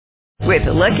With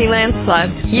the Lucky Land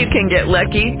Slots, you can get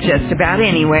lucky just about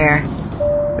anywhere.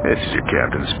 This is your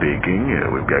captain speaking.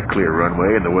 We've got clear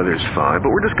runway and the weather's fine,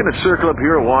 but we're just going to circle up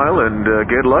here a while and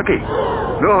get lucky.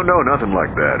 No, nothing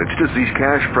like that. It's just these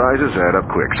cash prizes add up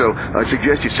quick. So I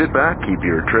suggest you sit back, keep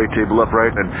your tray table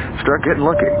upright, and start getting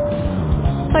lucky.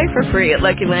 Play for free at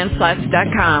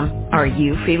LuckyLandSlots.com. Are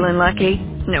you feeling lucky?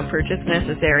 No purchase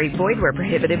necessary. Void where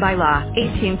prohibited by law.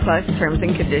 18 plus terms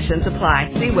and conditions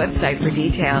apply. See website for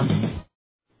details.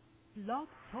 Blog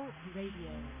Talk Radio.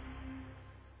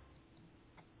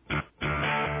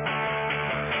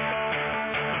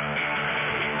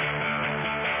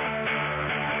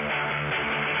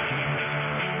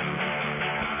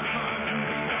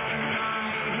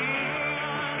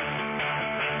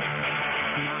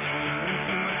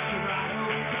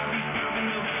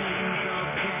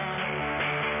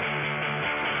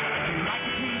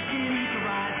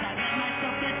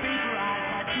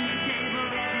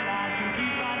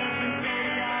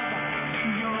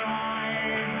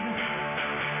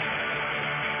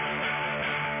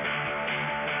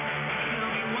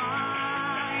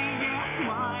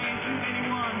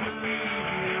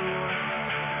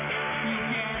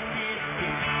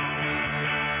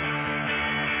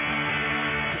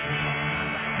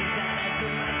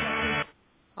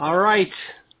 All right.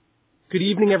 Good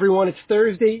evening, everyone. It's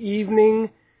Thursday evening,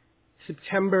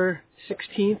 September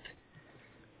 16th.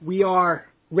 We are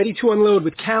ready to unload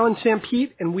with Cal and Sam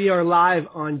Pete, and we are live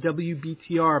on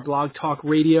WBTR Blog Talk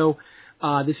Radio.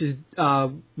 This is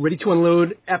Ready to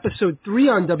Unload, Episode 3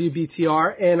 on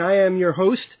WBTR, and I am your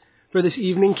host for this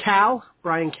evening, Cal,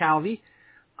 Brian Calvi.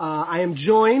 I am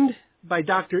joined by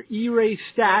Dr. E. Ray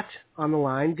Stat on the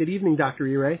line. Good evening, Dr.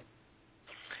 E. Ray.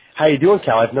 How you doing,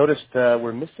 Cal? I've noticed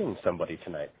we're missing somebody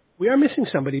tonight. We are missing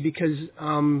somebody because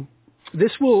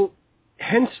this will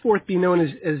henceforth be known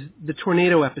as the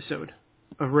tornado episode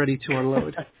of Ready to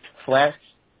Unload.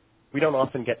 We don't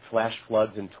often get flash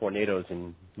floods and tornadoes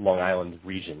in Long Island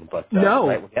region, but no.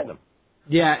 Tonight we're getting them.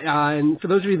 Yeah, and for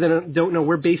those of you that don't know,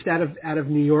 we're based out of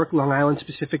New York, Long Island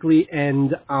specifically,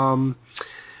 and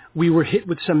we were hit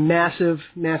with some massive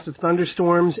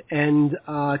thunderstorms and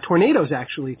tornadoes.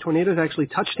 Tornadoes actually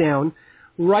touched down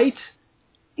right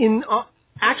in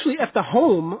actually at the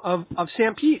home of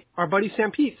Sam Pete, our buddy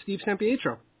Sam Pete, Steve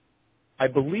Sampietro. I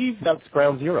believe that's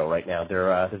ground zero right now.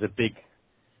 There's a big,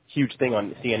 huge thing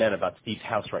on CNN about Steve's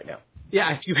house right now.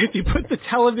 Yeah, if you put the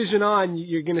television on,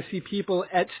 you're going to see people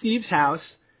at Steve's house,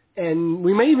 and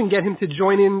we may even get him to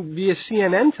join in via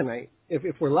CNN tonight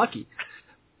if we're lucky.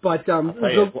 But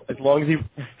as long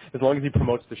as he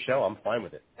promotes the show, I'm fine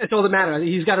with it. That's all that matters.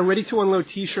 He's got a Ready to Unload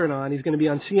T-shirt on. He's going to be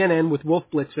on CNN with Wolf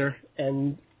Blitzer,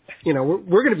 and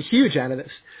we're going to be huge out of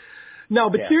this. No,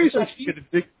 but seriously,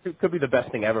 it could be the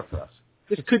best thing ever for us.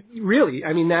 This could really.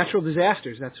 I mean, natural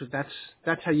disasters.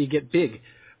 That's how you get big.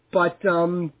 But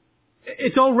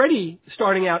it's already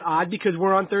starting out odd because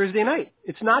we're on Thursday night.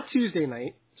 It's not Tuesday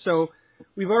night, so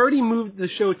we've already moved the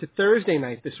show to Thursday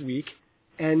night this week.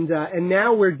 And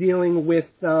now we're dealing with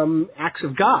acts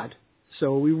of God.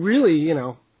 So we really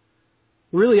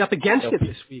up against it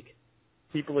this week.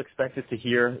 People expected to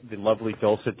hear the lovely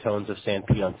dulcet tones of Sam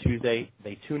Pete on Tuesday.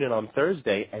 They tune in on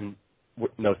Thursday and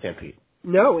no Sam Pete.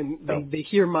 No, and they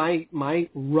hear my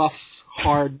rough,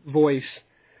 hard voice.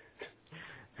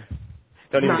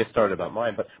 Don't even get started about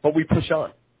mine, but we push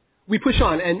on. We push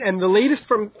on. And the latest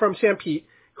from Sam Pete,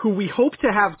 who we hope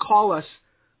to have call us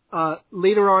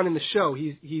later on in the show.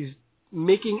 He's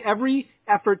making every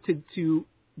effort to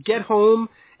get home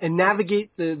and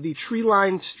navigate the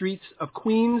tree-lined streets of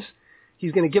Queens.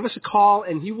 He's going to give us a call,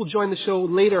 and he will join the show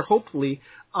later, hopefully.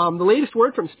 The latest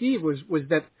word from Steve was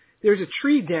that there's a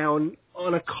tree down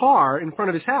on a car in front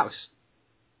of his house.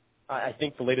 I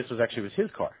think the latest was his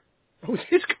car. It was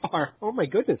his car. Oh, my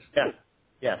goodness.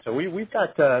 Yeah. So we've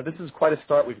got this is quite a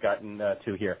start we've gotten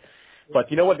to here.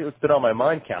 But you know what's been on my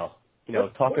mind, Cal?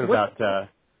 Talking about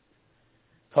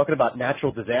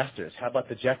natural disasters. How about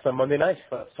the Jets on Monday night?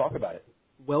 Let's talk about it.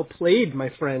 Well played, my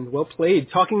friend. Well played.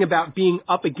 Talking about being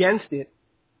up against it,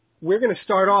 we're going to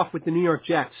start off with the New York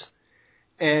Jets.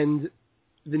 And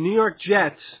the New York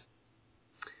Jets,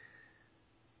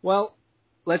 well,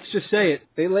 let's just say it.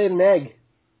 They laid an egg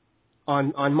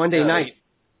on Monday night.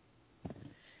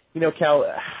 Cal,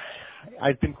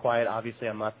 I've been quiet. Obviously,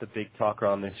 I'm not the big talker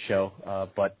on this show,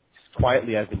 but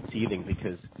quietly I've been seething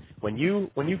because when you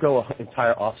go an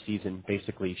entire off season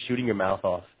basically shooting your mouth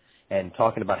off and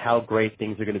talking about how great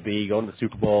things are going to be, going to the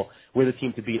Super Bowl, we're the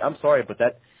team to beat. I'm sorry, but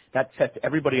that sets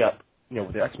everybody up.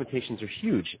 Their expectations are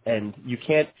huge, and you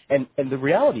can't. And the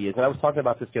reality is, and I was talking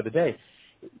about this the other day,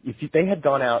 if they had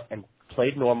gone out and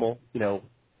played normal,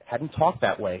 hadn't talked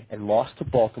that way and lost to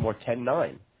Baltimore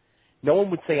 10-9, no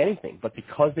one would say anything. But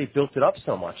because they built it up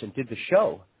so much and did the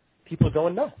show, people are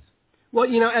going nuts. Well,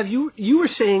 as you were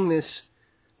saying this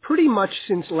pretty much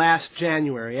since last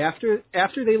January, after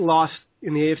they lost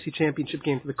in the AFC Championship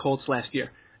game to the Colts last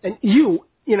year. And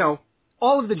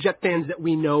all of the Jet fans that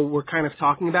we know were kind of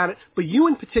talking about it, but you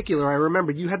in particular, I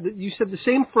remember you said the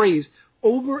same phrase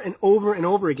over and over and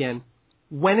over again.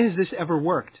 When has this ever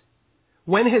worked?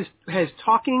 When has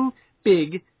talking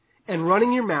big and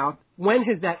running your mouth, when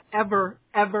has that ever,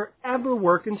 ever, ever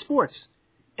worked in sports?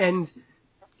 And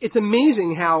it's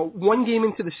amazing how one game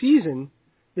into the season,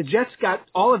 the Jets got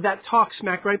all of that talk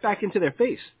smacked right back into their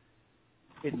face.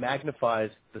 It magnifies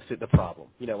the problem.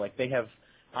 They have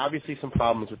obviously some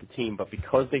problems with the team, but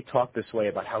because they talk this way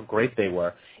about how great they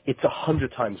were, it's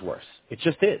 100 times worse. It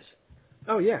just is.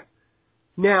 Oh, yeah.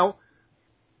 Now,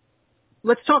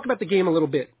 let's talk about the game a little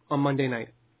bit on Monday night.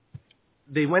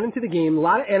 They went into the game, a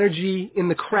lot of energy in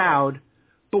the crowd,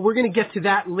 but we're going to get to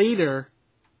that later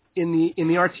in the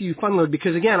RTU Fun Load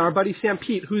because, again, our buddy Sam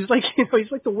Pete, who's like,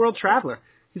 he's like the world traveler.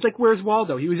 He's like, where's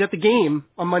Waldo? He was at the game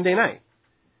on Monday night.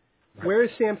 Where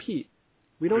is Sam Pete?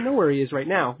 We don't know where he is right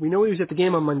now. We know he was at the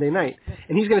game on Monday night.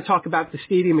 And he's going to talk about the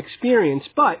stadium experience.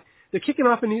 But they're kicking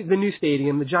off the new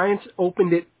stadium. The Giants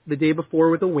opened it the day before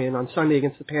with a win on Sunday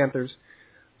against the Panthers.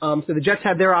 So the Jets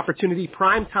had their opportunity.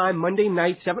 Prime time, Monday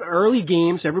night, 7 early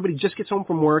games. Everybody just gets home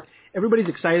from work. Everybody's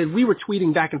excited. We were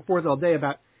tweeting back and forth all day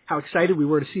about how excited we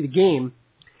were to see the game.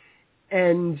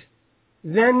 And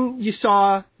then you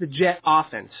saw the Jet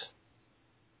offense.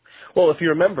 Well, if you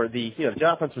remember, the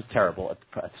offense was terrible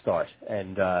at start,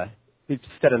 and it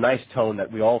set a nice tone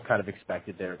that we all kind of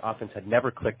expected. Their offense had never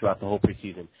clicked throughout the whole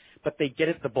preseason, but they get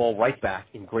the ball right back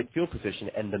in great field position,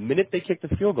 and the minute they kicked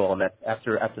the field goal, and that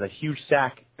after that huge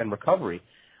sack and recovery,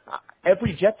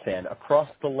 every Jet fan across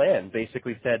the land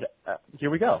basically said, "Here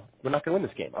we go. We're not going to win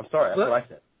this game." I'm sorry, that's what I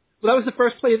said. Well, that was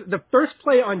the first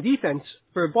play on defense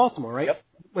for Baltimore, right? Yep.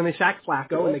 When they sacked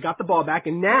Flacco and they got the ball back,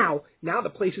 and now the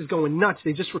place is going nuts.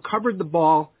 They just recovered the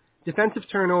ball, defensive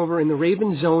turnover in the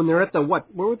Ravens zone. They're at the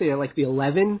what? Where were they? Like the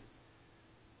 11?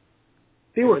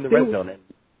 They were in the red zone.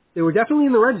 They were definitely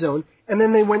in the red zone, and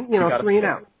then they went 3 and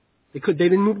out. They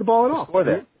didn't move the ball at all. Score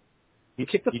there. You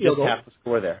kicked the field goal. You just have to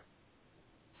score there.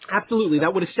 Absolutely,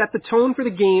 that would have set the tone for the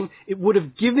game. It would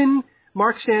have given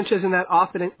Mark Sanchez and that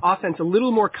offense a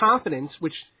little more confidence,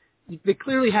 which they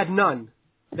clearly had none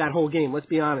that whole game. Let's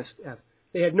be honest.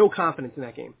 They had no confidence in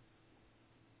that game.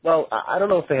 Well, I don't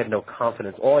know if they had no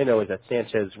confidence. All I know is that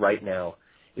Sanchez right now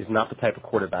is not the type of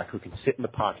quarterback who can sit in the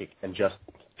pocket and just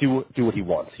do what he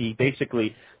wants. He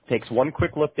basically takes one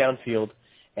quick look downfield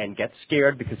and gets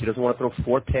scared because he doesn't want to throw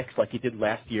 4 picks like he did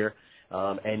last year,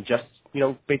 and just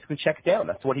basically checks down.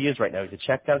 That's what he is right now. He's a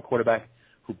check down quarterback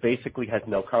who basically has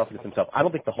no confidence himself. I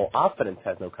don't think the whole offense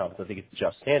has no confidence. I think it's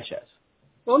just Sanchez.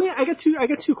 Well, I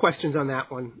got two questions on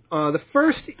that one. The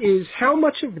first is how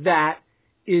much of that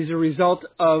is a result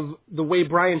of the way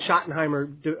Brian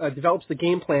Schottenheimer develops the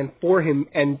game plan for him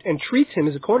and treats him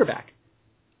as a quarterback?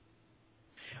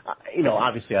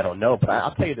 Obviously I don't know, but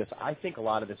I'll tell you this. I think a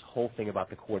lot of this whole thing about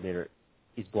the coordinator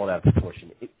is blown out of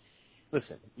proportion.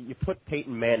 Listen, you put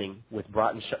Peyton Manning with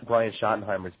Brian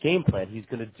Schottenheimer's game plan, he's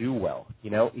going to do well.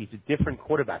 He's a different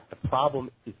quarterback. The problem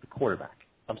is the quarterback.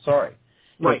 I'm sorry.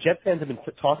 Right. Jet fans have been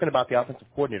talking about the offensive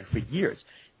coordinator for years.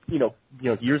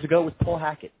 Years ago it was Paul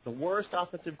Hackett, the worst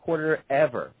offensive coordinator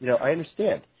ever. I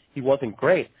understand he wasn't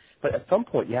great, but at some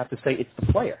point you have to say it's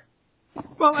the player.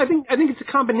 Well, I think it's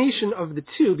a combination of the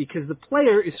two because the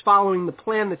player is following the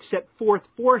plan that's set forth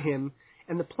for him,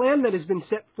 and the plan that has been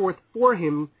set forth for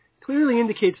him clearly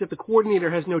indicates that the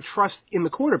coordinator has no trust in the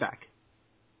quarterback.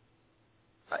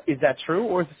 Is that true,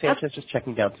 or is Sanchez just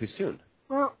checking down too soon?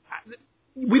 Well,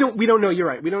 we don't know. You're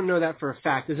right. We don't know that for a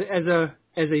fact. As a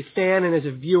fan and as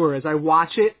a viewer, as I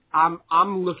watch it,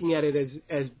 I'm looking at it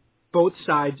as both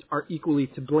sides are equally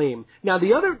to blame. Now,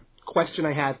 the other question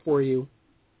I had for you,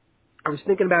 I was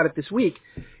thinking about it this week,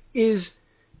 is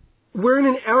we're in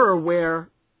an era where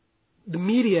the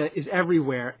media is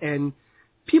everywhere and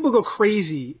people go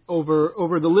crazy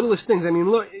over the littlest things. I mean,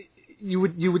 look, you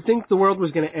would think the world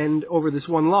was going to end over this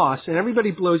one loss, and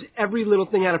everybody blows every little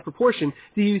thing out of proportion.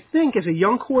 Do you think, as a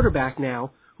young quarterback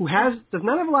now who does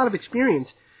not have a lot of experience,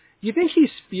 do you think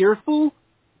he's fearful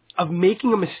of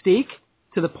making a mistake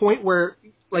to the point where,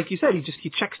 like you said, he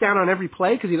checks down on every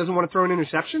play because he doesn't want to throw an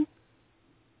interception?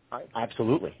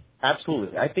 Absolutely.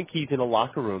 I think he's in a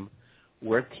locker room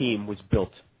where a team was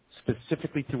built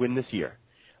specifically to win this year.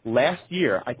 Last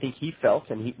year, I think he felt,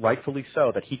 and he rightfully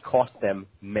so, that he cost them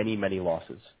many, many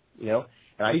losses. And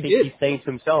I think he's saying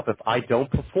to himself, if I don't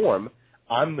perform,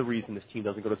 I'm the reason this team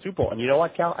doesn't go to the Super Bowl. And you know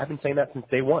what, Cal? I've been saying that since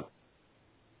day one.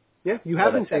 Yeah, you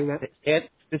have been saying that. And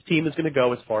this team is going to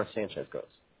go as far as Sanchez goes.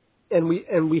 And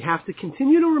we have to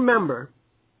continue to remember,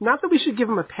 not that we should give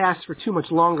him a pass for too much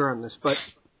longer on this, but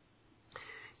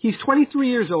he's 23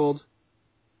 years old.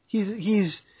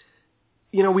 He's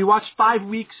we watched 5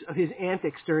 weeks of his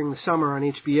antics during the summer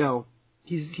on HBO.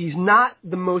 He's not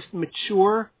the most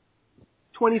mature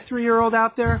 23-year-old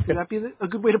out there. Would that be a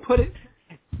good way to put it?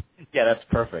 Yeah, that's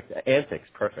perfect. Antics,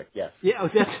 perfect. Yes. Yeah,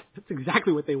 that's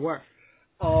exactly what they were.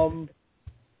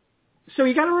 So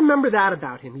you got to remember that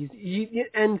about him.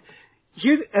 And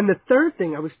the third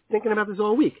thing, I was thinking about this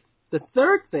all week. The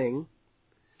third thing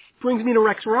brings me to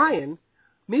Rex Ryan.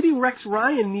 Maybe Rex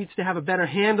Ryan needs to have a better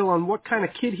handle on what kind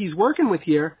of kid he's working with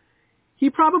here. He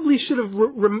probably should have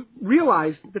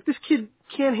realized that this kid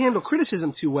can't handle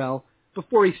criticism too well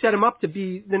before he set him up to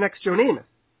be the next Joe Namath.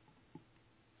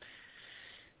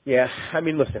 Yeah, I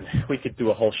mean, listen, we could do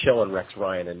a whole show on Rex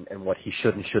Ryan and what he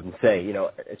should and shouldn't say.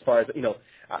 As far as,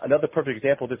 another perfect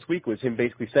example this week was him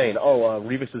basically saying,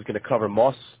 Revis is going to cover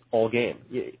Moss all game.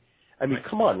 I mean,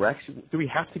 come on, Rex. Do we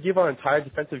have to give our entire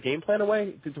defensive game plan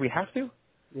away? Do we have to?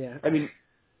 Yeah. I mean,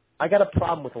 I got a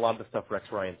problem with a lot of the stuff Rex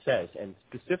Ryan says, and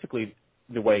specifically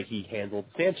the way he handled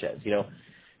Sanchez.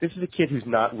 This is a kid who's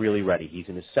not really ready. He's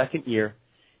in his second year.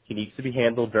 He needs to be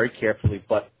handled very carefully,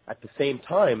 but at the same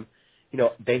time,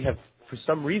 they have, for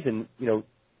some reason,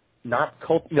 not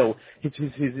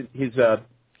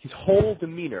his whole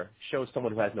demeanor shows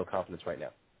someone who has no confidence right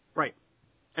now. Right.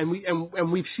 And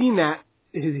we've seen that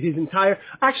his entire,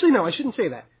 actually no, I shouldn't say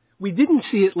that. We didn't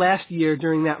see it last year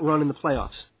during that run in the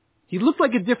playoffs. He looked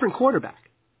like a different quarterback.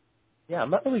 Yeah, I'm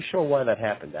not really sure why that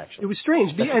happened, actually. It was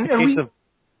strange. Is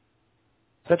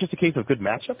that just a case of good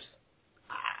matchups?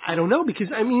 I don't know, because,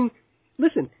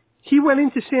 listen, he went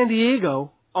into San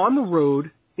Diego on the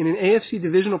road in an AFC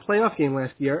divisional playoff game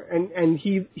last year, and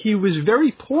he was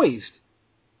very poised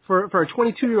for a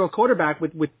 22-year-old quarterback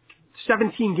with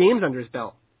 17 games under his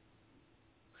belt.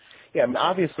 Yeah,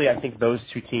 obviously I think those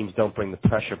two teams don't bring the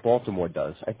pressure Baltimore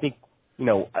does. I think,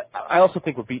 I also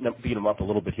think we're beating them up a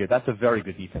little bit here. That's a very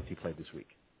good defense he played this week.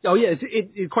 Oh, yeah,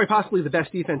 it's quite possibly the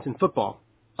best defense in football.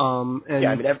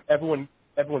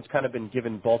 Everyone's kind of been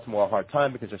giving Baltimore a hard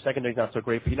time because their secondary's not so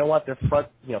great. But you know what? Their front,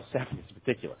 seven is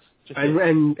ridiculous.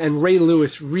 And Ray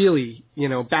Lewis really,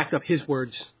 backed up his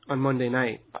words on Monday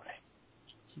night.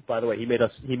 By the way, he made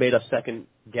us second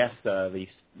guess the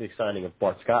signing of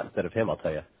Bart Scott instead of him. I'll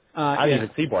tell you. I didn't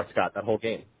even see Bart Scott that whole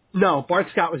game. No, Bart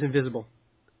Scott was invisible.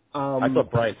 I thought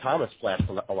Brian Thomas flashed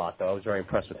a lot, though. I was very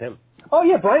impressed with him. Oh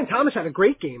yeah, Brian Thomas had a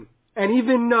great game, and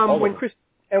even when Chris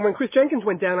Jenkins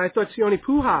went down, I thought Sione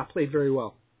Puha played very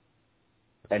well.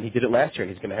 And he did it last year,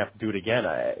 and he's going to have to do it again.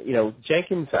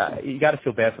 Jenkins, you got to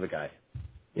feel bad for the guy.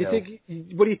 What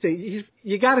do you think?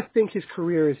 You got to think his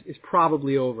career is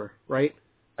probably over, right?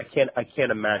 I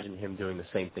can't imagine him doing the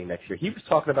same thing next year. He was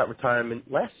talking about retirement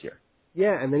last year.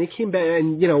 Yeah, and then he came back,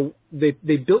 and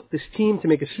they built this team to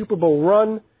make a Super Bowl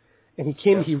run, and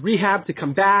he rehabbed to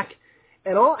come back,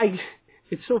 and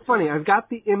it's so funny. I've got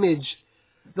the image,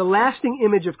 the lasting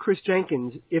image of Chris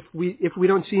Jenkins. If we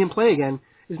don't see him play again,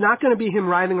 is not going to be him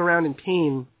writhing around in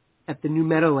pain at the New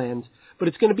Meadowlands, but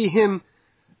it's going to be him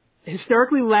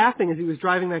hysterically laughing as he was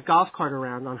driving that golf cart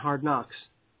around on Hard Knocks.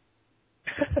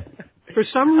 For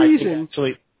some reason,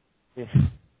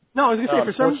 no, I was going to say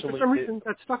for some reason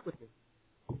that stuck with me.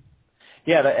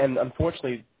 Yeah, and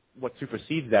unfortunately, what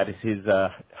supersedes that is his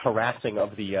harassing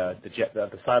of the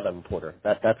sideline reporter.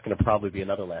 That's going to probably be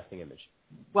another lasting image.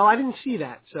 Well, I didn't see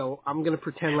that, so I'm going to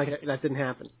pretend like that didn't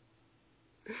happen.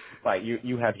 Right,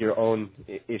 you have your own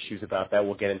issues about that.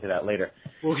 We'll get into that later.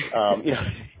 I'm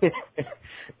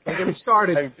getting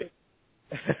started.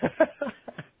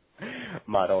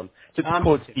 Madon. To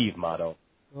quote Steve Madon.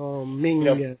 Oh,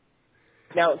 Ming.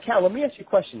 Now, Cal, let me ask you a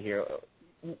question here.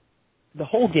 The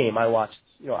whole game I watched,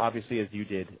 obviously as you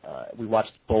did, we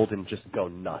watched Bolden just go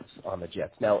nuts on the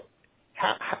Jets. Now,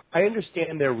 I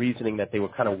understand their reasoning that they were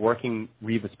kind of working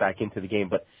Revis back into the game,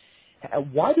 but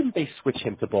why didn't they switch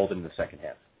him to Bolden in the second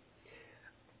half?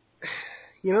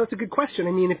 It's a good question.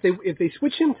 I mean, if they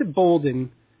switch him to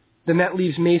Bolden, then that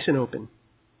leaves Mason open.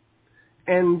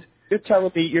 And you're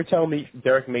telling me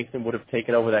Derek Mason would have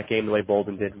taken over that game the way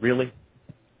Bolden did? Really?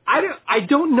 I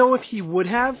don't know if he would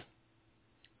have,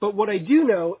 but what I do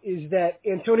know is that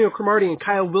Antonio Cromartie and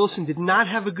Kyle Wilson did not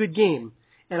have a good game,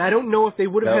 and I don't know if they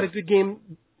would have had a good game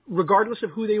regardless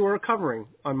of who they were covering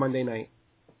on Monday night.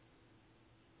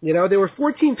 There were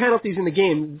 14 penalties in the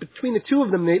game. Between the two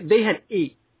of them, they had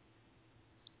 8.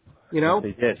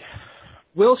 They did.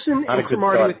 Wilson and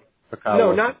Cromartie.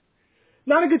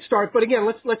 Not a good start, but again,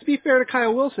 let's be fair to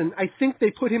Kyle Wilson. I think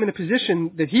they put him in a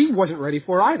position that he wasn't ready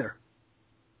for either.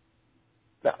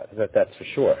 No, that's for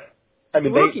sure. I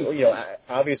mean,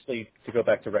 obviously, to go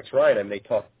back to Rex Ryan, and they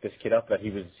talked this kid up that he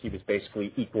was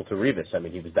basically equal to Revis. I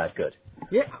mean, he was that good.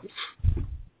 Yeah.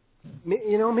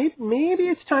 Maybe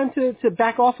it's time to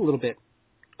back off a little bit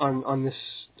on this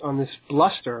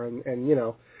bluster, and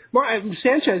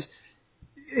Sanchez.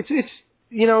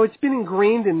 It's been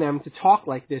ingrained in them to talk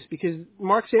like this because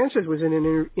Mark Sanchez was in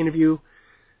an interview.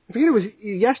 I forget it was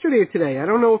yesterday or today. I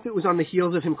don't know if it was on the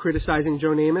heels of him criticizing Joe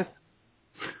Namath,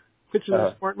 which is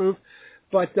a smart move.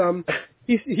 But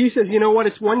he says, you know what,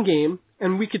 it's one game,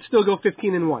 and we could still go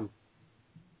 15-1.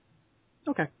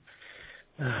 Okay.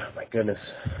 Oh, my goodness.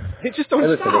 They just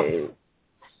don't stop.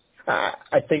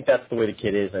 I think that's the way the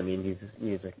kid is. I mean,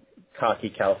 he's a cocky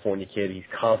California kid. He's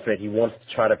confident. He wants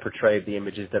to try to portray the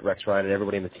images that Rex Ryan and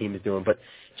everybody in the team is doing, but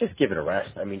just give it a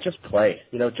rest. I mean, just play.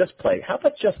 Just play. How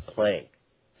about just playing?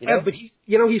 But he's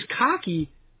cocky,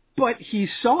 but he's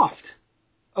soft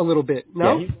a little bit.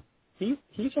 No. Yeah,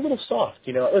 he's a little soft.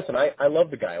 Listen, I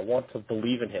love the guy. I want to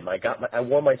believe in him. I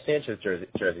wore my Sanchez jersey.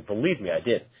 Believe me, I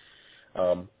did.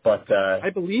 But I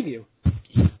believe you.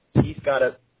 He's got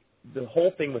the whole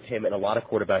thing with him and a lot of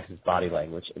quarterbacks is body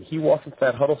language, and he walks into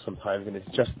that huddle sometimes, and it's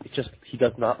just he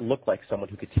does not look like someone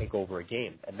who could take over a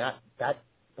game, and that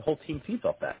the whole team feeds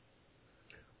off that.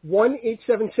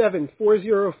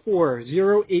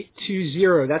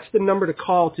 1-877-404-0820. That's the number to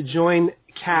call to join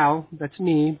Cal. That's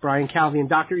me, Brian Calvi, and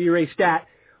Dr. E. Stat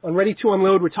on Ready to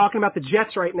Unload. We're talking about the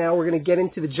Jets right now. We're going to get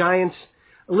into the Giants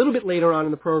a little bit later on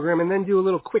in the program, and then do a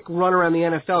little quick run around the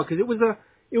NFL because it was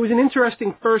an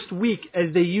interesting first week,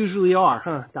 as they usually are,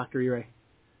 huh, Dr. E.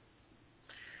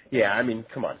 Yeah, I mean,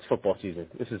 come on, it's football season.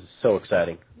 This is so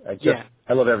exciting. I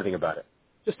love everything about it.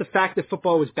 Just the fact that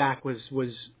football was back was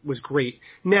great.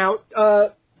 Now,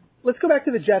 let's go back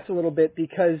to the Jets a little bit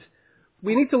because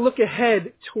we need to look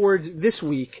ahead towards this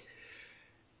week.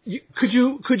 Could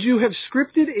you have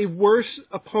scripted a worse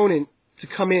opponent to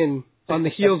come in on the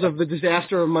heels of the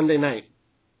disaster of Monday night?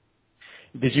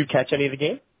 Did you catch any of the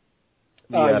game?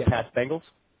 Yeah. Pats Bengals?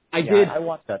 I did. I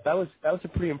watched that. That was a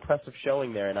pretty impressive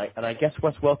showing there, and I guess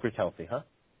Wes Welker's healthy, huh?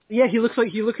 Yeah, he looks like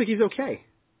he's okay.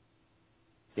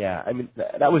 Yeah, I mean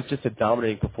that was just a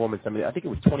dominating performance. I mean, I think it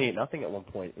was 28-0 at one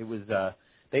point. It was the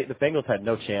Bengals had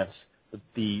no chance.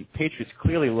 The Patriots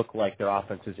clearly look like their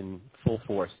offense is in full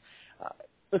force.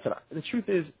 Listen, the truth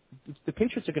is the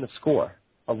Patriots are going to score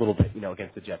a little bit,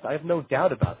 against the Jets. I have no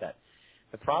doubt about that.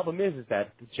 The problem is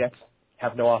that the Jets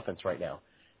have no offense right now.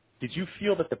 Did you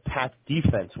feel that the Pats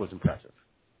defense was impressive?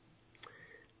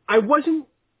 I wasn't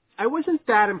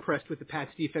that impressed with the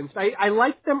Pats defense. I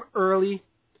liked them early,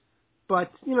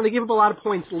 but they gave up a lot of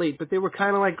points late, but they were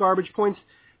kind of like garbage points.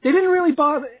 They didn't really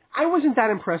bother. I wasn't that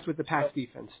impressed with the Pats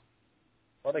defense.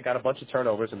 Well, they got a bunch of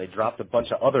turnovers and they dropped a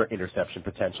bunch of other interception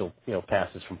potential,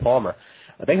 passes from Palmer.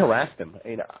 They harassed them.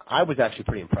 I was actually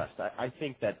pretty impressed. I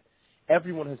think that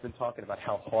everyone has been talking about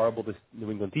how horrible this New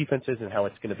England defense is and how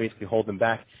it's going to basically hold them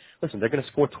back. Listen, they're going to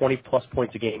score 20-plus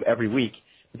points a game every week.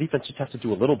 The defense just has to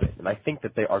do a little bit, and I think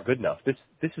that they are good enough. This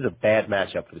is a bad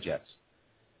matchup for the Jets.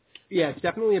 Yeah, it's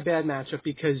definitely a bad matchup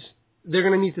because they're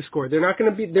going to need to score. They're not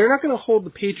going to hold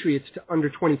the Patriots to under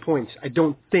 20 points, I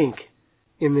don't think,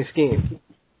 in this game.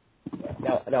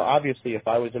 Now, obviously, if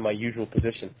I was in my usual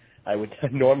position, I would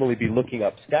normally be looking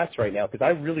up stats right now because I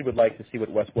really would like to see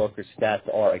what Wes Welker's stats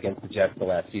are against the Jets the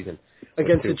last season.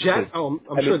 Against the Jets? Oh,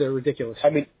 I'm sure they're ridiculous. I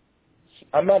mean,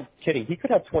 I'm not kidding. He could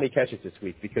have 20 catches this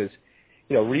week because,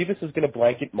 Revis is going to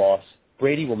blanket Moss.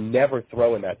 Brady will never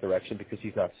throw in that direction because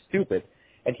he's not stupid.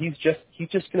 And he's just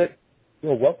going to,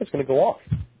 Welker's going to go off.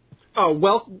 Oh,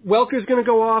 Welker's going to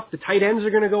go off. The tight ends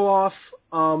are going to go off.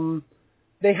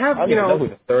 They have, I don't even know who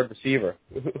the third receiver.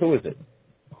 Who is it?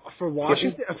 For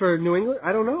Washington, for New England,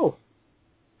 I don't know.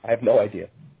 I have no idea.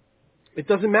 It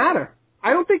doesn't matter.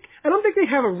 I don't think they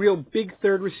have a real big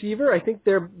third receiver. I think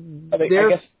I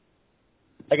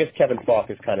guess Kevin Falk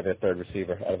is kind of their third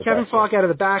receiver out of the Kevin backfield. Falk out of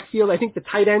the backfield. I think the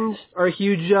tight ends are a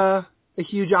huge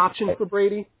option for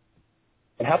Brady.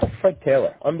 And how about Fred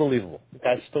Taylor? Unbelievable. The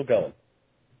guy's still going.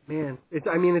 Man,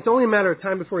 it's only a matter of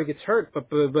time before he gets hurt, but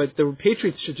the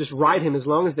Patriots should just ride him as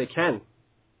long as they can.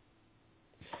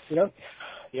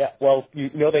 Yeah, well,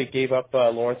 they gave up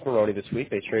Lawrence Maroney this week.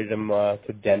 They traded him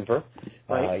to Denver.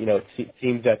 Right. It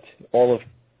seems that all of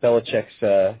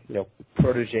Belichick's,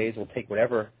 protégés will take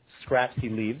whatever scraps he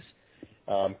leaves.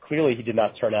 Clearly, he did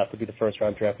not turn out to be the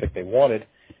first-round draft pick they wanted.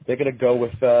 They're going to go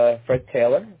with Fred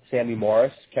Taylor, Sammy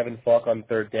Morris, Kevin Falk on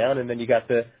third down, and then you got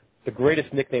the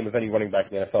greatest nickname of any running back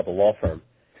in the NFL, the law firm,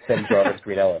 St. Jarvis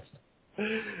Green Ellis.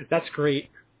 That's great.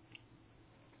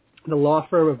 The law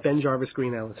firm of Ben Jarvis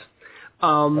Greenellis.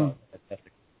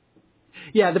 Fantastic.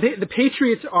 Yeah, the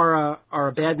Patriots are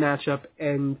a bad matchup,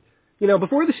 and you know,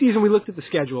 before the season we looked at the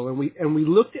schedule and we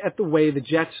looked at the way the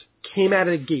Jets came out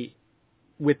of the gate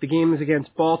with the games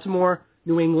against Baltimore,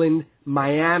 New England,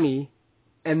 Miami,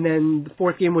 and then the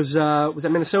fourth game was that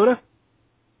Minnesota?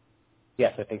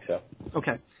 Yes, I think so.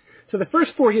 Okay. So the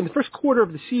first four games, the first quarter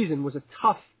of the season was a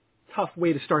tough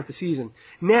way to start the season.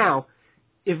 Now,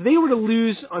 if they were to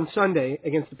lose on Sunday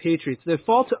against the Patriots, they'd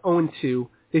fall to 0-2.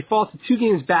 They fall to 2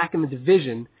 games back in the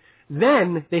division.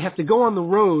 Then they have to go on the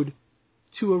road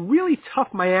to a really tough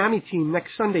Miami team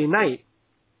next Sunday night.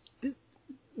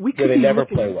 We could Where they never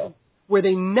play well. Where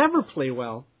they never play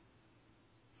well.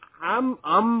 And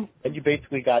you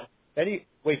basically got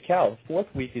wait, Cal. The fourth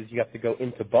week is you have to go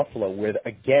into Buffalo, where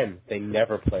again they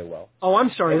never play well. Oh,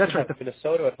 I'm sorry. Then That's you right. have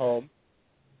Minnesota at home.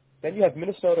 Then you have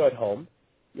Minnesota at home,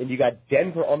 and you got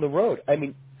Denver on the road. I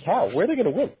mean, Cal, where are they going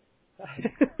to win?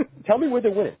 Tell me where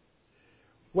they're winning.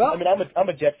 Well, I mean, I'm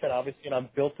a Jet fan, obviously, and I'm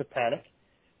built to panic.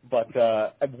 But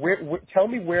tell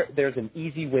me where there's an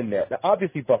easy win there. Now,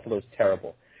 obviously, Buffalo's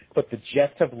terrible, but the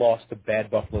Jets have lost to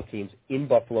bad Buffalo teams in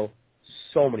Buffalo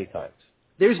so many times.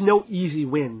 There's no easy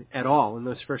win at all in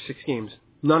those first 6 games.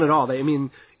 None at all.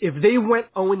 If they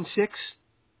went 0-6, it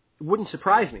wouldn't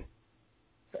surprise me.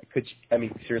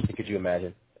 Seriously, could you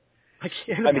imagine? I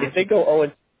can't imagine. If they go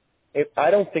 0,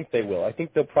 I don't think they will. I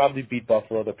think they'll probably beat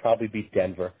Buffalo. They'll probably beat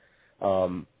Denver.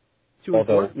 2-4?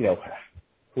 Although,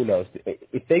 who knows?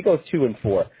 If they go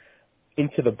 2-4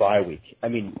 into the bye week, I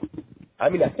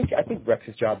think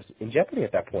Rex's job is in jeopardy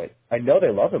at that point. I know they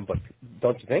love him, but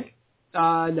don't you think?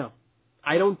 No.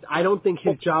 I don't think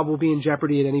his job will be in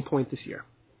jeopardy at any point this year.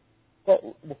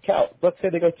 Well, Cal, let's say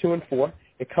they go 2-4.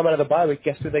 They come out of the bye week.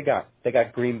 Guess who they got? They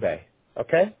got Green Bay.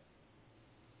 Okay?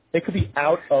 They could be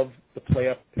out of the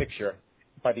playoff picture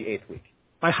by the 8th week.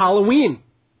 By Halloween.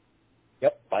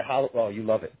 Yep, by Halloween. Oh, you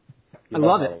love it. I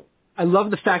love it. I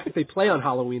love the fact that they play on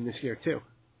Halloween this year, too.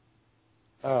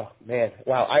 Oh, man.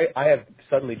 Wow, I have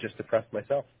suddenly just depressed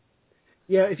myself.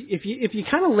 Yeah, if you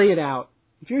kind of lay it out,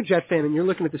 if you're a Jet fan and you're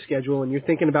looking at the schedule and you're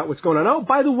thinking about what's going on, oh,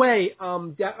 by the way,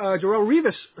 Darrelle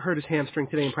Revis hurt his hamstring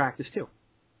today in practice, too.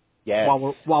 Yeah.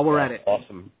 While we're at it.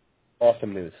 Awesome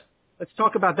news. Let's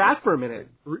talk about that for a minute.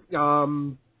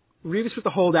 Revis with the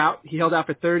holdout. He held out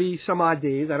for 30-some-odd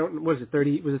days. Was it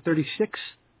 36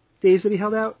 days that he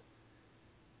held out?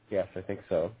 Yes, I think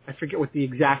so. I forget what the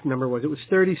exact number was. It was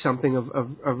 30-something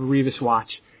of Revis watch.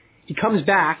 He comes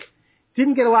back,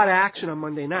 didn't get a lot of action on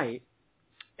Monday night,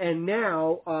 and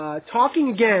now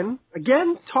talking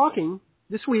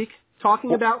this week,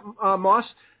 about Moss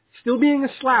still being a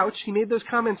slouch. He made those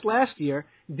comments last year,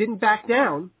 didn't back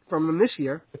down from them this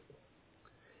year.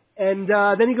 And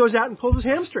then he goes out and pulls his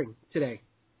hamstring today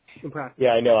in practice.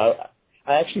 Yeah, I know.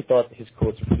 I actually thought his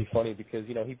quotes were pretty funny because,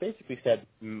 he basically said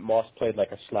Moss played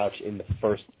like a slouch in the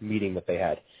first meeting that they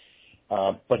had.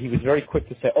 But he was very quick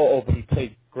to say, but he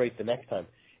played great the next time.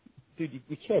 Dude,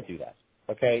 you can't do that,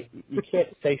 okay? You can't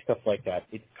say stuff like that.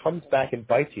 It comes back and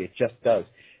bites you. It just does.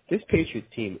 This Patriots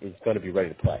team is going to be ready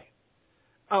to play.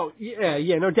 Oh,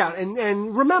 yeah, no doubt.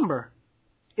 And remember,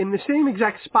 in the same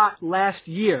exact spot last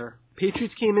year,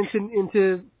 Patriots came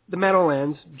into the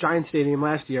Meadowlands, Giant Stadium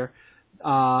last year,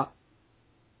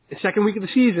 the second week of the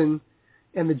season,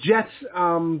 and the Jets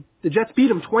beat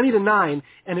them 20-9,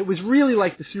 and it was really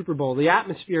like the Super Bowl. The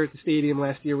atmosphere at the stadium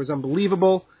last year was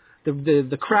unbelievable.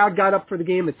 The crowd got up for the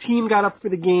game, the team got up for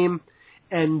the game,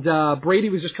 and Brady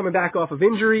was just coming back off of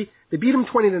injury. They beat them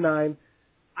 20-9.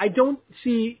 I don't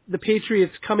see the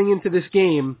Patriots coming into this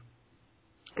game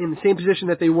in the same position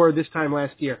that they were this time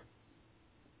last year.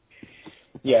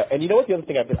 Yeah, and you know what? The other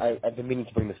thing I've been meaning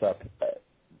to bring this up,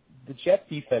 the Jet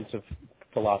defensive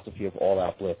philosophy of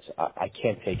all-out blitz, I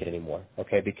can't take it anymore.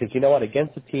 Okay, because you know what?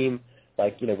 Against a team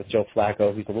like with Joe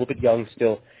Flacco, who's a little bit young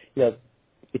still, it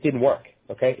didn't work.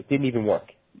 Okay, it didn't even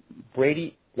work.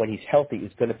 Brady, when he's healthy,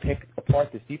 is going to pick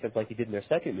apart this defense like he did in their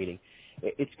second meeting.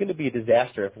 It's going to be a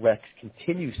disaster if Rex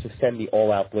continues to send the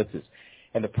all-out blitzes.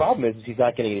 And the problem is he's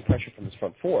not getting any pressure from his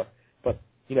front four. But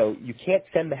you can't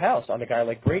send the house on a guy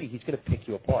like Brady. He's going to pick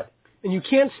you apart. And you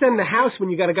can't send the house when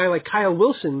you got a guy like Kyle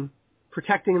Wilson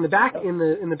protecting in the back in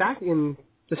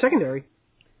the secondary.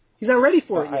 He's not ready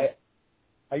for it yet.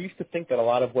 I used to think that a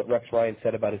lot of what Rex Ryan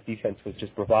said about his defense was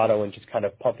just bravado and just kind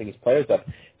of pumping his players up.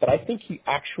 But I think he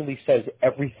actually says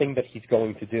everything that he's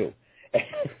going to do.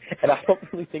 And I don't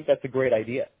really think that's a great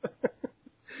idea.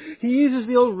 He uses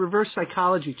the old reverse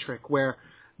psychology trick where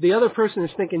the other person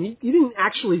is thinking he didn't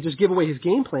actually just give away his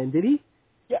game plan, did he?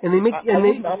 Yeah, and they make I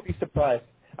would not be surprised.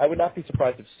 I would not be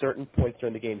surprised if certain points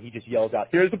during the game he just yells out,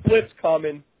 "Here's the blitz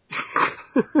coming."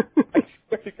 I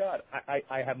swear to God,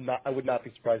 I would not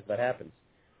be surprised if that happens.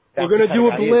 We're going to do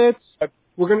a blitz.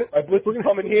 My blitz is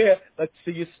coming here. Let's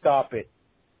see you stop it.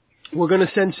 We're going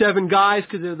to send 7 guys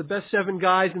because they're the best 7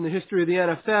 guys in the history of the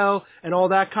NFL and all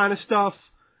that kind of stuff.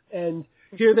 And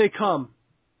here they come.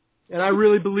 And I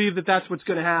really believe that that's what's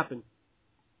going to happen.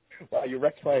 Wow, your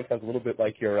Rex Ryan sounds a little bit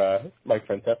like your Mike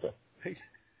Francesa.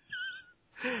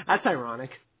 That's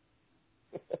ironic.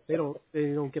 They don't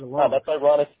get along. Wow, that's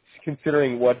ironic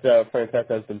considering what Francesa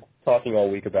has been talking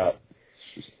all week about.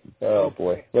 Oh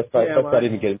boy, let's not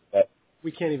even get into that.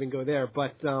 We can't even go there.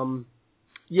 But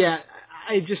yeah,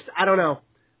 I don't know.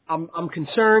 I'm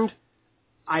concerned.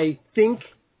 I think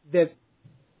that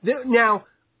now.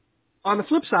 On the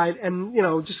flip side, and,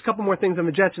 just a couple more things on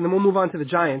the Jets, and then we'll move on to the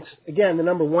Giants. Again, the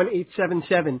number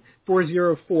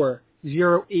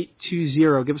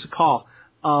 1-877-404-0820. Give us a call.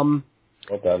 Well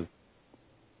done.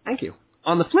 Thank you.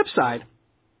 On the flip side,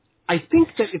 I think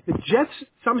that if the Jets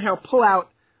somehow pull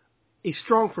out a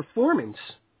strong performance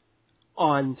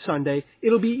on Sunday,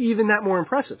 it'll be even that more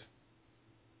impressive.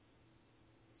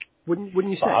 Wouldn't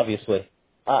you say? Obviously.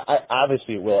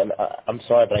 Obviously it will, and I'm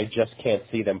sorry, but I just can't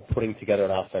see them putting together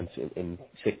an offense in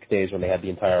 6 days when they had the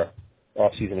entire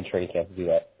offseason and training camp to do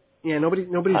that. Yeah, nobody's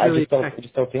really. I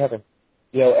just don't see how them.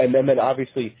 And then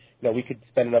obviously, we could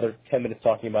spend another 10 minutes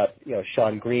talking about,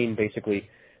 Sean Green basically,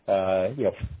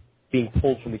 being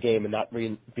pulled from the game and not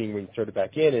being reinserted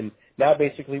back in, and now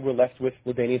basically we're left with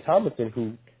LaDainian Tomlinson,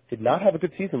 who did not have a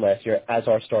good season last year as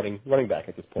our starting running back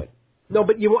at this point. No,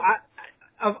 but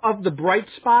of the bright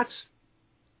spots.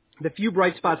 The few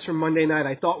bright spots from Monday night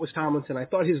I thought was Tomlinson. I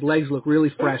thought his legs looked really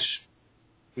fresh.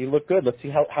 He looked good. Let's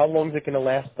see how long is it going to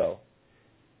last, though.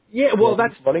 Yeah, well,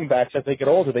 that's running backs as they get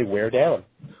older, they wear down.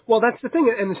 Well, that's the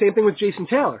thing, and the same thing with Jason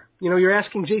Taylor. You're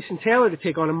asking Jason Taylor to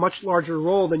take on a much larger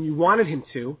role than you wanted him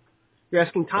to. You're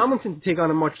asking Tomlinson to take on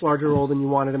a much larger role than you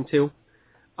wanted him to.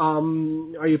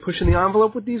 Are you pushing the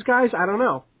envelope with these guys? I don't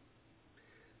know.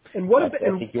 And I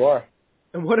think you are.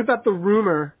 And what about the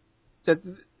rumor that?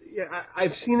 Yeah,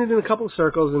 I've seen it in a couple of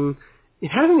circles, and it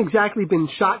hasn't exactly been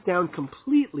shot down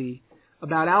completely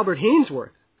about Albert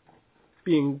Hainsworth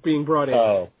being brought in.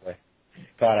 Oh, boy.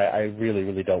 God, I really,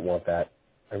 really don't want that.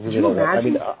 I really don't want. I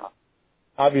mean,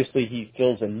 obviously he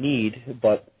fills a need,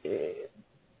 but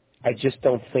I just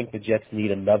don't think the Jets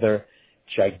need another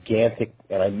gigantic,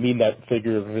 and I mean that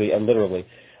figuratively and literally,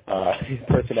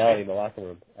 personality in the locker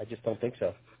room. I just don't think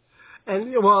so.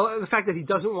 And the fact that he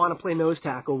doesn't want to play nose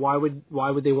tackle, why would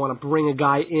they want to bring a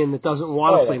guy in that doesn't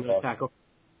want to play nose tackle?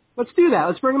 Let's do that.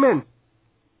 Let's bring him in.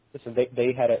 Listen,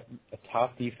 they had a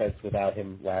top defense without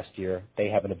him last year. They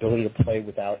have an ability to play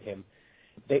without him.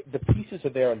 The pieces are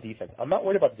there on defense. I'm not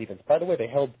worried about the defense. By the way, they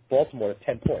held Baltimore to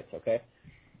 10 points. Okay,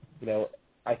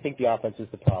 I think the offense is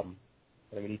the problem,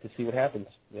 and we need to see what happens.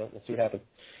 We'll see what happens.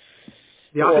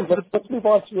 Let's move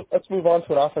on to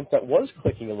an offense that was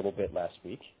clicking a little bit last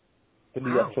week. The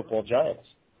New York Football Giants.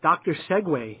 Dr.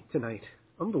 Segway tonight.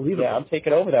 Unbelievable. Yeah, I'm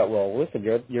taking over that role. Listen,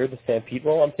 you're the Stampede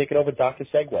role. I'm taking over Dr.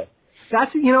 Segway.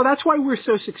 That's why we're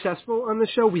so successful on the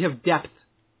show. We have depth.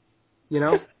 We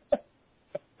got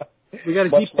a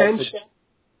deep bench.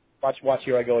 Watch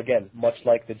here I go again. Much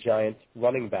like the Giants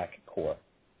running back core.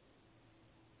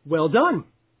 Well done.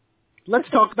 Let's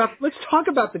talk about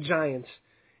the Giants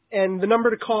and the number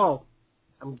to call.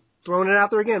 I'm throwing it out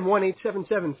there again,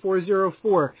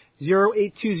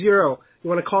 1-877-404-0820. You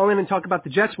want to call in and talk about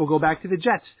the Jets? We'll go back to the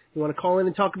Jets. You want to call in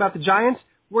and talk about the Giants?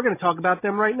 We're going to talk about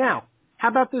them right now. How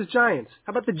about those Giants?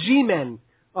 How about the G-Men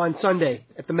on Sunday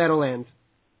at the Meadowlands?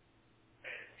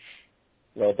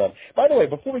 Well done. By the way,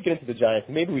 before we get into the Giants,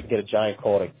 maybe we can get a Giant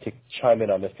call to chime in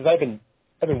on this, because I've been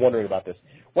wondering about this.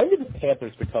 When did the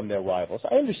Panthers become their rivals?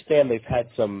 I understand they've had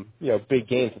some big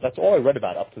games, but that's all I read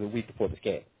about up to the week before this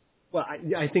game. Well,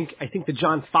 I think the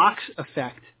John Fox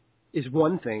effect is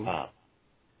one thing.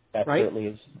 That right? certainly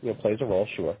is plays a role,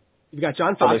 sure. You've got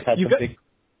John Fox.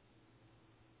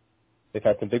 They've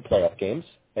had some big playoff games.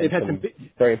 And they've had some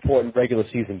very important regular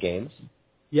season games.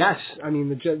 Yes, I mean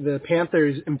the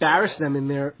Panthers embarrassed them in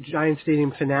their Giant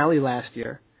Stadium finale last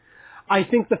year. I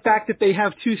think the fact that they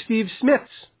have 2 Steve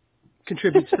Smiths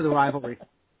contributes to the rivalry.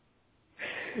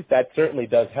 That certainly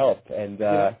does help, and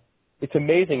it's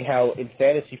amazing how in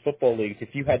fantasy football leagues,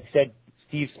 if you had said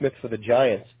Steve Smith for the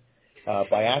Giants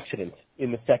by accident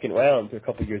in the second round a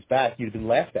couple of years back, you'd have been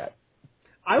laughed at.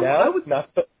 I would not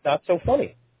so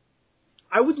funny.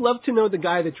 I would love to know the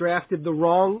guy that drafted the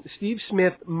wrong Steve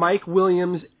Smith, Mike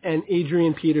Williams, and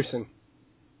Adrian Peterson.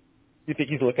 You think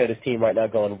he's looking at his team right now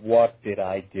going, what did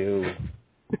I do?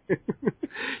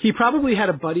 He probably had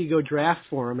a buddy go draft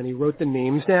for him, and he wrote the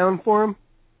names down for him.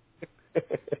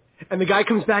 And the guy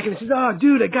comes back and says, "Oh,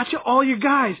 dude, I got you all your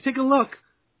guys. Take a look."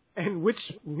 And which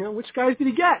guys did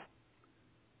he get?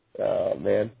 Oh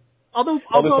man. Although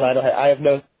listen, I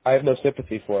have no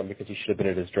sympathy for him because he should have been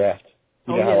at his draft.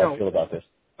 You know how I feel about this.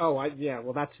 Oh,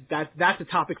 well, that's a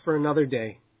topic for another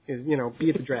day. Is be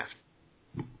at the draft.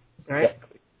 All right,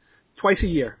 Exactly. Twice a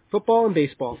year, football and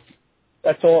baseball.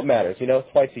 That's all that matters.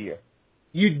 Twice a year.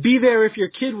 You'd be there if your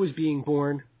kid was being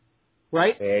born,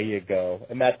 right? There you go.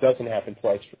 And that doesn't happen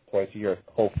twice a year,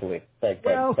 hopefully. Thank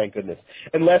goodness.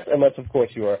 Unless of course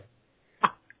you are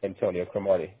Antonio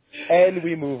Cromartie. And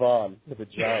we move on to the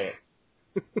Giants.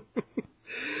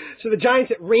 So the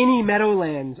Giants at Rainy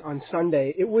Meadowlands on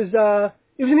Sunday. It was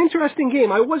an interesting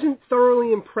game. I wasn't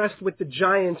thoroughly impressed with the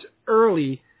Giants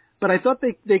early, but I thought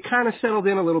they kind of settled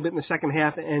in a little bit in the second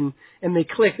half and they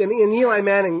clicked. And Eli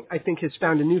Manning, I think, has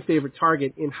found a new favorite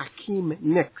target in Hakeem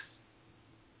Nicks.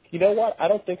 You know what? I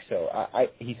don't think so.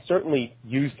 He certainly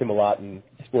used him a lot and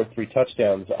scored 3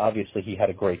 touchdowns. Obviously, he had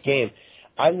a great game.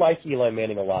 I like Eli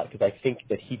Manning a lot because I think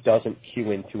that he doesn't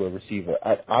cue into a receiver.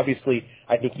 Obviously,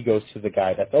 I think he goes to the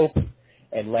guy that's open.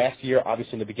 And last year,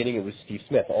 obviously in the beginning, it was Steve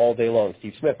Smith all day long,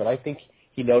 Steve Smith. And I think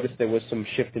he noticed there was some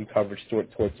shift in coverage towards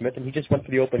Smith, and he just went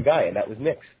for the open guy, and that was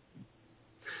Nicks.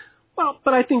 Well,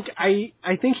 but I think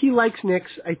he likes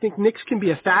Nicks. I think Nicks can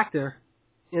be a factor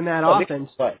in that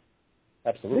offense. Right.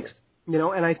 Absolutely. Nicks,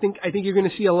 and I think you're going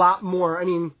to see a lot more. I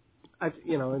mean,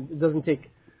 it doesn't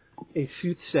take a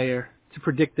soothsayer to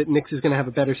predict that Nicks is going to have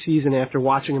a better season after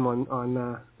watching him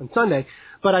on Sunday.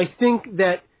 But I think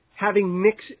that having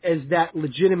Nicks as that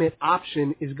legitimate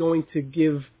option is going to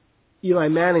give Eli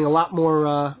Manning a lot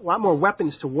more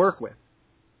weapons to work with.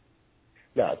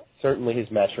 No, certainly his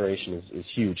maturation is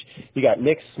huge. You got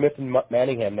Nicks, Smith, and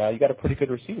Manningham now. You got a pretty good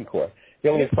receiving core. The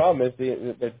only problem is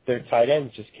their tight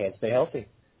ends just can't stay healthy.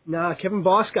 Nah, Kevin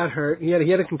Boss got hurt. He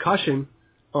had a concussion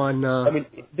on. I think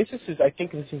this is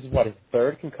what, his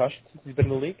 3rd concussion since he's been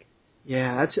in the league.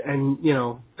 Yeah, that's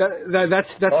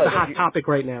the hot topic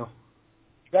right now.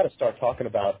 You got to start talking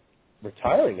about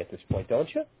retiring at this point, don't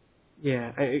you?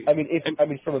 Yeah. I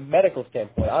mean, from a medical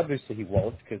standpoint, obviously he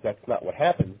won't because that's not what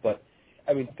happens. But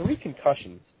I mean, 3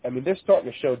 concussions. I mean, they're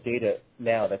starting to show data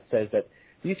now that says that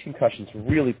these concussions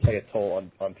really play a toll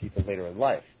on people later in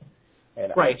life.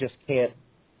 And right. I just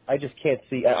can't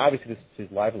see. Obviously, this is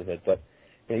his livelihood, but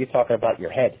you're talking about your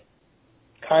head.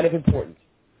 Kind of important.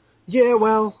 Yeah,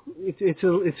 well,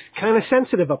 it's kind of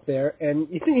sensitive up there, and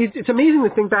it's amazing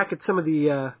to think back at some of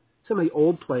the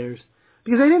old players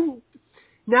because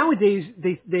nowadays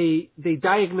they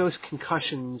diagnose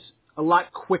concussions a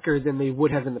lot quicker than they would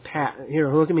have in the past.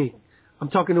 Here, look at me. I'm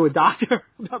talking to a doctor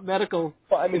about medical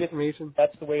information.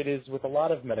 That's the way it is with a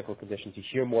lot of medical conditions. You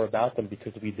hear more about them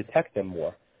because we detect them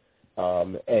more.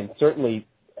 And certainly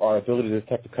our ability to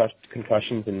detect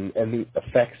concussions and the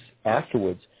effects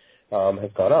afterwards has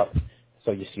gone up.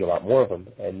 So you see a lot more of them.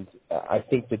 And I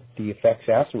think that the effects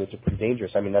afterwards are pretty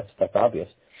dangerous. I mean, that's obvious.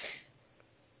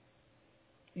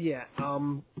 Yeah.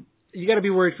 You got to be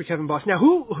worried for Kevin Boss. Now,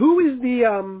 who's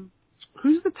the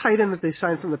tight end that they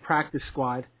signed from the practice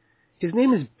squad? His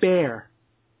name is Bear.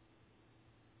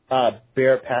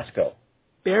 Bear Pasco.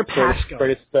 Bear Pasco.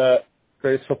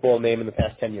 Greatest football name in the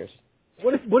past 10 years.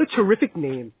 What a terrific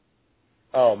name.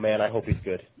 Oh man, I hope he's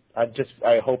good.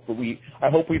 I hope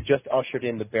we've just ushered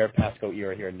in the Bear Pasco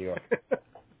era here in New York.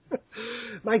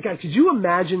 My God, could you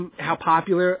imagine how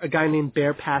popular a guy named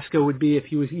Bear Pasco would be if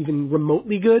he was even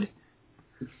remotely good?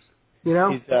 You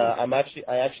know? I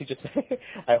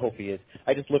hope he is.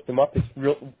 I just looked him up. His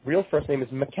real first name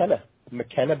is McKenna.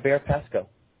 McKenna Bear Pasco.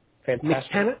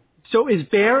 Fantastic. McKenna? So is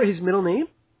Bear his middle name?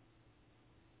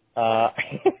 I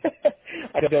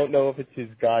don't know if it's his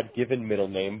God-given middle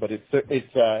name, but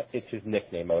it's his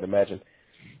nickname, I would imagine.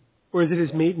 Or is it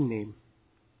his maiden name?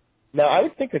 Now, I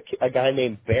would think a guy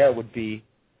named Bear would be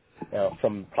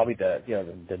from probably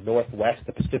the Northwest,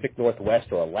 the Pacific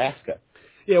Northwest, or Alaska.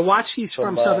 Yeah, watch. He's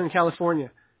from Southern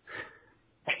California.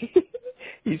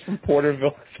 He's from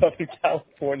Porterville, Southern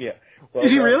California. Well,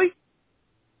 is he really?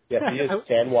 Yes, he is.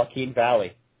 San Joaquin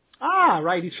Valley. Ah,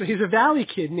 right. He's a Valley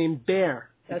kid named Bear.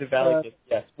 He's a Valley kid.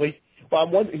 Yes. Well,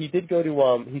 I'm wondering. He did go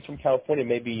to. He's from California.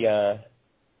 Maybe. I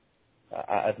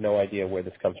have no idea where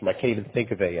this comes from. I can't even think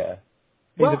of a.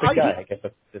 He's a big guy. I guess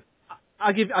that's just.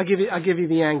 I'll give you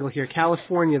the angle here.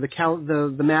 California,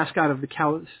 the mascot of the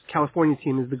California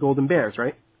team is the Golden Bears,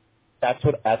 right? That's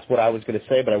what I was going to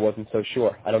say, but I wasn't so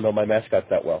sure. I don't know my mascots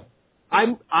that well.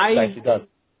 Nicely done.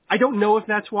 I don't know if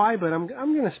that's why, but I'm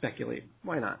going to speculate.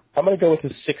 Why not? I'm going to go with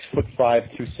his 6'5",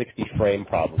 260 frame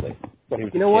probably.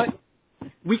 You know what?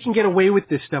 we can get away with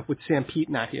this stuff with Sam Pete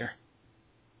not here.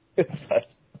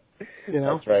 You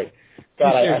know? That's right.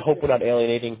 God, I hope we're not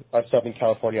alienating our Southern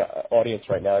California audience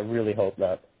right now. I really hope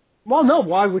not. Well, no.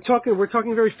 Why we're talking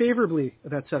very favorably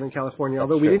about Southern California,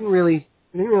 although we didn't really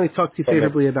talk too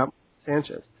favorably about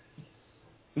Sanchez.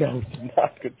 No,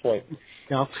 not. Good point.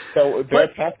 No. So Bear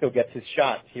Pasco gets his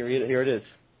shot. Here it is.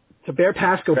 To Bear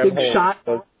Pasco, big shot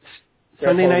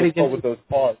Sunday night against with those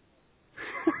paws.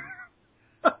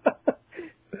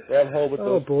 Grab hold with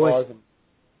those paws and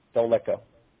don't let go.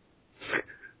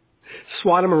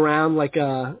 Swat him around like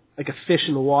a fish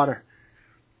in the water.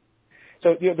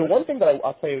 So the one thing that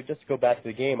I'll tell you, just to go back to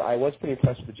the game, I was pretty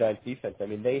impressed with the Giants' defense. I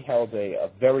mean, they held a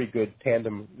very good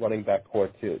tandem running back core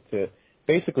to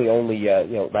basically only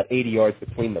about 80 yards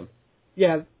between them.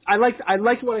 Yeah, I liked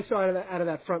what I saw out of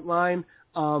that front line.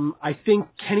 I think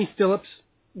Kenny Phillips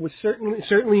was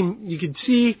certainly you could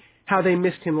see how they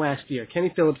missed him last year.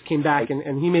 Kenny Phillips came back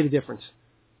and he made a difference.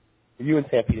 You and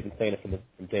Sam Pete have been saying it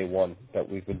from day one that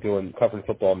we've been covering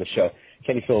football on the show.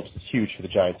 Kenny Phillips is huge for the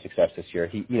Giants' success this year.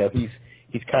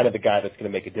 He's kind of the guy that's going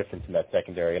to make a difference in that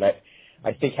secondary, and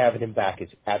I think having him back is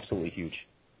absolutely huge.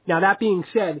 Now that being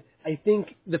said, I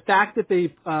think the fact that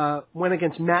they went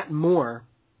against Matt Moore,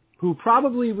 who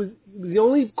probably was the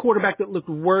only quarterback that looked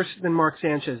worse than Mark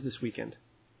Sanchez this weekend.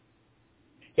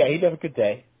 Yeah, he'd have a good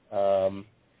day. I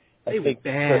think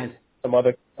bad. some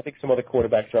other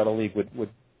quarterbacks around the league would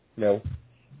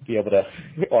be able to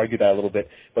argue that a little bit.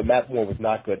 But Matt Moore was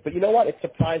not good. But you know what? It's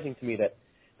surprising to me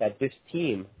that this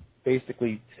team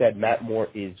basically said Matt Moore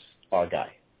is our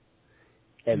guy.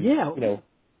 And,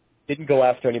 didn't go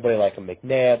after anybody like a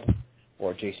McNabb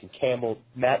or Jason Campbell.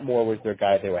 Matt Moore was their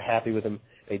guy. They were happy with him.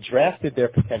 They drafted their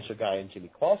potential guy in Jimmy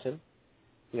Clausen,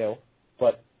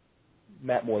 but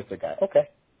Matt Moore's their guy. Okay.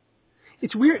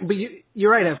 It's weird, but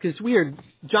you're right, Ev, because it's weird.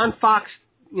 John Fox,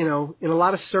 in a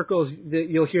lot of circles,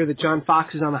 you'll hear that John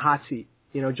Fox is on the hot seat.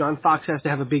 John Fox has to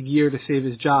have a big year to save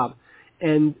his job.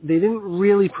 And they didn't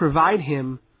really provide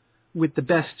him with the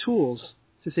best tools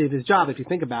to save his job, if you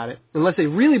think about it, unless they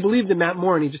really believed in Matt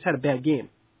Moore and he just had a bad game.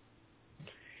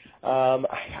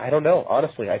 I don't know,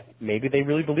 honestly. Maybe they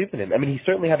really believed in him. I mean, he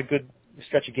certainly had a good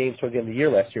stretch of games toward the end of the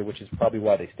year last year, which is probably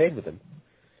why they stayed with him.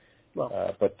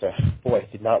 Well, but boy,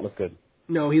 it did not look good.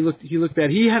 No, he looked bad.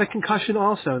 He had a concussion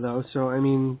also, though. So I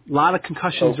mean, a lot of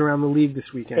concussions around the league this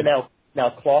weekend. So now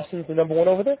Clausen's the number one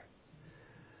over there?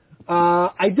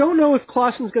 I don't know if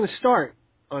Clausen's going to start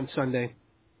on Sunday,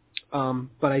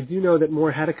 but I do know that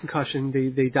Moore had a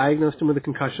concussion. They diagnosed him with a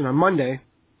concussion on Monday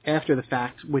after the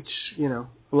fact, which a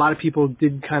lot of people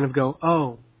did kind of go,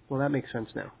 oh, well, that makes sense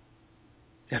now.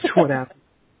 After what happened.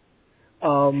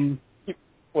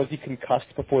 Was he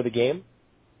concussed before the game?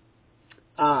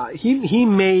 He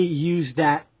may use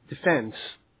that defense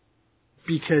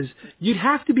because you'd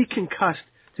have to be concussed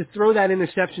to throw that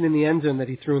interception in the end zone that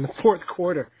he threw in the fourth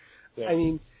quarter. Yeah. I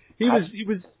mean, he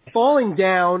was falling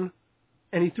down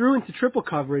and he threw into triple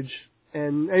coverage.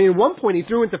 And I mean, at one point he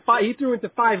threw into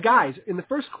five guys in the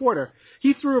first quarter.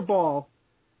 He threw a ball.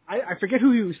 I forget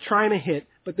who he was trying to hit,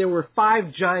 but there were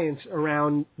 5 Giants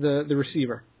around the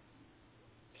receiver.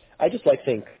 I just like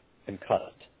saying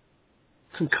concussed.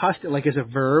 Concussed, like as a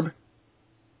verb?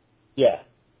 Yeah,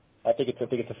 I think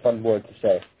it's a fun word to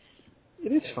say.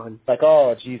 It is fun. Like,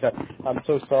 oh, geez, I'm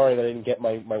so sorry that I didn't get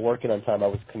my work in on time. I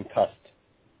was concussed.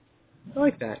 I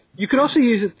like that. You could also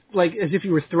use it like as if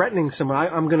you were threatening someone.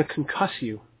 I'm going to concuss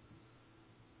you.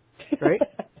 Right?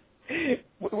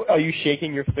 Are you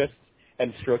shaking your fist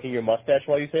and stroking your mustache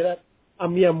while you say that?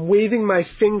 I'm waving my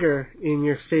finger in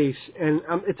your face, and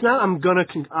it's not. I'm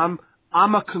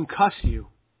a concuss you.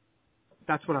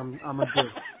 That's what I'm gonna do.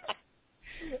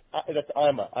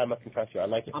 I'm a concuss you. I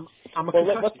like it. I'm a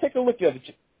concuss you. Let's take a look here.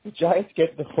 The Giants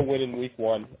get the win in Week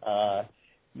 1.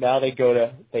 Now they go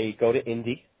to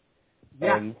Indy.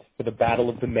 Yeah. And for the Battle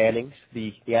of the Mannings,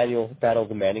 the annual Battle of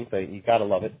the Mannings. You gotta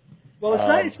love it. Well,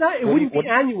 it's not. It wouldn't be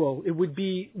annual. It would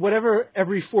be whatever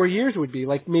every 4 years would be,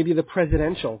 like maybe the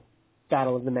presidential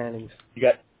Battle of the Mannings.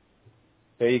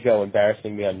 There you go,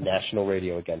 embarrassing me on national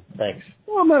radio again. Thanks.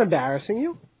 Well, I'm not embarrassing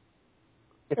you.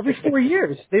 Every 4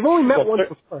 years, they've only met once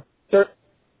before.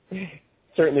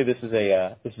 Certainly, this is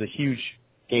a huge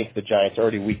game for the Giants.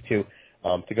 Already Week 2.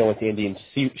 To go into Indy and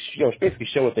basically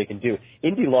show what they can do.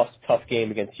 Indy lost a tough game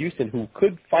against Houston, who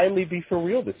could finally be for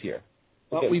real this year.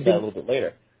 We'll get to that a little bit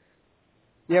later.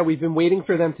 Yeah, we've been waiting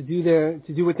for them to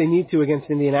do what they need to against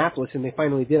Indianapolis, and they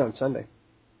finally did on Sunday.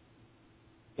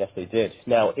 Yes, they did.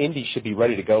 Now, Indy should be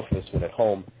ready to go for this one at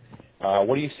home.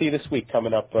 What do you see this week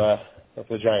coming up for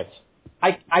the Giants?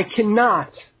 I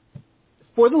cannot,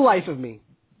 for the life of me,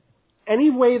 any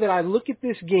way that I look at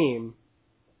this game,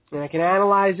 and I can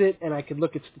analyze it, and I can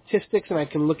look at statistics, and I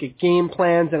can look at game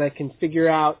plans, and I can figure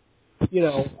out,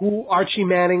 who Archie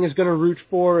Manning is going to root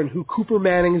for, and who Cooper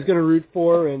Manning is going to root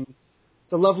for, and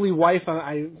the lovely wife,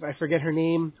 I forget her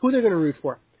name, who they're going to root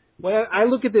for. When I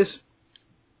look at this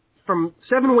from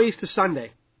 7 ways to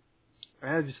Sunday, I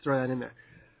had to just throw that in there.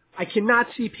 I cannot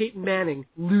see Peyton Manning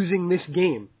losing this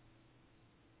game.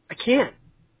 I can't.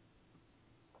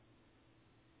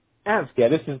 Ev. Yeah,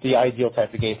 this is the ideal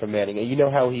type of game for Manning. And you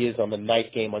know how he is on the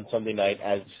night game on Sunday night,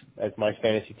 as my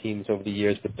fantasy teams over the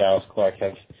years with Dallas Clark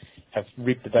have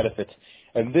reaped the benefits.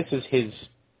 And this is his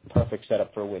perfect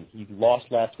setup for a win. He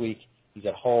lost last week. He's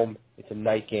at home. It's a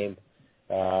night game.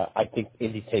 I think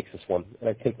Indy takes this one. And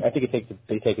I think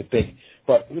they take it big.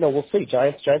 But, we'll see.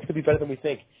 Giants could be better than we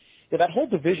think. Yeah, that whole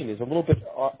division is a little bit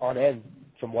on end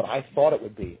from what I thought it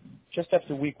would be. Just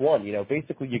after week one,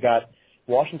 basically you got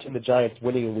Washington, the Giants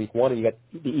winning in week one, and you got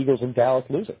the Eagles and Dallas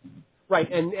losing.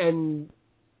 Right, and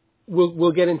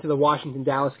we'll get into the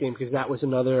Washington-Dallas game because that was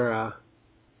another. I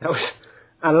don't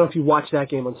know if you watched that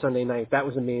game on Sunday night. That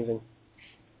was amazing.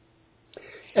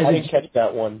 I didn't catch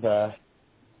that one.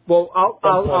 Well,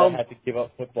 I had to give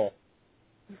up football.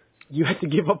 You had to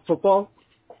give up football?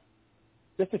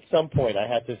 Just at some point, I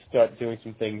had to start doing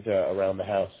some things around the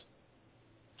house.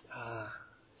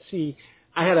 See,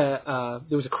 I had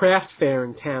there was a craft fair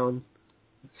in town,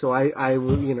 so I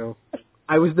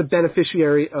was the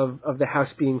beneficiary of the house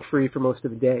being free for most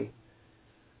of the day.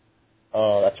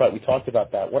 Oh, that's right. We talked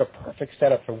about that. What a perfect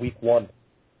setup for week one.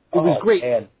 It was great.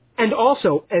 Man. And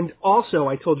also,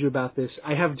 I told you about this.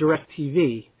 I have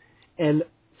DirecTV, and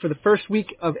for the first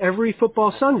week of every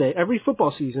football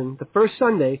season, the first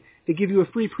Sunday, they give you a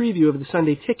free preview of the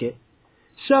Sunday ticket.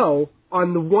 So,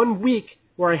 on the 1 week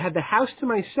where I had the house to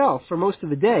myself for most of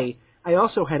the day, I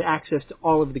also had access to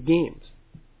all of the games.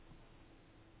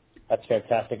 That's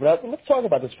fantastic. Now, let's talk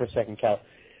about this for a second, Cal.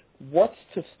 What's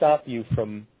to stop you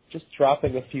from just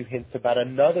dropping a few hints about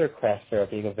another craft fair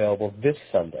being available this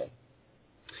Sunday?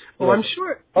 Well, I'm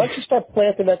sure. Why don't you start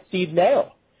planting that seed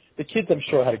now? The kids, I'm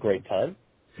sure, had a great time.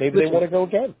 Maybe they want to go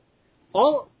again.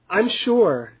 I'm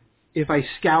sure if I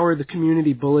scour the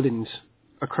community bulletins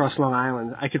across Long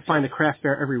Island, I could find a craft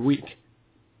fair every week.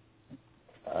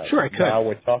 Sure, I could. Now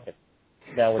we're talking.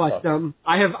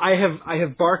 I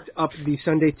have barked up the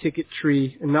Sunday ticket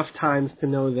tree enough times to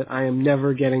know that I am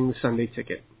never getting the Sunday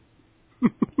ticket.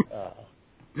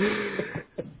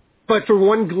 But for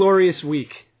one glorious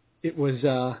week, it was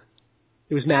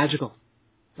magical,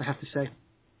 I have to say.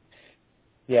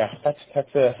 Yeah,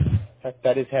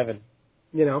 that is heaven.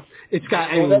 It's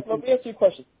got. Let me ask you a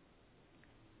question.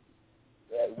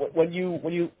 When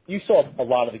you saw a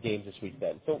lot of the games this week,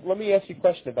 then, so let me ask you a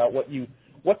question about what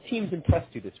teams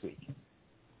impressed you this week.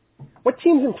 What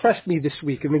teams impressed me this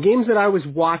week? In the games that I was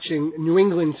watching, New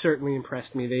England certainly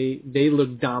impressed me. They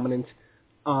looked dominant.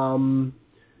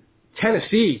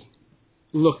 Tennessee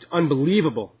looked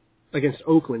unbelievable against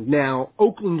Oakland. Now,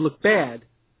 Oakland looked bad,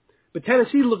 but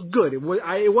Tennessee looked good.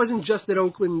 It wasn't just that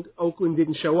Oakland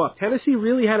didn't show up. Tennessee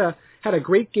really had a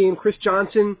great game. Chris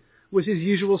Johnson was his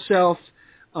usual self.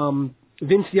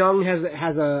 Vince Young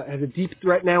has a deep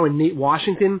threat now in Nate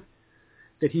Washington.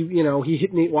 That he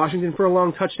hit Nate Washington for a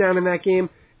long touchdown in that game.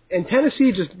 And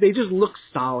Tennessee just looked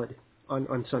solid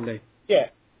on Sunday. Yeah,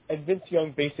 and Vince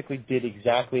Young basically did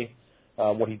exactly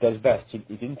what he does best. He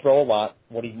didn't throw a lot.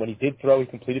 When he did throw, he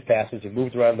completed passes. He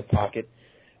moved around the pocket.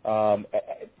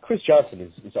 Chris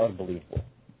Johnson is unbelievable.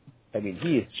 I mean,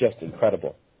 he is just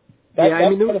incredible. That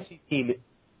Tennessee team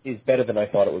is better than I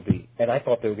thought it would be, and I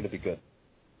thought they were going to be good.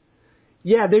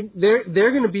 Yeah,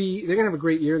 they're going to have a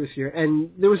great year this year.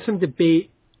 And there was some debate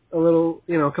a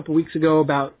couple weeks ago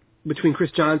between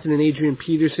Chris Johnson and Adrian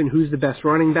Peterson, who's the best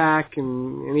running back,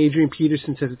 and Adrian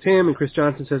Peterson says it's him, and Chris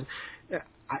Johnson says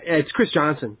it's Chris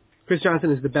Johnson. Chris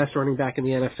Johnson is the best running back in the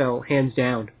NFL, hands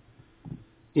down.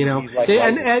 They have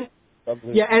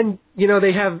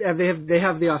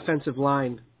the offensive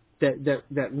line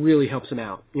that really helps them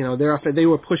out. They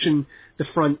were pushing the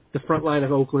front line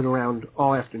of Oakland around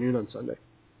all afternoon on Sunday.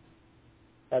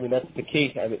 I mean, that's the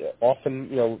key. I mean, often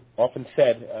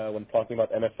said when talking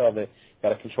about NFL, that got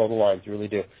to control the lines. You really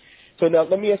do. So now,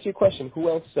 let me ask you a question. Who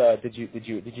else did you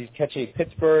catch? Any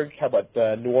Pittsburgh? How about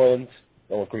New Orleans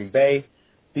or Green Bay?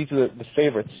 These are the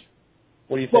favorites.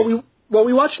 What do you think?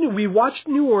 We watched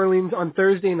New Orleans on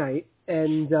Thursday night,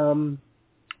 and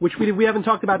which we haven't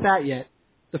talked about that yet.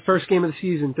 The first game of the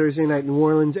season, Thursday night, New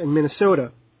Orleans and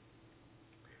Minnesota.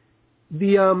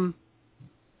 The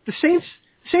Saints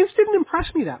didn't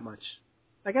impress me that much.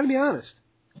 I got to be honest.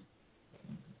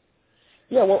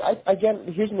 Yeah, well,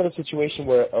 again, here's another situation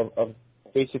where of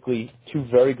basically two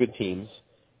very good teams.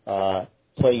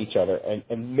 playing each other.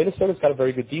 And Minnesota's got a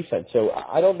very good defense. So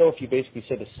I don't know if you basically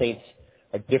say the Saints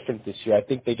are different this year. I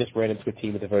think they just ran into a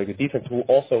team with a very good defense who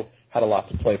also had a lot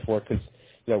to play for because,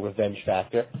 revenge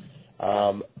factor.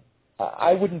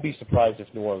 I wouldn't be surprised if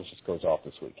New Orleans just goes off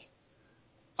this week.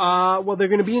 Well, they're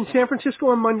going to be in San Francisco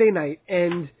on Monday night,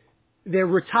 and they're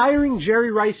retiring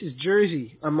Jerry Rice's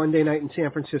jersey on Monday night in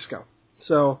San Francisco.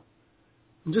 So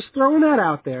I'm just throwing that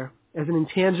out there as an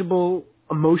intangible,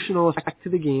 emotional effect to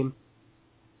the game.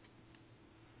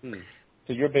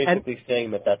 So you're basically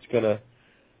saying that that's going to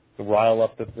rile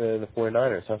up the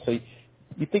 49ers. Huh? So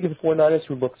you think of the 49ers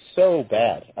who looked so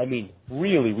bad, I mean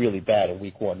really, really bad in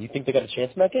week one. You think they got a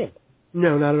chance in that game?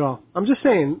 No, not at all. I'm just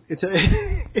saying it's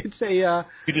a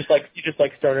You just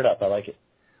like stirring it up. I like it.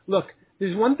 Look,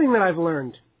 there's one thing that I've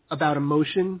learned about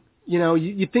emotion.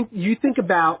 You think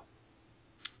about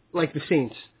like the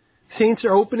Saints. Saints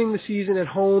are opening the season at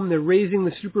home. They're raising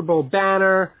the Super Bowl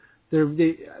banner.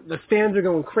 The fans are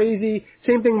going crazy.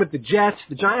 Same thing with the Jets,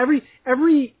 the Giants.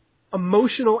 Every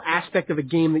emotional aspect of a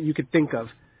game that you could think of.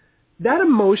 That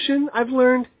emotion, I've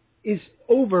learned, is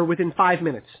over within 5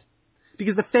 minutes.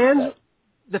 Because the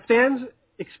fans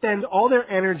expend all their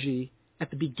energy at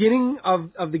the beginning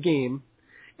of the game,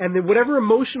 and then whatever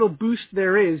emotional boost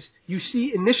there is, you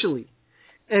see initially.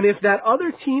 And if that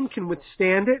other team can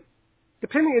withstand it,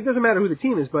 it doesn't matter who the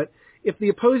team is, but if the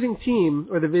opposing team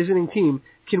or the visiting team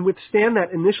can withstand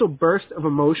that initial burst of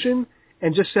emotion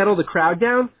and just settle the crowd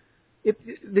down,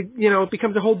 it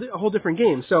becomes a whole different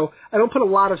game. So I don't put a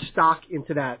lot of stock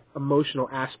into that emotional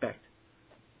aspect.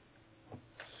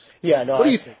 Yeah, no, what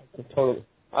do you think? Totally.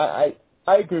 I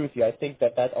agree with you. I think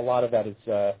that a lot of that is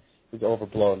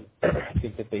overblown. I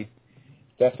think that they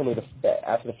definitely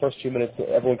after the first few minutes,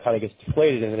 everyone kind of gets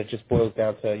deflated, and then it just boils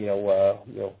down to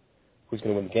who's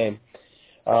going to win the game.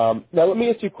 Now let me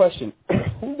ask you a question: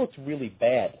 who looked really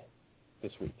bad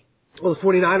this week? Well, the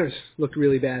 49ers looked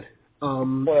really bad.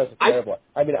 Well, that's terrible.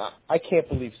 I mean, I can't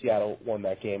believe Seattle won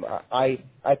that game. I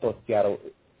thought Seattle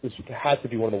had to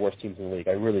be one of the worst teams in the league.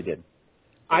 I really did.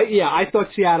 I thought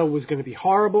Seattle was going to be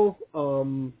horrible.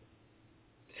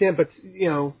 But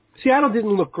Seattle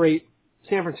didn't look great.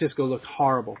 San Francisco looked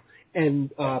horrible.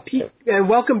 And and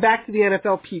welcome back to the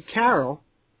NFL, Pete Carroll,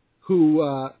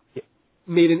 who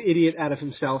made an idiot out of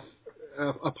himself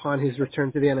upon his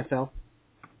return to the NFL.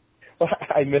 Well,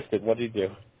 I missed it. What did he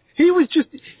do? He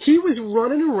was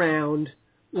running around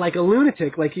like a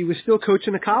lunatic, like he was still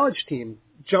coaching a college team.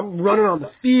 Running on the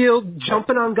field,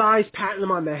 jumping on guys, patting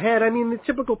them on the head. I mean, the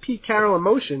typical Pete Carroll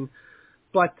emotion.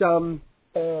 But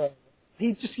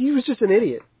he was just an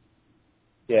idiot.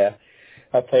 Yeah,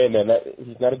 I'll tell you, man.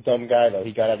 He's not a dumb guy though.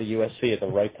 He got out of USC at the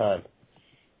right time.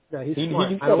 No, he's he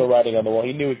smart. He saw the writing on the wall.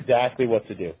 He knew exactly what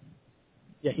to do.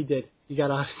 Yeah, he did. He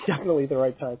got out definitely at the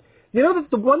right time. The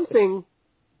one thing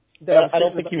that I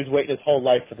don't think he was waiting his whole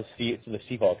life for the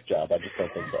Seahawks job. I just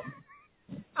don't think so.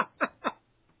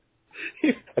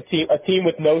 A team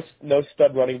with no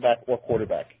stud running back or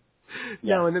quarterback.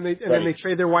 Yeah. No, and then they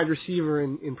trade their wide receiver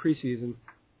in preseason.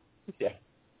 Yeah,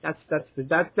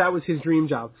 that was his dream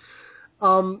job.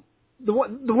 The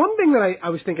one thing that I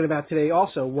was thinking about today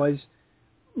also was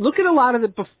look at a lot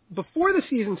of before the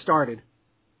season started,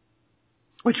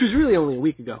 which was really only a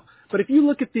week ago. But if you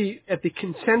look at the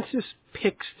consensus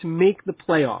picks to make the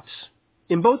playoffs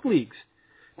in both leagues,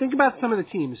 think about some of the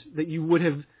teams that you would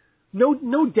have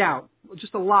no doubt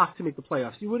just a lock to make the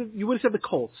playoffs. You would have said the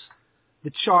Colts,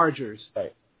 the Chargers,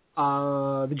 right.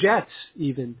 The Jets,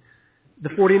 even the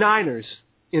 49ers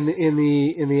in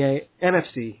the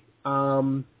NFC.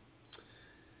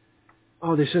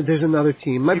 There's another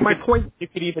team. My point. You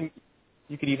could even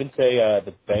say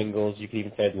the Bengals. You could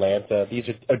even say Atlanta. These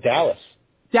are Dallas.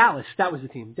 Dallas, that was the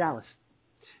team. Dallas.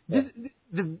 Yeah.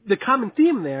 The common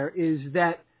theme there is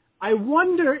that I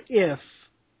wonder if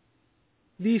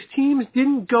these teams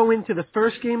didn't go into the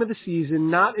first game of the season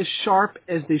not as sharp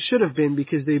as they should have been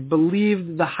because they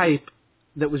believed the hype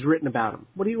that was written about them.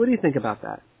 What do you think about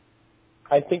that?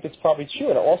 I think it's probably true,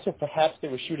 and also perhaps they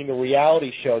were shooting a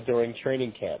reality show during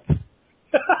training camp.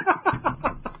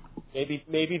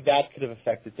 Maybe that could have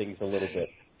affected things a little bit.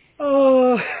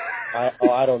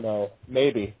 I don't know.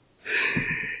 Maybe.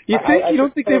 You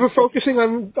don't think they were focusing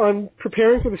on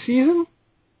preparing for the season?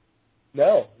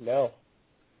 No.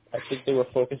 I think they were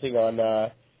focusing on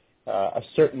a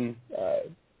certain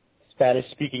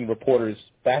Spanish-speaking reporter's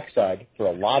backside for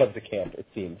a lot of the camp. It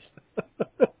seems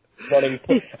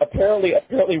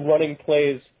apparently running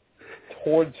plays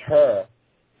towards her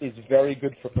is very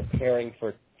good for preparing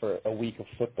for a week of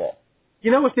football.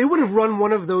 If they would have run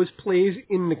one of those plays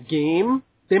in the game,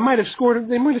 they might have scored.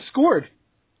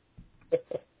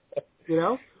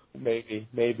 Maybe.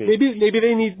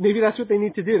 Maybe that's what they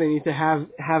need to do. They need to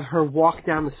have her walk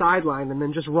down the sideline and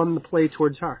then just run the play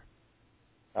towards her.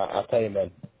 I'll tell you,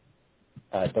 man.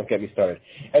 Don't get me started.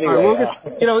 Anyway,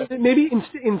 maybe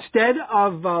instead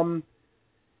of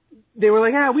they were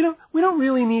like, we don't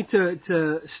really need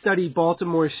to study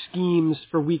Baltimore's schemes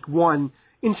for week 1.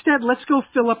 Instead, let's go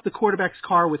fill up the quarterback's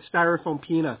car with styrofoam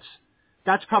peanuts.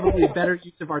 That's probably a better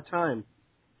use of our time.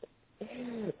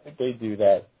 They do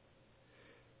that.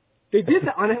 They did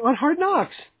that on Hard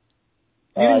Knocks.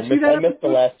 You didn't see that? I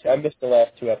missed the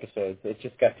last 2 episodes. It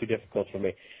just got too difficult for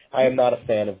me. I am not a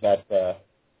fan of that.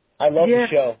 I love the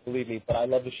show, believe me, but I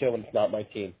love the show when it's not my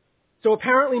team. So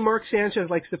apparently Mark Sanchez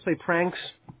likes to play pranks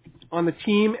on the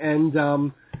team,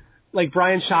 and like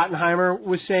Brian Schottenheimer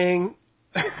was saying,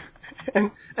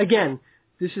 and again,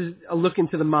 this is a look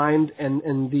into the mind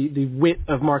and the wit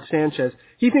of Mark Sanchez.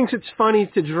 He thinks it's funny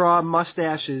to draw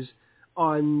mustaches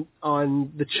on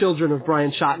the children of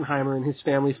Brian Schottenheimer in his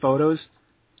family photos.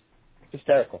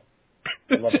 Hysterical.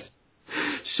 I love it.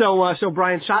 So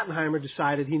Brian Schottenheimer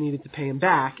decided he needed to pay him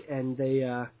back, and they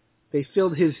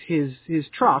filled his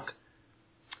truck.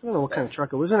 I don't know what kind of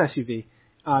truck it was, an SUV.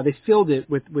 They filled it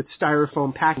with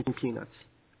styrofoam packing peanuts.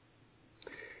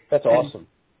 That's awesome.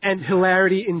 And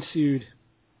hilarity ensued.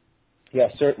 Yeah,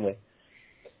 certainly.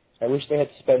 I wish they had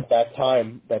spent that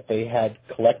time that they had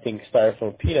collecting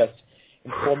styrofoam peanuts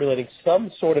and formulating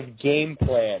some sort of game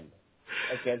plan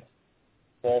against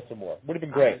Baltimore. Would have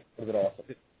been great. Would have been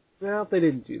awesome. Well, they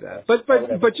didn't do that. But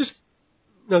just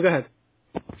no. Go ahead.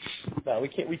 No, we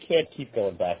can't keep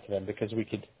going back to them because we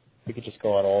could just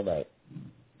go on all night.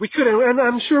 We could, and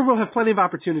I'm sure we'll have plenty of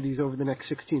opportunities over the next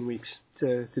 16 weeks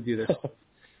to do this.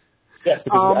 Yes,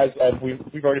 because as we've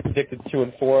already predicted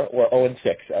 2-4 or 0-6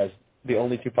 as the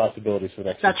only 2 possibilities for the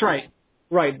next. That's right.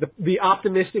 Right. The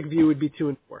optimistic view would be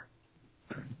 2-4.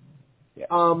 Yeah.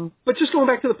 But just going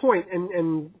back to the point,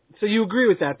 and so you agree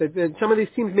with that some of these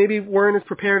teams maybe weren't as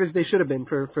prepared as they should have been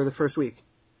for the first week.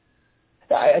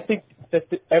 I think that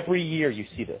every year you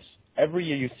see this. Every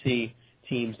year you see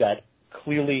teams that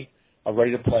clearly are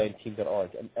ready to play and teams that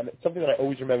aren't. And it's something that I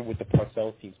always remember with the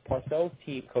Parcells teams. Parcells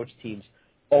coach teams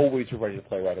always were ready to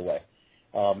play right away.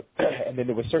 And then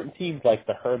there were certain teams like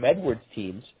the Herm Edwards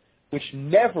teams which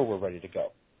never were ready to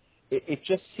go. It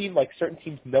just seemed like certain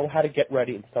teams know how to get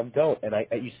ready and some don't. And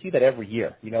you see that every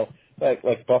year,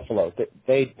 like Buffalo.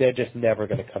 They're just never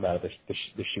going to come out of the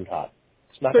shoot hot.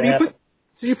 It's not going to happen.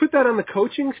 So you put that on the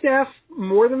coaching staff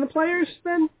more than the players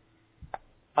then?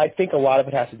 I think a lot of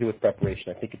it has to do with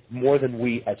preparation. I think it's more than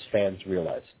we as fans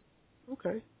realize.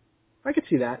 Okay. I could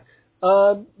see that.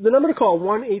 The number to call,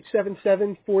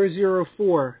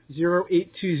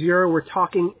 1-877-404-0820. We're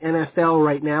talking NFL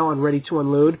right now on Ready to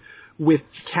Unload with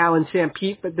Cal and Sam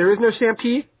Pete, but there is no Sam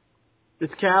Pete.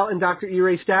 It's Cal and Dr. E.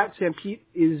 Ray Stat. Sam Pete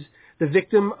is the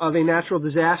victim of a natural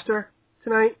disaster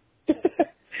tonight.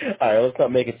 All right, let's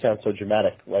not make it sound so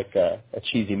dramatic like a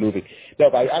cheesy movie. No,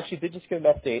 but I actually did just get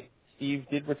an update. Steve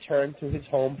did return to his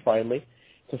home finally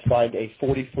to find a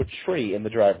 40-foot tree in the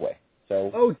driveway.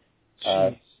 So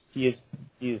he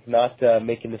is not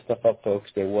making this stuff up,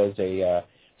 folks. There was a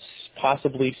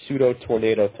possibly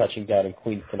pseudo-tornado touching down in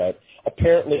Queens tonight,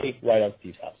 apparently right on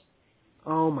Steve's house.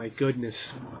 Oh, my goodness.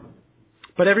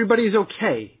 But everybody's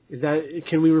okay.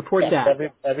 Can we report that?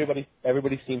 Everybody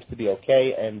seems to be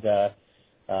okay, and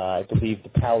I believe the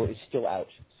power is still out.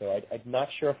 So I'm not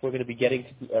sure if we're going to be getting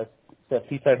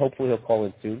Steve said hopefully he'll call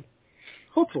in soon.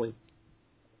 Hopefully.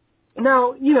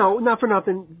 Now, not for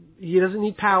nothing, he doesn't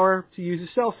need power to use his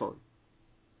cell phone.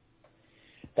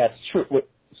 That's true.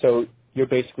 So you're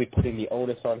basically putting the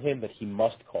onus on him that he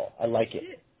must call. I like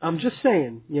it. I'm just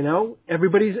saying,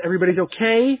 everybody's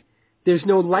okay. There's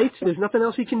no lights. There's nothing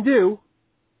else he can do.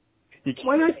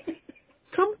 Why not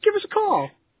come give us a call?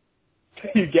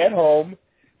 You get home,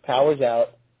 power's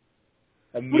out.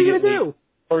 What are you going to do?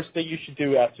 First thing you should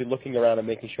do after looking around and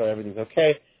making sure everything's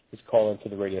okay is call into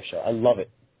the radio show. I love it.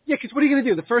 Yeah, because what are you going to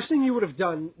do? The first thing you would have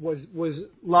done was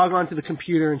log on to the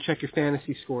computer and check your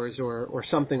fantasy scores or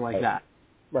something like that.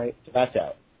 Right. So that's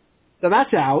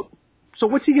out. So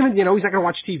what's he going to do? He's not going to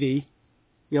watch TV.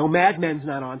 Mad Men's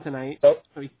not on tonight. Nope.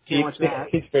 So he can't watch that.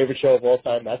 His favorite show of all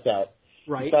time, that's out.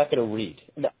 Right. He's not going to read.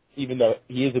 No, even though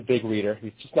he is a big reader,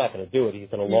 he's just not going to do it. He's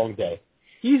had a long day.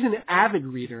 He's an avid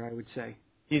reader, I would say.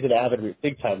 He's an avid,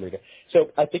 big-time reader.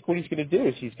 So I think what he's going to do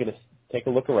is he's going to take a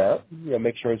look around,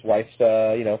 make sure his wife's,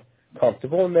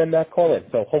 comfortable, and then call in.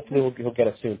 So hopefully he'll get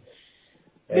us soon.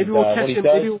 Maybe we'll catch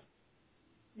him.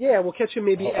 We'll catch him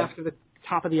maybe after the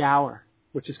top of the hour,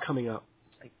 which is coming up.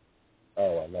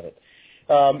 Oh, I love it.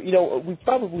 We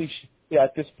probably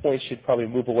at this point should probably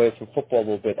move away from football a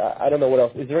little bit. I don't know what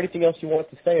else. Is there anything else you want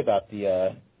to say about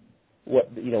the what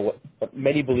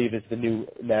many believe is the new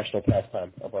national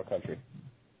pastime of our country?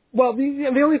 Well, the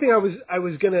only thing I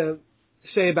was gonna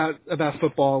say about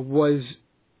football was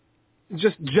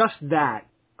just that.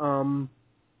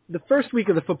 The first week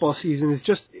of the football season is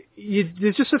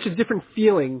there's just such a different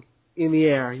feeling in the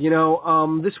air.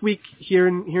 This week here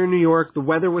in New York, the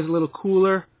weather was a little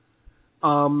cooler.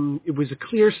 It was a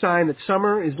clear sign that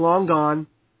summer is long gone,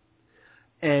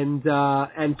 and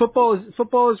football is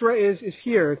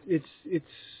here.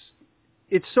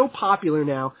 It's so popular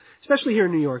now, especially here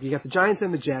in New York. You got the Giants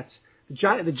and the Jets.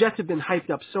 The Jets have been hyped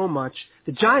up so much.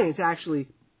 The Giants actually,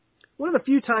 one of the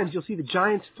few times you'll see the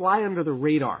Giants fly under the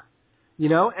radar,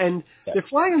 and they're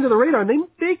flying under the radar, and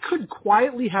they could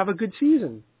quietly have a good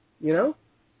season, Well,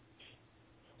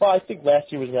 I think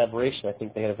last year was an aberration. I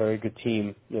think they had a very good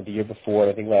team the year before.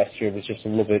 I think last year was just a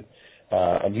little bit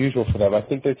unusual for them. I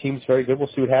think their team's very good. We'll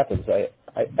see what happens.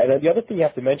 And the other thing you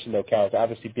have to mention, though, Cal, is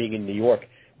obviously being in New York,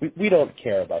 we don't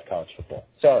care about college football.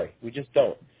 Sorry, we just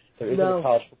don't. There isn't a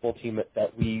college football team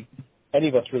that any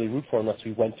of us really root for unless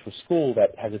we went to a school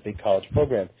that has a big college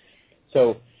program.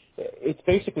 So it's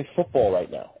basically football right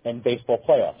now and baseball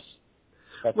playoffs.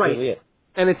 That's really it.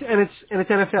 And it's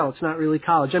NFL. It's not really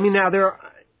college. I mean, now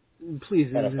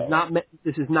please,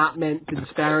 this is not meant to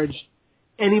disparage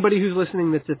anybody who's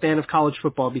listening that's a fan of college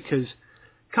football, because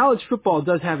college football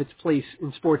does have its place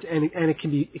in sports, and it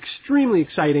can be extremely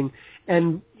exciting.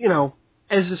 And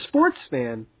as a sports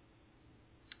fan,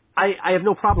 I have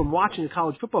no problem watching a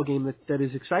college football game that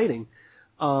is exciting.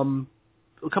 A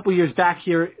couple of years back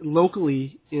here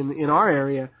locally in our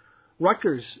area,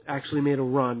 Rutgers actually made a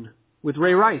run with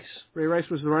Ray Rice. Ray Rice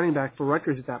was the running back for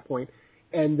Rutgers at that point,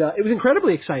 and it was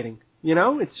incredibly exciting.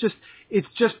 It's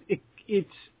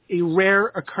a rare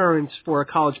occurrence for a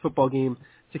college football game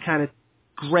to kind of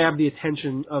grab the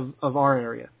attention of our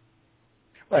area.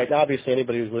 Right. Now, obviously,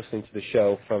 anybody who's listening to the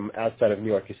show from outside of New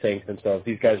York is saying to themselves,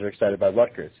 these guys are excited about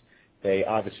Rutgers. They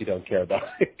obviously don't care about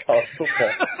college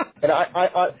football. And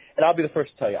I'll be the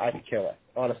first to tell you, I could care less.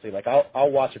 Honestly,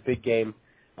 I'll watch a big game.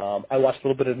 I watched a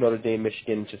little bit of Notre Dame,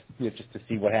 Michigan, just to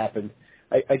see what happened.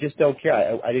 I just don't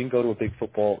care. I didn't go to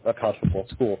a college football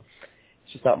school.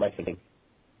 It's just not my thing.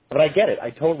 But I get it. I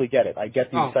totally get it. I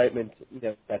get the excitement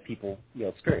that people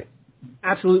experience.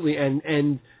 Absolutely,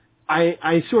 and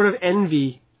I sort of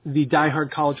envy the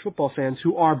diehard college football fans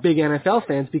who are big NFL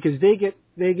fans, because they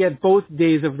get both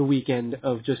days of the weekend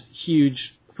of just huge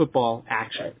football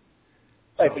action.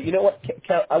 Right, but you know what,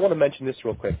 Cal, I want to mention this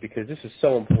real quick because this is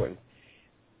so important.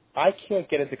 I can't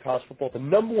get into college football. The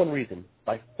number one reason,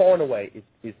 by far and away,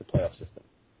 is the playoff system.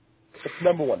 It's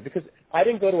number one, because I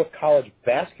didn't go to a college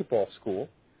basketball school,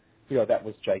 that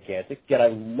was gigantic, yet I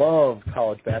love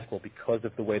college basketball because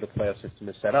of the way the playoff system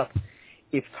is set up.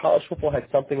 If college football had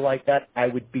something like that, I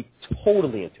would be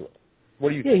totally into it. What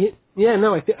do you think? Yeah,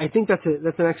 no, I think that's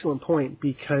an excellent point,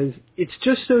 because it's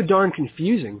just so darn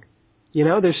confusing.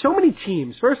 There's so many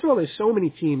teams. First of all, there's so many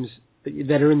teams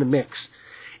that are in the mix.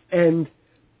 And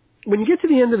when you get to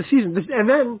the end of the season, and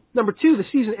then, number two, the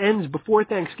season ends before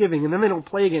Thanksgiving, and then they don't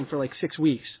play again for like 6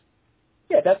 weeks.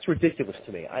 Yeah, that's ridiculous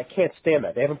to me. I can't stand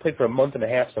that. They haven't played for a month and a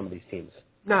half, some of these teams.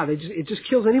 No, it just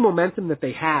kills any momentum that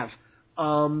they have.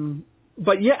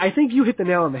 But yeah, I think you hit the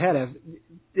nail on the head.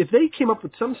 If they came up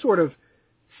with some sort of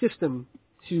system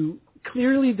to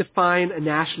clearly define a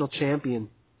national champion,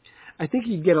 I think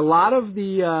you'd get a lot of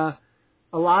the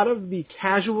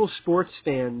casual sports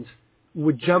fans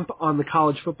would jump on the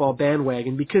college football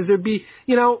bandwagon, because there'd be,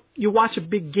 you watch a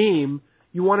big game,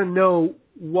 you want to know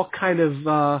what kind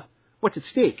of what's at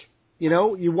stake. You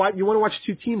want to watch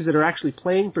two teams that are actually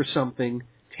playing for something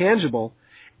tangible.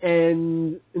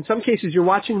 And in some cases, you're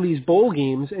watching these bowl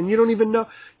games, and you don't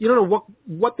know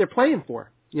what they're playing for.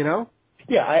 Yeah,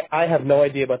 I have no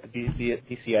idea about the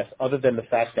BCS other than the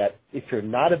fact that if you're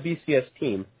not a BCS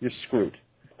team, you're screwed.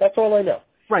 That's all I know.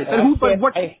 Right.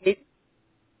 I hate.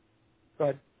 Go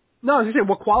ahead. No, I was going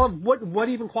to say, what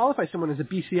even qualifies someone as a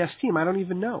BCS team? I don't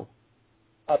even know.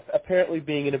 Apparently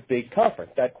being in a big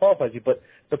conference, that qualifies you. But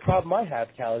the problem I have,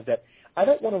 Cal, is that I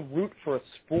don't want to root for a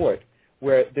sport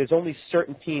where there's only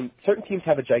certain teams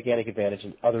have a gigantic advantage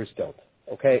and others don't,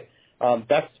 okay?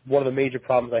 That's one of the major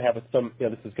problems I have with some,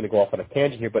 this is going to go off on a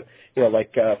tangent here, but,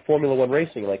 like Formula One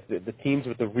racing, like the teams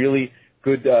with the really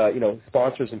good,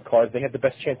 sponsors and cars, they have the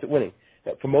best chance at winning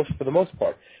for the most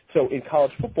part. So in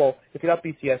college football, if you're not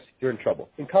BCS, you're in trouble.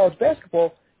 In college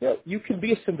basketball, you can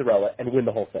be a Cinderella and win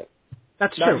the whole thing.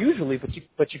 That's not true. Not usually,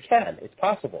 but you can. It's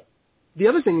possible. the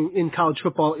other thing in college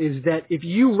football is that if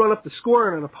you run up the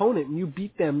score on an opponent and you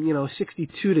beat them,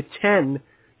 62-10,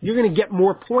 you're going to get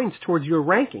more points towards your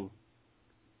ranking.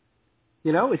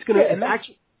 It's going to it's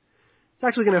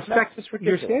actually going to affect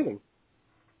your standing.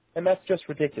 And that's just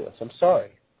ridiculous. I'm sorry.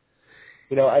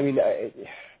 I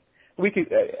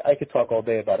could talk all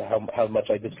day about how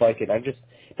much I dislike it.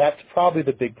 That's probably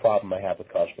the big problem I have with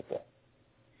college football.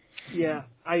 Yeah,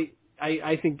 I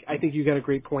think you got a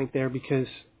great point there, because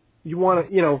you want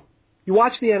to, you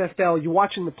watch the NFL, you're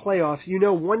watching the playoffs,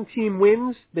 one team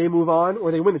wins, they move on,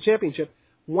 or they win the championship.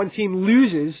 One team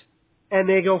loses, and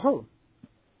they go home.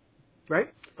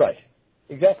 Right? Right.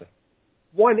 Exactly.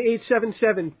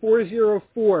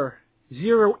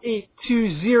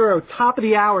 1-877-404-0820, top of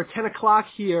the hour, 10 o'clock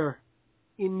here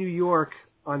in New York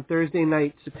on Thursday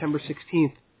night, September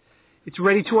 16th. It's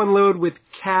Ready to Unload with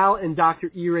Cal and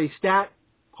Dr. E-Ray Stat.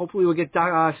 Hopefully we'll get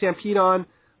Sam Pete on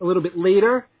a little bit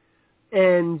later.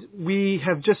 And we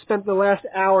have just spent the last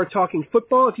hour talking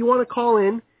football. If you want to call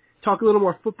in, talk a little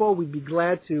more football, we'd be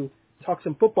glad to talk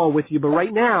some football with you. But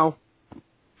right now,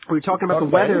 we were talking about the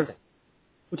weather. Anything.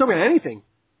 We're talking about anything.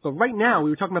 But right now, we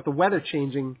were talking about the weather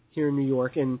changing here in New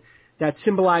York, and that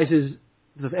symbolizes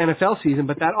the NFL season,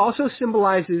 but that also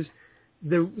symbolizes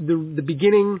the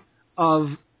beginning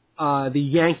of the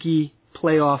Yankee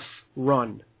playoff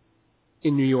run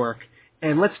in New York.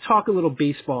 And let's talk a little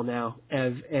baseball now.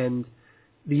 And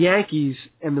the Yankees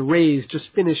and the Rays just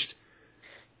finished.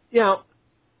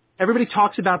 Everybody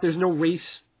talks about there's no race,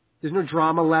 there's no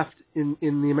drama left in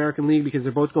the American League because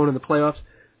they're both going to the playoffs.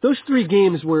 Those 3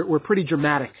 games were pretty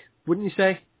dramatic, wouldn't you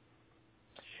say?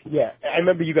 Yeah, I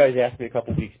remember you guys asked me a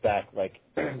couple weeks back, like,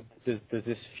 does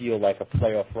this feel like a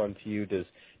playoff run to you? Does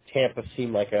Tampa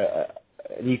seem like an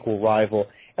equal rival?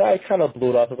 And I kind of blew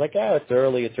it off. I was like, it's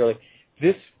early.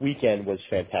 This weekend was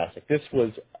fantastic. This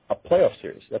was a playoff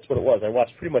series. That's what it was. I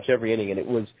watched pretty much every inning, and it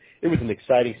was an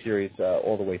exciting series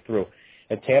all the way through.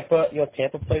 And Tampa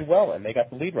played well, and they got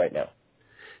the lead right now.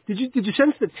 Did you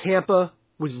sense that Tampa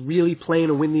was really playing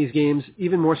to win these games,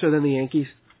 even more so than the Yankees?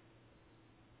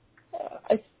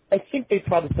 I think they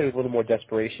probably played with a little more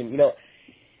desperation. The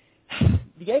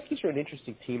Yankees are an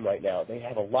interesting team right now. They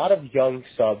have a lot of young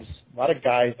subs, a lot of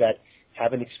guys that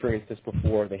haven't experienced this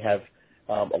before. They have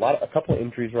a couple of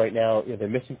injuries right now. They're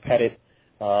missing Pettit.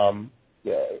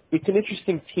 It's an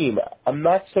interesting team. I'm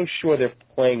not so sure they're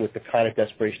playing with the kind of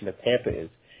desperation that Tampa is.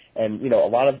 And a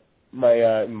lot of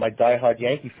my diehard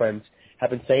Yankee friends have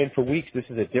been saying for weeks this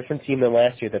is a different team than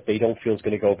last year that they don't feel is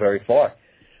going to go very far.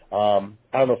 I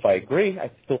don't know if I agree.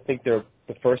 I still think they're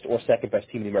the first or second best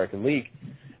team in the American League.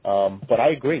 But I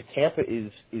agree. Tampa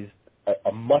is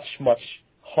a much, much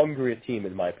hungrier team,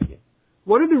 in my opinion.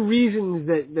 What are the reasons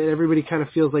that everybody kind of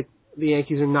feels like the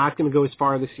Yankees are not going to go as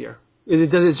far this year? Does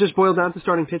it just boil down to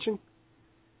starting pitching?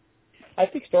 I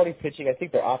think starting pitching, I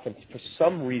think their offense, for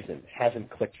some reason, hasn't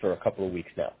clicked for a couple of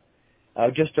weeks now. I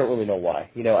just don't really know why.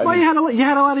 You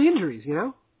had a lot of injuries,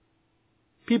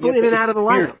 People in and out of the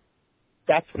lineup.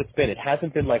 That's what it's been. It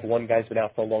hasn't been like one guy's been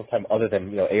out for a long time other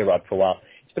than, A-Rod for a while.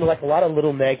 It's been like a lot of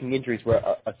little nagging injuries where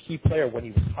a key player, when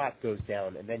he was hot, goes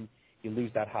down, and then you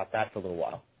lose that hot bat for a little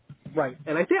while. Right.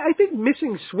 And I think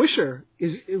missing Swisher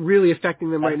is really affecting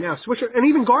them right now. Swisher and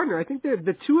even Gardner. I think they're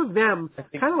the two of them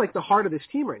kind of like the heart of this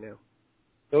team right now.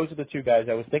 Those are the 2 guys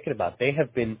I was thinking about. They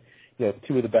have been, 2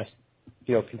 of the best,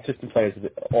 consistent players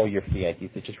all year for the Yankees.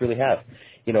 They just really have.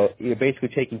 You're basically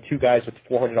taking 2 guys with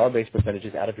 400 on-base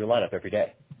percentages out of your lineup every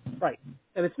day. Right.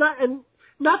 And it's not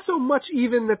so much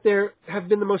even that they have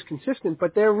been the most consistent,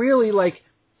 but they're really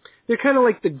they're kind of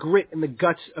like the grit and the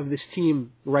guts of this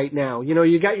team right now.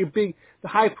 You got the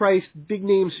high-priced,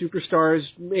 big-name superstars,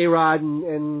 A-Rod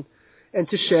and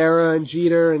Teixeira and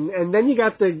Jeter, and then you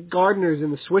got the Gardners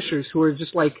and the Swishers who are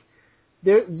just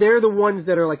they're the ones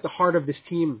that are like the heart of this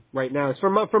team right now. It's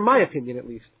from my opinion, at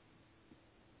least.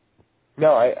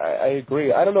 No, I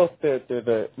agree. I don't know if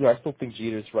they're I still think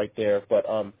Jeter's right there, but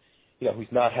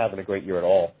he's not having a great year at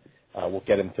all. We'll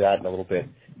get into that in a little bit.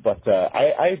 But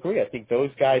I agree. I think those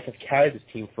guys have carried this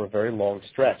team for a very long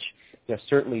stretch.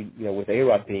 Certainly, with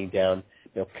A-Rod being down,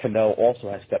 Cano also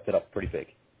has stepped it up pretty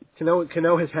big.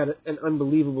 Cano has had an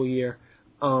unbelievable year.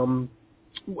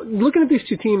 Looking at these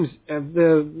 2 teams,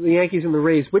 the Yankees and the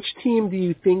Rays, which team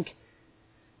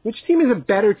is a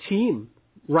better team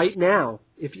right now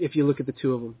if you look at the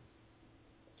 2 of them?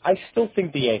 I still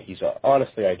think the Yankees are.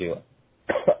 Honestly, I do.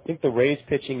 I think the Rays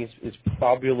pitching is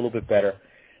probably a little bit better.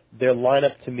 Their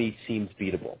lineup, to me, seems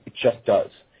beatable. It just does.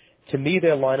 To me,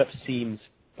 their lineup seems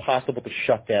possible to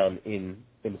shut down in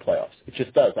the playoffs. It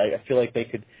just does. I feel like they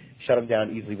could shut them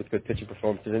down easily with good pitching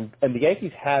performances. And the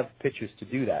Yankees have pitchers to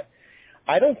do that.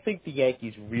 I don't think the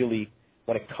Yankees really,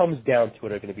 when it comes down to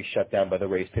it, are going to be shut down by the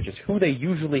Rays pitchers, who they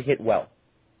usually hit well.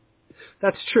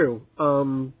 That's true.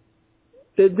 I'm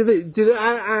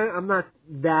not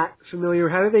that familiar.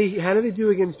 How do they do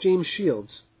against James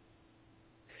Shields?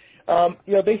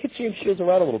 They hit James Shields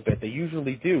around a little bit. They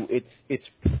usually do. It's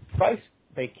Price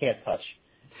they can't touch.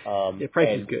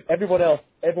 Price is good. Everyone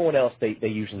else they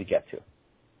usually get to.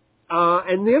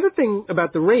 And the other thing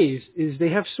about the Rays is they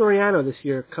have Soriano this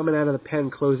year coming out of the pen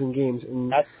closing games,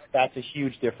 and that's a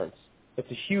huge difference. It's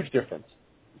a huge difference.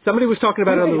 Somebody was talking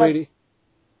about it on the radio.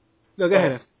 No, go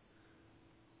ahead.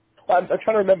 Well, I'm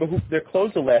trying to remember who their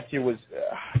closer last year was.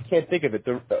 I can't think of it.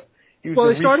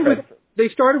 They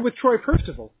started with Troy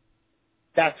Percival.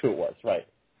 That's who it was, right?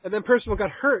 And then Percival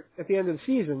got hurt at the end of the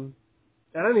season.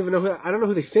 I don't know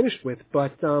who they finished with,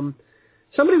 but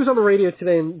somebody was on the radio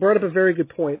today and brought up a very good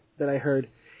point that I heard.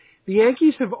 The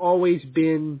Yankees have always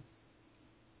been,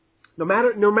 no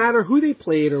matter who they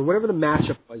played or whatever the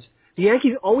matchup was, the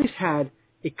Yankees always had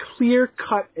a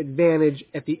clear-cut advantage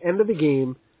at the end of the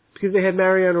game because they had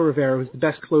Mariano Rivera, who's the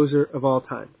best closer of all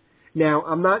time. Now,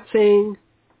 I'm not saying,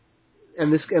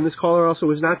 and this caller also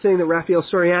was not saying that Rafael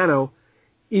Soriano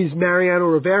is Mariano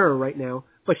Rivera right now,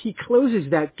 but he closes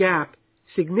that gap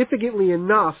significantly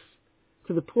enough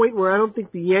to the point where I don't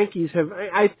think the Yankees have.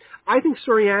 I think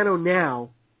Soriano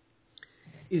now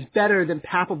is better than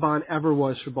Papelbon ever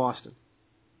was for Boston.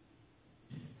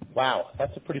 Wow,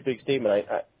 that's a pretty big statement.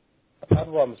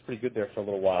 Papelbon was pretty good there for a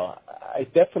little while. I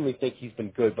definitely think he's been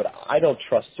good, but I don't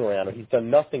trust Soriano. He's done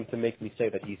nothing to make me say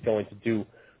that he's going to do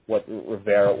what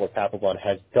Rivera or Papelbon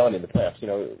has done in the playoffs.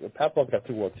 Papelbon's got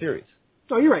 2 World Series.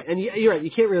 Oh, you're right, and you're right.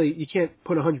 You can't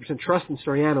put 100% trust in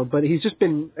Soriano, but he's just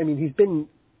been. I mean, he's been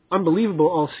unbelievable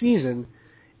all season,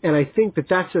 and I think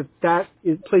that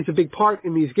plays a big part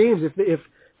in these games. If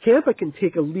Tampa can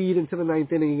take a lead into the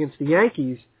 9th inning against the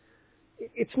Yankees,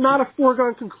 it's not a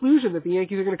foregone conclusion that the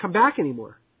Yankees are going to come back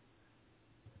anymore.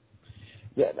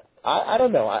 Yeah, I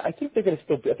don't know. I think they're going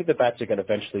to I think the bats are going to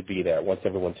eventually be there once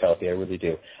everyone's healthy. I really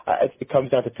do. It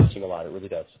comes down to pitching a lot. It really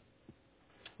does.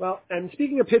 Well, and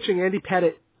speaking of pitching, Andy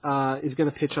Pettitte is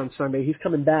going to pitch on Sunday. He's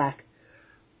coming back.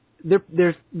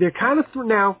 They're kind of through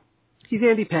now. He's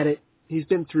Andy Pettitte. He's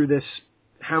been through this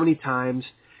how many times?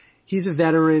 He's a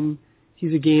veteran.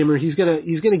 He's a gamer. He's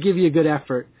gonna give you a good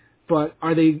effort. But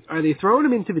are they throwing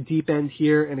him into the deep end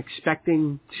here and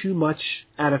expecting too much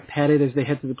out of Pettitte as they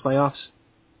head to the playoffs?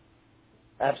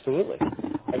 Absolutely.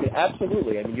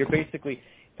 Absolutely. You're basically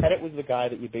Pettitte was the guy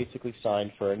that you basically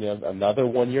signed for another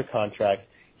 1-year contract.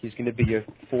 He's going to be your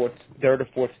third or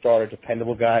fourth starter,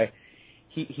 dependable guy.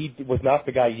 He was not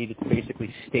the guy you needed to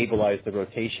basically stabilize the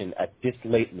rotation at this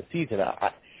late in the season.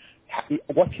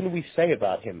 What can we say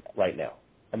about him right now?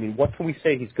 What can we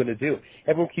say he's going to do?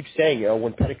 Everyone keeps saying,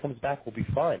 when Pettitte comes back, we'll be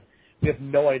fine. We have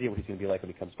no idea what he's going to be like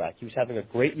when he comes back. He was having a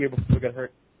great year before he got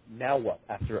hurt. Now what?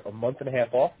 After a month and a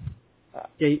half off?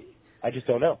 I just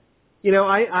don't know.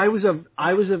 I was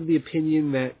of the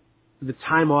opinion that the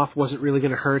time off wasn't really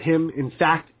going to hurt him. In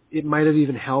fact, it might have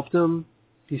even helped him.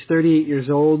 He's 38 years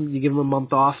old. You give him a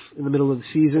month off in the middle of the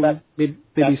season. Maybe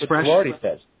he's fresh. That's what Girardi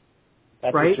says.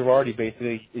 That's right? what Girardi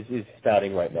basically is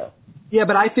spouting right now. Yeah,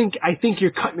 but I think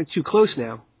you're cutting it too close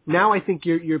now. Now I think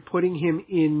you're putting him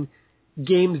in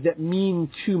games that mean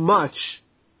too much.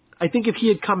 I think if he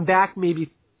had come back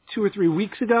maybe 2 or 3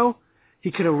 weeks ago,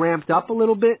 he could have ramped up a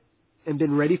little bit and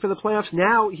been ready for the playoffs.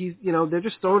 Now they're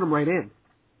just throwing him right in.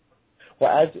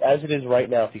 Well, as it is right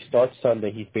now, if he starts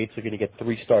Sunday, he's basically going to get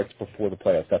 3 starts before the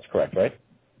playoffs. That's correct, right?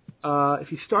 If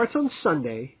he starts on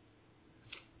Sunday,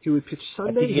 he would pitch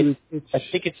Sunday. I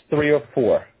think it's 3 or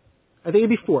 4. I think it'd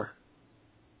be 4.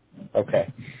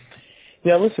 Okay.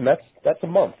 Yeah, listen, that's a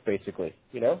month basically.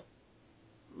 Yeah.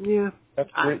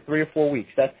 That's 3 or 4 weeks.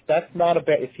 That's not a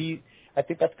bad. I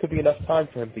think that could be enough time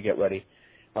for him to get ready.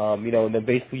 And then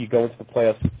basically you go into the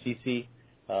playoffs with CC,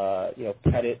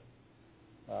 Pettitte,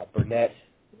 Burnett,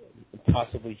 and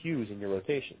possibly Hughes in your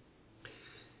rotation.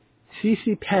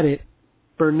 CC, Pettitte,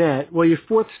 Burnett. Well, your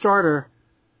fourth starter,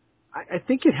 I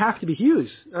think it'd have to be Hughes.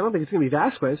 I don't think it's going to be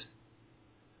Vasquez.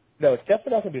 No, it's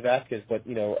definitely not going to be Vasquez, but,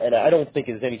 and I don't think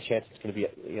there's any chance it's going to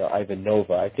be, Ivan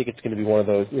Nova. I think it's going to be one of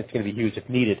those, it's going to be Hughes if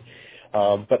needed.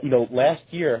 But, last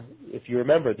year, if you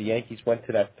remember, the Yankees went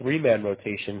to that 3-man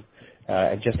rotation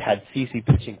and just had CC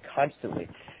pitching constantly.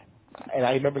 And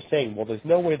I remember saying, well, there's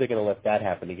no way they're going to let that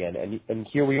happen again. And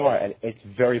here we are, and it's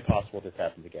very possible this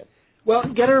happens again. Well,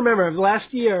 you got to remember,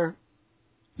 last year,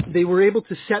 they were able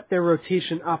to set their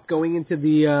rotation up going into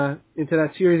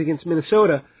that series against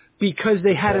Minnesota because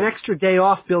they had an extra day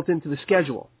off built into the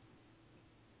schedule.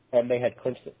 And they had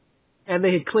clinched it. and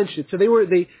they had clinched it. So they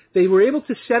were able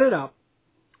to set it up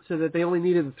so that they only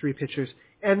needed the 3 pitchers.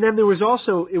 And then there was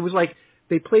also, it was like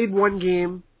they played one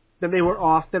game, then they were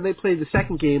off, then they played the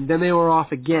second game, then they were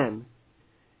off again.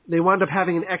 They wound up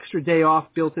having an extra day off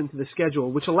built into the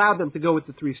schedule, which allowed them to go with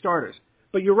the 3 starters.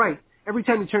 But you're right. Every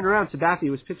time you turn around, Sabathia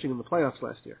was pitching in the playoffs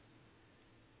last year.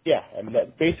 Yeah, I mean,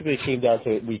 that basically came down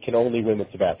to we can only win with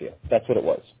Sabathia. That's what it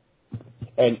was.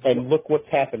 And look what's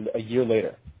happened a year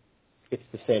later. It's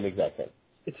the same exact thing.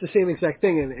 It's the same exact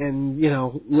thing. And you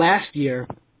know, last year,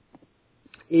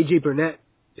 A.J. Burnett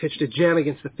pitched a gem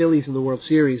against the Phillies in the World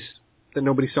Series that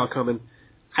nobody saw coming.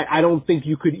 I don't think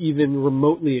you could even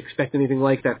remotely expect anything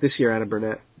like that this year out of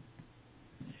Burnett.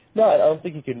 No, I don't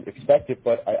think you can expect it,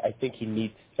 but I think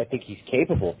he's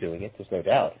capable of doing it. There's no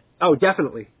doubt. Oh,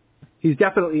 definitely. He's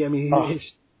definitely. I mean,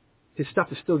 his stuff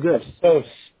is still good.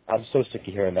 I'm so sick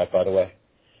of hearing that. By the way,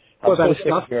 I'm so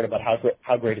sick of hearing about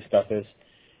how great his stuff is.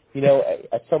 You know,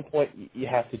 at some point you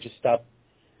have to just stop.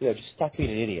 You know, just stop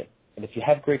being an idiot. And if you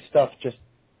have great stuff, just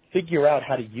figure out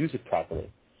how to use it properly.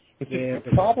 If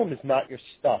the problem is not your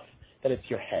stuff, then it's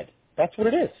your head. That's what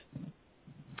it is.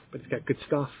 But he's got good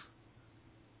stuff.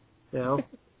 You know,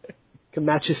 can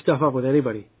match his stuff up with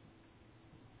anybody.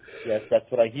 Yes, that's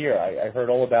what I hear. I heard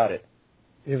all about it.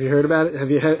 Have you heard about it?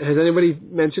 Has anybody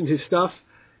mentioned his stuff?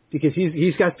 Because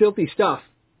he's got filthy stuff.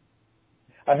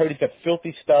 I heard he's got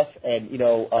filthy stuff, and you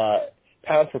know,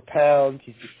 pound for pound,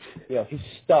 his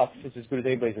stuff is as good as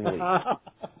anybody's in the league.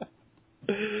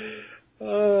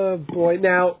 Oh boy!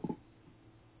 Now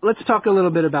let's talk a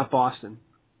little bit about Boston.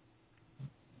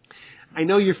 I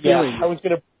know you're feeling. Yeah, I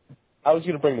was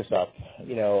gonna bring this up.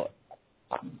 You know,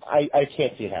 I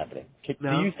can't see it happening.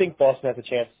 No? Do you think Boston has a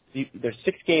chance? There's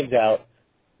 6 games out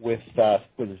with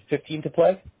 15 to play?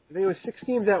 I think it was 6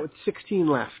 games out with 16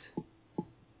 left.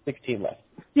 16 left.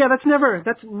 Yeah, that's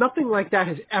nothing like that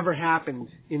has ever happened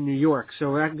in New York,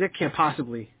 so that can't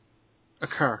possibly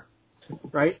occur,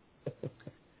 right?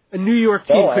 A New York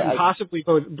team couldn't possibly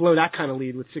blow that kind of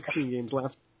lead with 16 games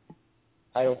left.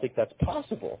 I don't think that's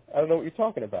possible. I don't know what you're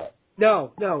talking about.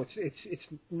 No, it's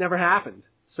never happened.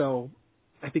 So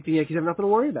I think the Yankees have nothing to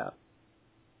worry about.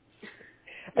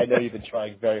 I know you've been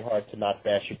trying very hard to not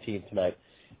bash your team tonight.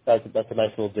 That's a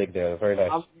nice little dig there. Very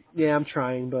nice. I'm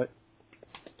trying, but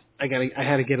I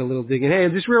had to get a little dig in. Hey,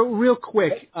 just real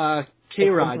quick,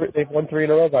 K-Rod. They've won 3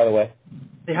 in a row, by the way.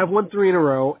 They have won 3 in a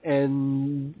row,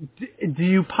 and do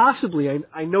you possibly?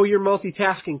 I know you're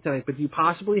multitasking tonight, but do you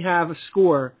possibly have a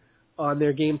score on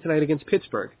their game tonight against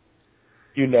Pittsburgh?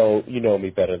 You know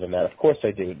me better than that. Of course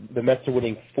I do. The Mets are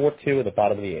winning 4-2 in the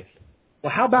bottom of the 8th.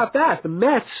 Well, how about that? The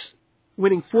Mets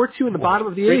winning 4-2 in the bottom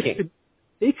of the 8th.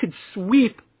 They could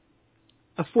sweep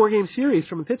a 4-game series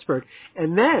from Pittsburgh,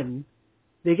 and then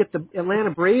they get the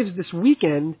Atlanta Braves this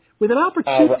weekend with an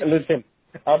opportunity. Listen,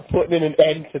 I'm putting an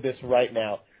end to this right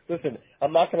now. Listen,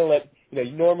 I'm not going to let,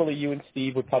 normally you and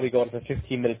Steve would probably go on for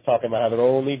 15 minutes talking about how there are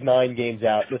only 9 games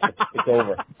out. Listen, it's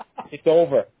over. It's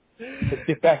over. Let's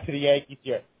get back to the Yankees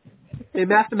here. They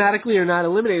mathematically are not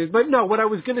eliminated. But no, what I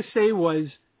was going to say was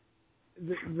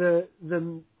the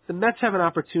Mets have an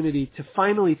opportunity to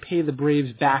finally pay the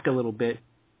Braves back a little bit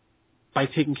by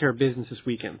taking care of business this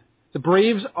weekend. The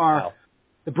Braves are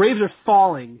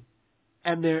falling,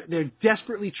 and they're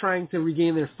desperately trying to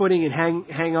regain their footing and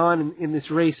hang on in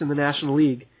this race in the National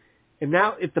League. And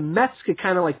now, if the Mets could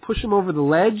kind of like push them over the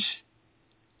ledge,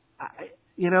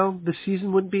 the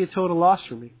season wouldn't be a total loss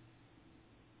for me.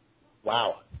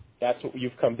 Wow, that's what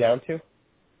you've come down to?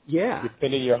 Yeah. You're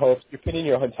pinning your hopes. You're pinning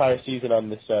your entire season on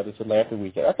this Atlanta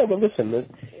weekend. Okay, well, listen,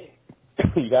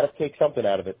 you got to take something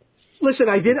out of it. Listen,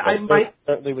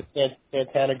 certainly with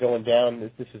Santana going down,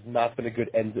 this has not been a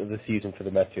good end of the season for the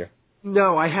Mets here.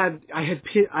 No,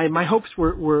 my hopes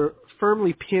were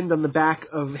firmly pinned on the back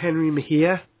of Henry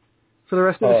Mejia for the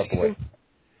rest of the season. Boy.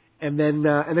 And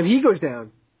then he goes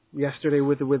down yesterday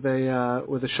with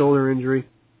a shoulder injury.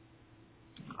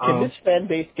 Can this fan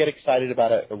base get excited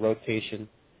about a rotation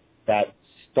that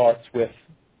starts with,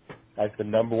 as the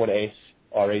number 1 ace,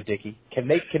 R.A. Dickey? Can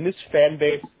this fan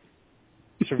base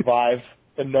survive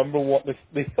the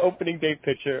the opening day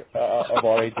pitcher of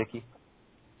R.A. Dickey?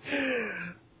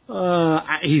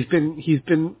 He's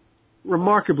been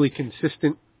remarkably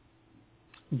consistent,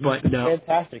 but no.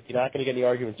 Fantastic. You're not going to get any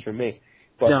arguments from me.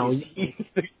 But no.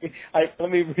 Let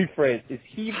me rephrase. Is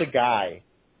he the guy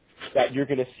that you're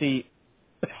going to see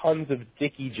tons of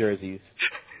Dickey jerseys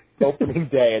opening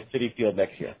day at Citi Field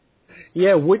next year?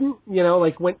 Yeah, wouldn't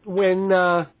like when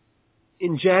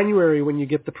in January when you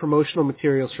get the promotional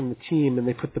materials from the team and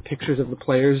they put the pictures of the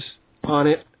players on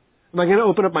it, am I going to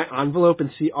open up my envelope and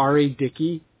see R.A.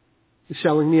 Dickey,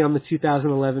 selling me on the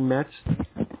 2011 Mets.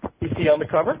 Is he on the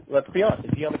cover? Let's be honest.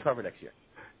 Is he on the cover next year?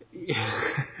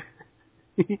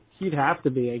 He'd have to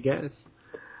be, I guess.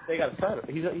 They got to sign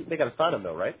him. They got to sign him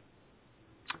though, right?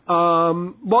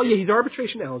 Well, yeah, he's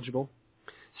arbitration eligible.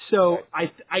 So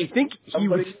right. I think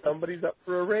somebody's up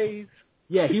for a raise.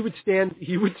 Yeah, he would stand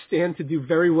to do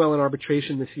very well in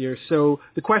arbitration this year. So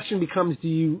the question becomes: do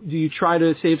you try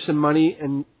to save some money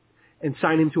and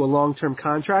sign him to a long-term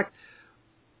contract,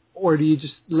 or do you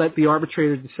just let the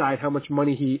arbitrator decide how much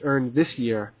money he earned this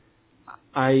year?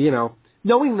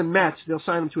 Knowing the Mets, they'll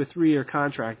sign him to a 3-year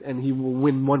contract, and he will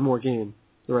win one more game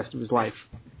the rest of his life.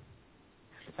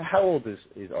 How old is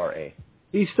R.A.?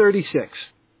 He's 36.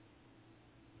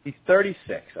 He's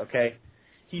 36. Okay.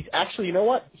 He's actually, you know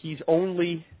what? He's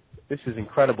only, this is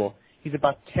incredible, he's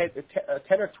about 10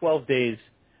 or 12 days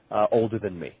older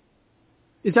than me.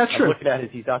 Is that true? I'm looking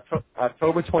at he's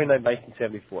October 29,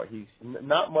 1974. He's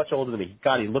not much older than me.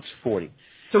 God, he looks 40.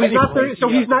 So he's not 30, so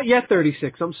he's not yet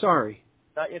 36. I'm sorry.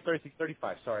 Not yet 36,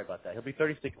 35. Sorry about that. He'll be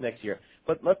 36 next year.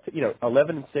 But 11-6,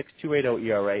 2.80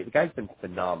 ERA. The guy's been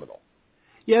phenomenal.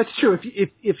 Yeah, it's true.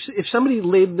 If somebody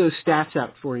laid those stats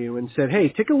out for you and said, "Hey,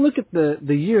 take a look at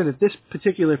the year that this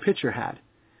particular pitcher had,"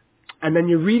 and then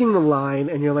you're reading the line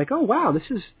and you're like, "Oh wow, this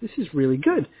is really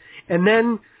good," and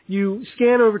then you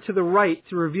scan over to the right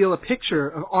to reveal a picture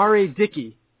of R.A.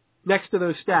 Dickey next to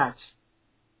those stats.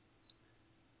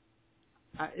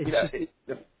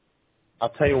 I'll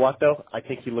tell you what, though, I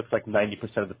think he looks like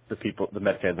 90% of the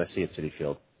Met fans I see at Citi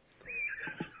Field.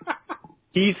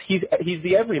 He's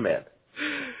the everyman.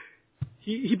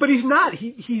 But he's not.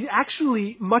 He's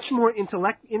actually much more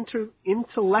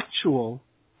intellectual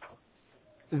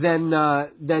than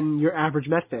your average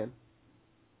Met fan.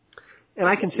 And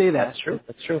I can say that.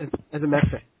 That's true. As a Met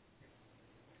fan.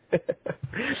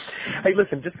 Hey,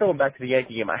 listen. Just going back to the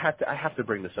Yankee game, I have to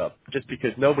bring this up just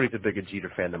because nobody's a bigger Jeter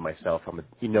fan than myself.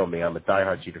 You know me. I'm a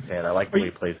diehard Jeter fan. I like the way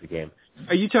he plays the game.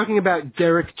 Are you talking about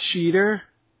Derek Jeter?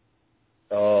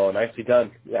 Oh, nicely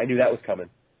done. I knew that was coming.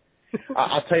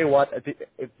 I'll tell you what.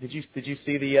 Did you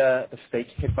see the fake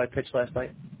hit by pitch last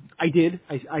night? I did.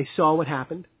 I saw what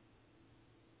happened.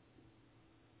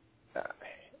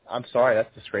 I'm sorry.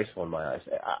 That's disgraceful in my eyes.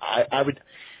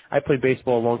 I played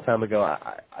baseball a long time ago.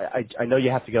 I know you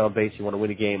have to get on base. You want to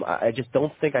win a game. I just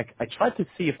don't think I tried to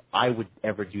see if I would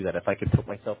ever do that. If I could put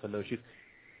myself in those shoes,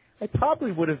 I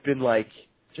probably would have been like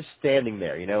just standing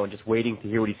there, and just waiting to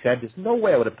hear what he said. There's no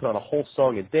way I would have put on a whole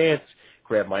song and dance.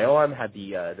 Grab my arm, had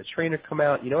the trainer come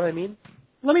out. You know what I mean?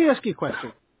 Let me ask you a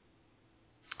question.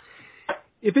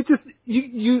 If it's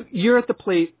you're at the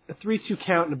plate, a 3-2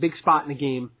 count in a big spot in a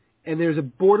game, and there's a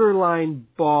borderline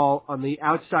ball on the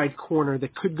outside corner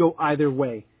that could go either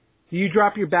way, do you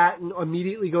drop your bat and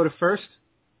immediately go to first?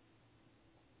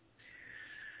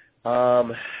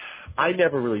 I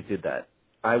never really did that.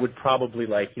 I would probably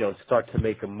start to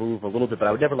make a move a little bit, but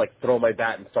I would never throw my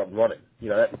bat and start running.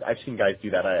 I've seen guys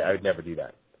do that. I would never do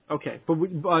that. Okay, but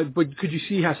could you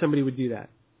see how somebody would do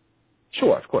that?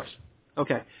 Sure, of course.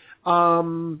 Okay,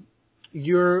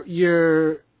 you're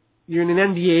in an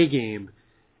NBA game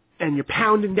and you're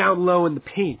pounding down low in the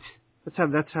paint. That's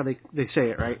how they say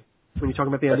it, right? When you're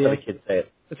talking about the NBA. That's how the kids say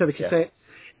it. That's how the kids say it.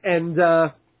 And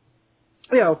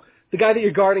the guy that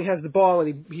you're guarding has the ball,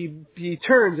 and he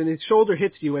turns, and his shoulder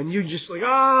hits you, and you just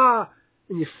and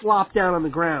you flop down on the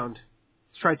ground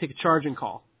to try to take a charging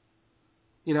call.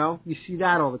 You see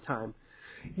that all the time.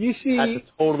 You see that's a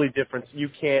totally different. You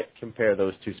can't compare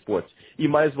those two sports. You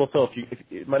might as well say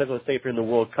if you're in the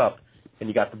World Cup and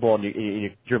you got the ball and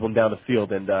you're dribbling down the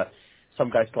field, and some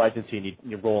guy slides into you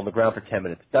and you roll on the ground for 10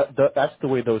 minutes. That's the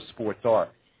way those sports are.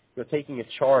 Taking a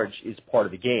charge is part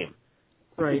of the game.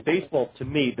 Right. In baseball, to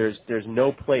me, there's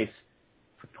no place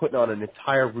for putting on an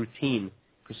entire routine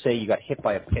for saying you got hit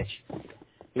by a pitch.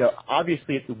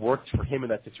 Obviously it worked for him in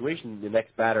that situation. The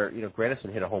next batter,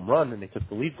 Granderson hit a home run and they took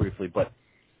the lead briefly. But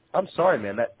I'm sorry,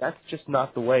 man, that's just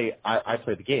not the way I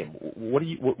play the game.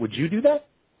 Would you do that?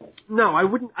 No, I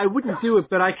wouldn't do it,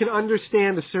 but I can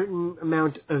understand a certain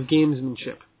amount of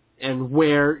gamesmanship and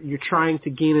where you're trying to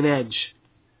gain an edge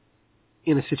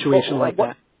in a situation like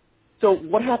that. So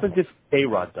what happens if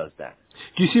A-Rod does that?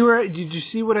 Did you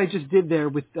see what I just did there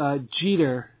with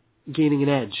Jeter gaining an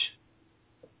edge?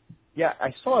 Yeah,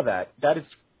 I saw that. That is,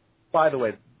 by the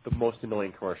way, the most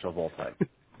annoying commercial of all time.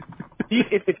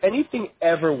 If anything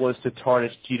ever was to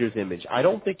tarnish Jeter's image, I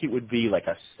don't think it would be like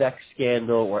a sex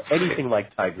scandal or anything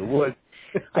like Tiger Woods.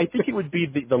 I think it would be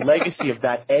the legacy of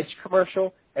that Edge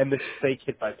commercial and this fake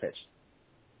hit by pitch.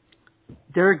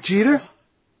 Derek Jeter?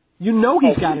 He's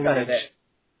got an edge.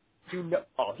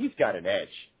 He's got an edge.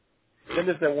 Then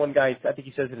there's that one guy, I think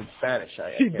he says it in Spanish.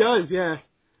 He does, yeah.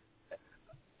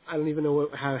 I don't even know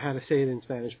how to say it in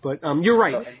Spanish, but you're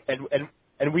right.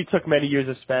 And we took many years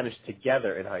of Spanish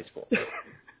together in high school.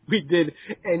 We did,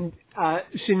 and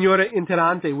Senora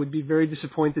Interante would be very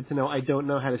disappointed to know I don't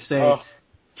know how to say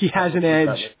he has an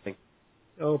edge.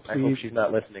 Oh, please. I hope she's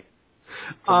not listening.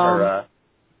 From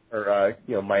her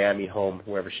Miami home,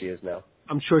 wherever she is now.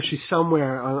 I'm sure she's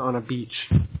somewhere on a beach.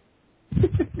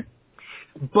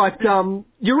 But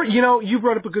you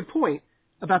brought up a good point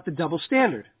about the double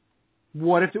standard.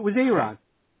 What if it was A-Rod?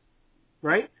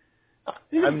 Right? I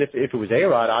mean, if it was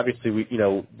A-Rod, obviously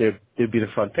there'd be the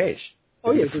front page.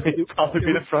 Oh yeah, it'd probably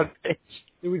be the front page.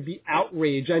 It would be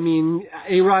outrage. I mean,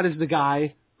 A-Rod is the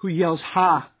guy who yells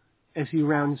 "ha" as he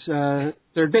rounds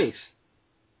third base.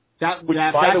 By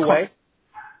the way,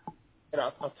 and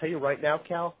I'll tell you right now,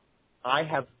 Cal, I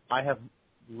have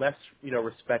less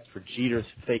respect for Jeter's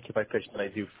fake hit by pitch than I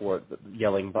do for the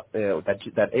yelling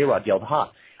that A-Rod yelled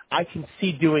 "ha." I can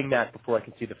see doing that before I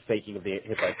can see the faking of the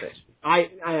hit by pitch.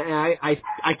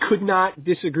 I could not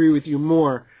disagree with you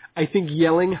more. I think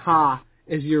yelling "ha"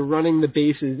 as you're running the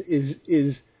bases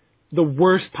is the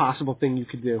worst possible thing you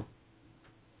could do.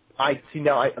 I see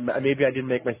now. Maybe I didn't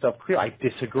make myself clear. I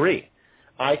disagree.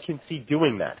 I can see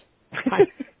doing that.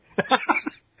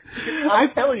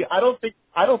 I'm telling you, I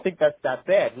don't think that's that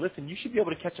bad. Listen, you should be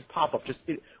able to catch a pop up, just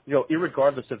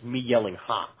irregardless of me yelling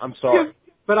 "ha." I'm sorry. Yeah,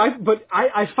 but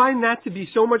I find that to be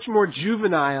so much more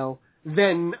juvenile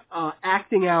than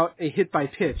acting out a hit by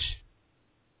pitch.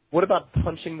 What about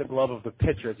punching the glove of the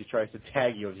pitcher as he tries to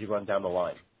tag you as you run down the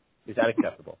line? Is that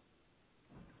acceptable?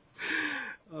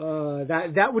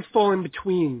 That would fall in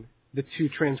between the two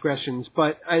transgressions,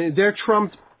 but they're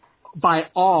trumped by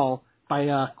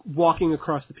walking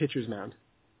across the pitcher's mound.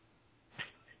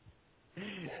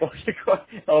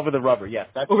 Over the rubber, yes.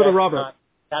 The rubber.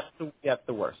 That's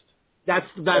the worst. That's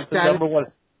the number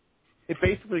one. It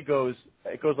basically goes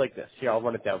like this. Here, I'll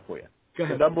run it down for you. Go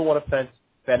ahead. The number one offense,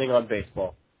 betting on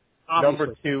baseball. Obviously.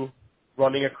 Number 2,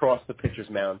 running across the pitcher's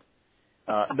mound.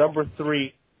 Number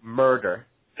 3, murder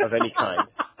of any kind.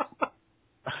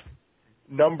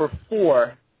 Number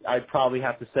 4, I'd probably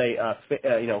have to say,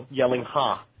 yelling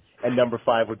 "ha." And number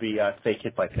 5 would be fake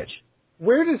hit by pitch.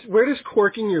 Where does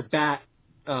corking your bat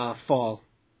fall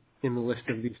in the list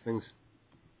of these things?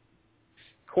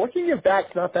 Corking your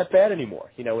bat's not that bad anymore.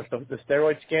 With the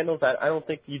steroid scandals, I don't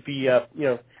think you'd be. I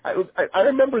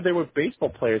remember there were baseball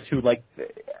players who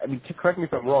correct me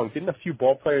if I'm wrong. Didn't a few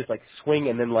ball players swing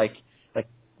and then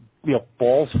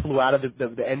balls flew out of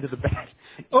the end of the bat?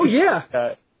 Oh yeah.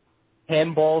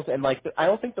 Handballs and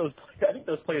I think those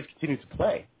players continue to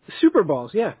play. Super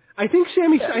balls, yeah. I think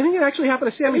it actually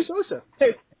happened to Sammy Sosa.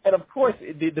 And of course,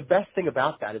 the best thing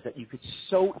about that is that you could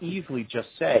so easily just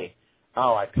say,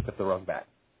 "Oh, I picked up the wrong bat."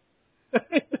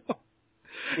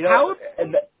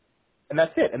 And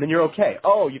that's it. And then you're okay.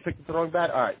 Oh, you picked up the wrong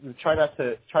bat? All right. Try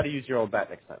to use your own bat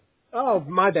next time. Oh,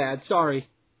 my bad. Sorry.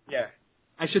 Yeah.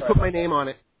 I should put my name on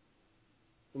it.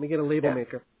 Let me get a label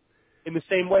maker. In the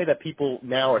same way that people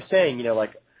now are saying,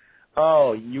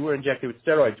 oh, you were injected with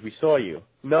steroids. We saw you.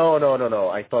 No.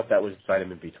 I thought that was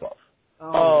vitamin B12.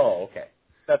 Oh, okay.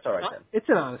 That's all right then. It's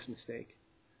an honest mistake.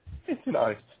 It's an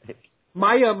honest mistake.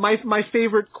 My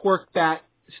favorite cork bat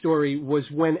story was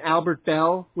when Albert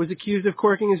Bell was accused of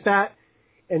corking his bat,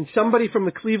 and somebody from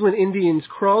the Cleveland Indians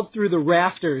crawled through the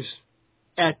rafters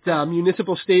at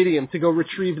Municipal Stadium to go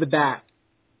retrieve the bat.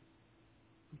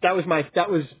 That was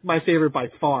my favorite by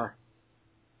far.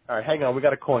 All right, hang on. We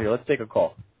got a call here. Let's take a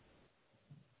call.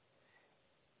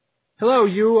 Hello,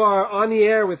 you are on the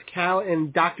air with Cal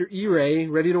and Dr. E-Ray,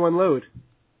 ready to unload.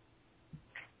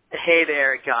 Hey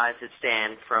there, guys. It's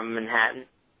Dan from Manhattan.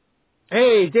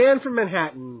 Hey, Dan from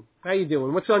Manhattan. How you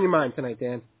doing? What's on your mind tonight,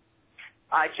 Dan?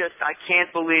 I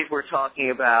can't believe we're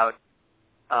talking about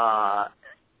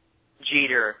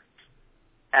Jeter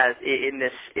as in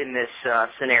this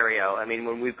scenario. I mean,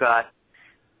 when we've got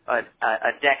a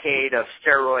decade of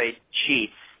steroid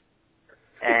cheats,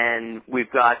 and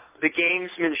we've got the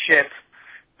gamesmanship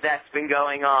that's been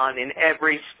going on in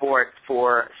every sport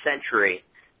for a century.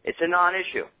 It's a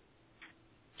non-issue.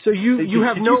 So you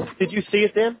have no... Did you see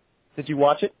it, Dan? Did you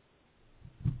watch it?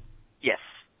 Yes.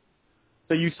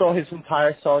 So you saw his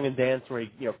entire song and dance where he,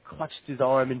 clutched his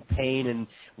arm in pain and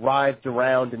writhed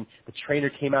around, and the trainer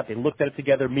came out. They looked at it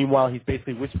together. Meanwhile, he's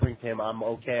basically whispering to him, "I'm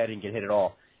okay. I didn't get hit at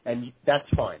all," and that's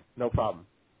fine, no problem.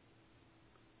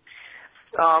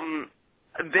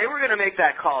 They were going to make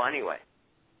that call anyway.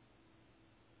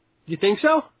 You think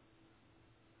so?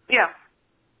 Yeah.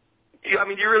 I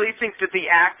mean, do you really think that the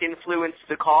act influenced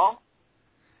the call?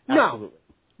 No.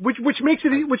 Which makes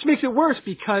it worse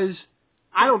because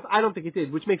I don't think it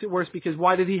did. Which makes it worse because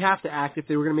why did he have to act if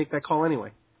they were going to make that call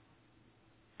anyway?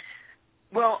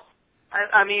 Well,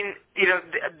 I mean,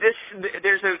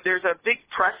 there's a big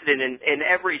precedent in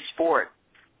every sport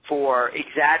for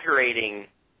exaggerating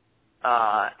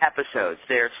episodes.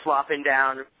 There's flopping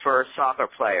down for soccer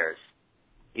players.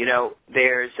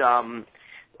 There's all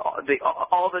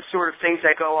the sort of things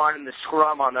that go on in the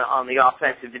scrum on the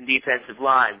offensive and defensive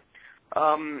line.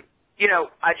 I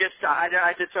just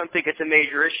don't think it's a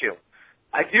major issue.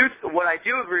 What I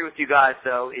do agree with you guys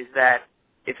though is that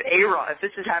if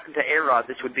this had happened to A-Rod,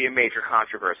 this would be a major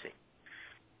controversy.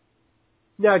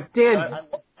 Now, Dan,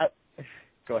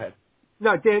 go ahead.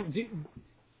 No, Dan, do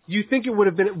you think it would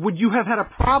have been? Would you have had a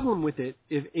problem with it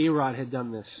if A-Rod had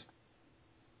done this?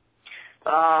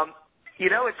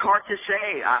 It's hard to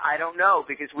say. I don't know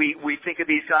because we think of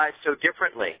these guys so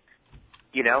differently.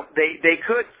 They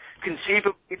could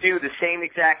conceivably do the same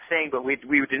exact thing, but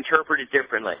we would interpret it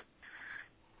differently.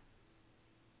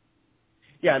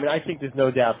 Yeah, I mean, I think there's no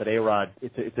doubt that A-Rod,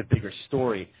 it's a bigger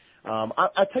story.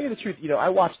 I'll tell you the truth. I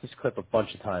watched this clip a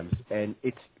bunch of times, and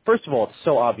first of all, it's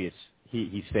so obvious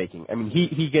he's faking. I mean,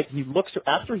 he looks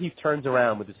after he turns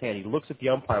around with his hand. He looks at the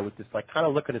umpire with this kind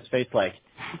of look on his face, like,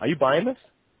 "Are you buying this?"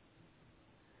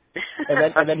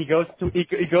 And then he goes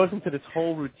into this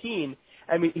whole routine.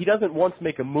 I mean, he doesn't once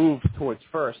make a move towards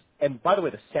first. And by the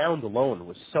way, the sound alone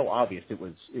was so obvious. It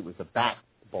was the bat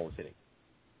the ball was hitting.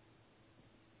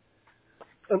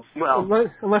 Well,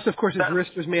 unless of course his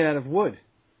wrist was made out of wood.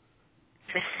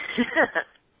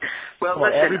 Well,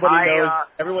 listen,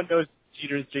 everyone knows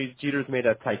Jeter's made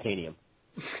of titanium.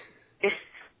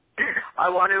 I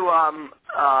want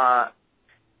to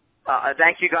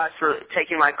thank you guys for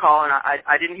taking my call, and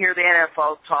I didn't hear the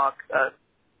NFL talk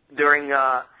during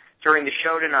the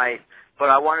show tonight, but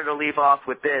I wanted to leave off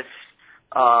with this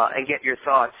and get your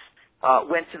thoughts.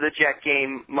 Went to the Jet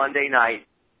game Monday night.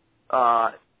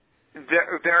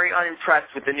 Very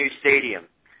unimpressed with the new stadium.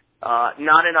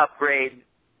 Not an upgrade.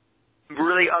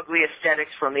 Really ugly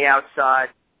aesthetics from the outside.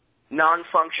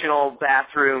 Non-functional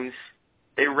bathrooms.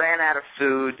 They ran out of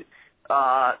food.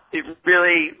 It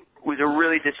really was a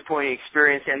really disappointing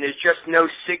experience, and there's just no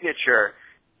signature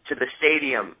to the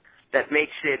stadium that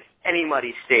makes it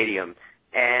anybody's stadium.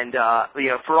 And,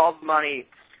 for all the money,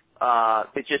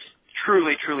 it's just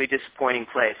truly, truly disappointing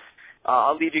place.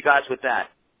 I'll leave you guys with that.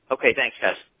 Okay, thanks,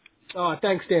 guys.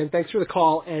 Thanks, Dan. Thanks for the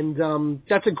call. And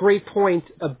that's a great point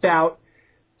about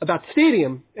the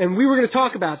stadium. And we were going to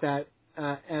talk about that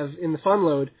as in the fun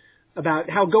load, about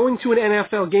how going to an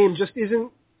NFL game just isn't,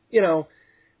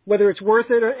 whether it's worth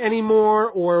it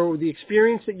anymore or the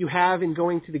experience that you have in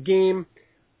going to the game.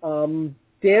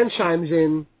 Dan chimes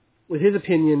in with his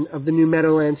opinion of the new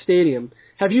Meadowlands Stadium.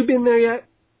 Have you been there yet,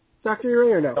 Dr.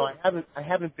 Ure, or no? No, I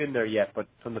haven't been there yet, but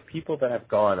from the people that have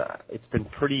gone, it's been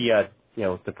pretty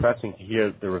depressing to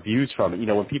hear the reviews from it.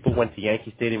 When people went to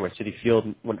Yankee Stadium or Citi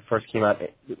Field when it first came out,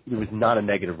 it was not a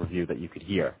negative review that you could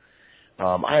hear.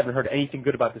 I haven't heard anything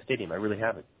good about the stadium. I really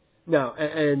haven't. No,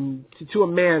 and to a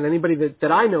man, anybody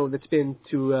that I know that's been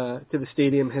to the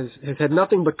stadium has had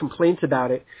nothing but complaints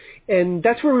about it. And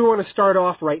that's where we want to start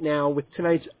off right now with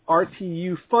tonight's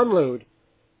RTU Fun Load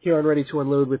here on Ready to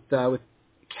Unload with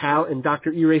Cal and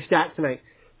Dr. E-Ray Stat tonight.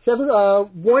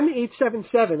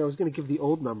 1-877, I was going to give the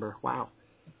old number. Wow.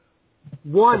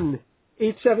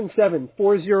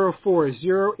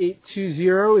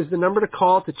 1-877-404-0820 is the number to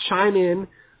call to chime in.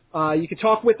 You can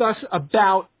talk with us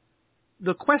about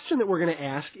the question that we're going to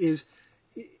ask is,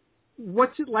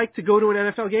 what's it like to go to an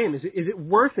NFL game? Is it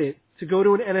worth it to go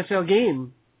to an NFL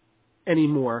game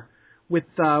anymore with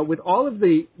all of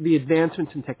the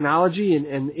advancements in technology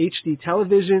and HD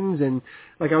televisions and,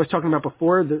 like I was talking about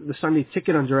before, the Sunday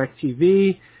ticket on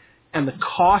DirecTV and the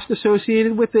cost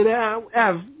associated with it? Av,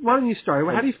 why don't you start?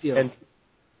 How do you feel?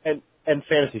 And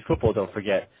fantasy football, don't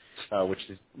forget, which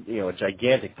is a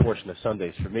gigantic portion of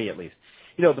Sundays for me at least.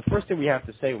 The first thing we have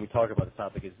to say when we talk about the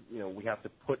topic is, we have to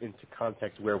put into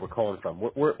context where we're calling from.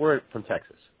 We're from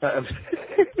Texas. We're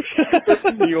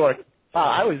from New York.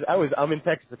 I'm in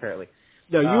Texas apparently.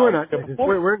 No, you are not.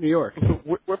 We're in New York.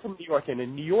 We're from New York, and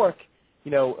in New York,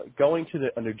 going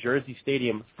to a New Jersey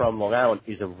stadium from Long Island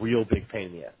is a real big pain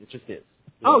in the ass. It just is.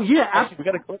 Oh yeah, actually,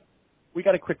 we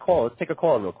got a quick call. Let's take a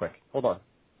call real quick. Hold on.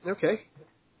 Okay.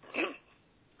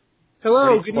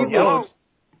 Hello. Good evening.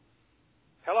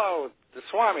 Hello. The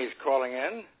Swami's calling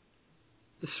in.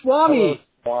 The Swami. Hello,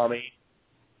 Swami.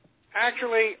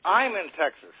 Actually, I'm in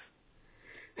Texas.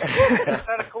 Is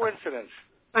that a coincidence?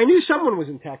 I knew someone was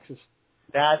in Texas.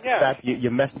 You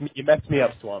messed me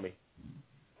up, Swami.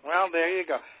 Well, there you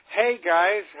go. Hey,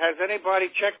 guys, has anybody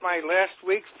checked my last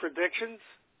week's predictions?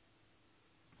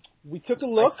 We took a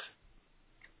look.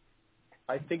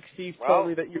 I think Steve told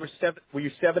me that you were 7. Were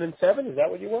you 7-7? Is that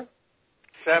what you were?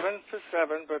 7 for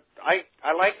 7, but I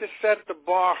like to set the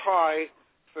bar high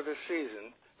for the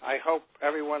season. I hope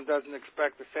everyone doesn't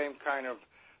expect the same kind of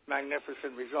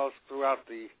magnificent results throughout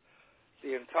the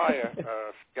entire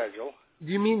schedule.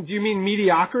 Do you mean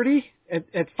mediocrity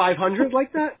at 500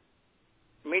 like that?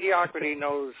 Mediocrity is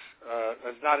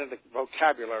not in the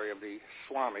vocabulary of the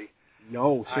Swami.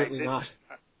 No, certainly not.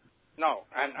 No,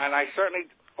 and I certainly,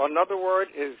 another word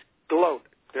is gloat.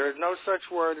 There is no such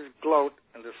word as gloat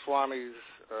in the Swami's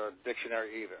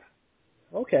dictionary either.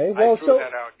 Okay, well,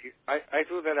 I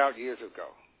threw that out years ago.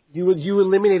 You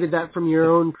eliminated that from your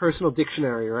own personal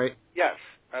dictionary, right? Yes,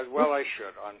 as well I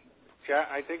should.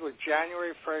 I think it was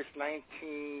January 1st,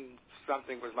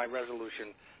 19-something was my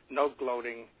resolution. No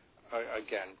gloating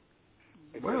again.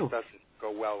 It just doesn't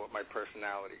go well with my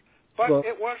personality. But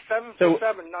it was 7 for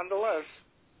 7 nonetheless.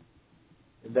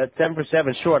 That 7 for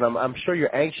 7 short. I'm sure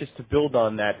you're anxious to build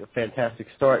on that fantastic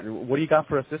start. What do you got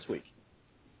for us this week?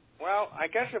 Well, I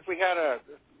guess if we had to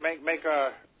make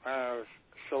our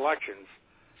selections,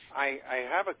 I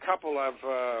have a couple of.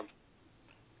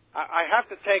 I have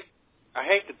to take. I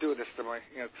hate to do this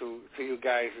to you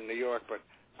guys in New York, but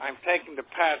I'm taking the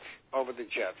Pats over the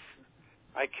Jets.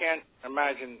 I can't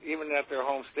imagine, even at their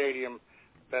home stadium,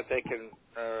 that they can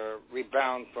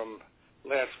rebound from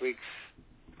last week's.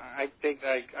 I think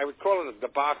I would call it a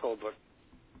debacle, but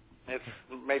it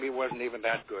maybe wasn't even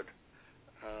that good.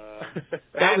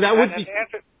 That would be.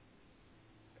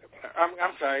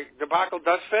 I'm sorry, debacle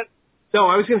does fit? No,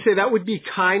 I was going to say that would be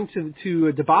kind to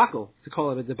a debacle to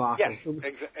call it a debacle. Yes,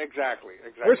 exactly.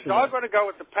 So I'm going to go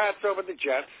with the Pats over the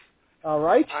Jets. All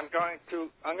right. I'm going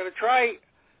to try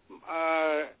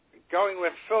going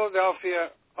with Philadelphia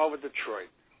over Detroit.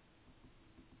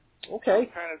 Okay.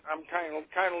 I'm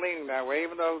kind of leaning that way,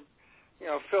 even though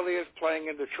Philly is playing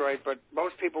in Detroit, but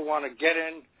most people want to get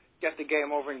in, get the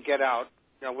game over, and get out.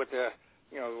 With the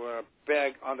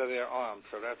bag under their arm,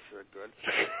 so that's good.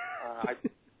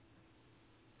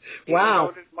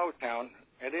 Wow.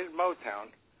 It is Motown.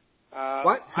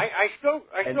 What? I still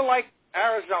like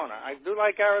Arizona. I do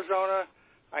like Arizona.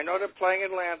 I know they're playing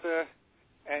Atlanta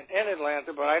and in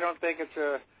Atlanta, but I don't think it's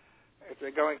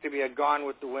going to be a gone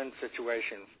with the wind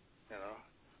situation.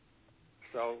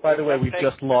 So. By the way, we've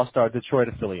just lost our Detroit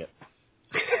affiliate.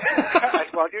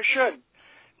 Well, you should.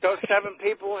 Those 7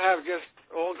 people have just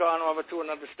all gone over to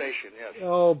another station. Yes.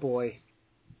 Oh boy.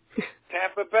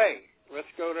 Tampa Bay. Let's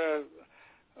go to.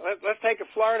 Let's take a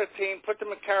Florida team, put them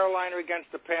in Carolina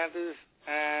against the Panthers,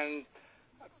 and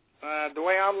the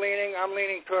way I'm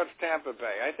leaning towards Tampa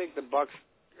Bay. I think the Bucks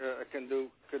could do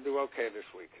okay this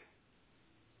week.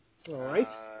 All right.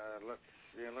 Let's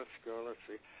go. Let's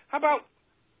see. How about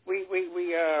we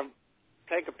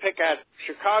take a pick at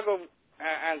Chicago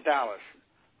and Dallas.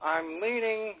 I'm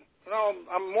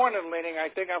more than leaning. I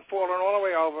think I'm falling all the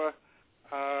way over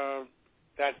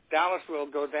that Dallas will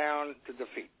go down to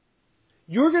defeat.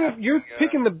 You're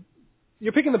picking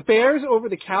the Bears over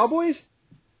the Cowboys?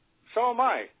 So am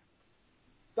I.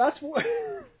 That's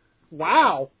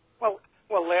wow. Well,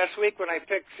 last week when I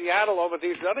picked Seattle over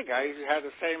these other guys, it had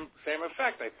the same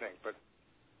effect, I think. But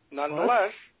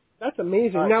nonetheless, that's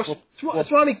amazing. Right, now,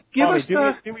 Swami,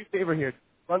 do me a favor here.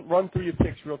 Run through your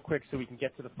picks real quick so we can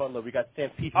get to the fun load. We got Sam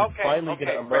Pete who's finally going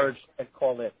to emerge and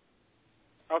call in.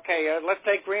 Okay, let's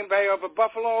take Green Bay over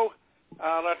Buffalo.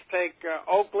 Let's take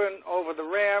Oakland over the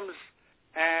Rams,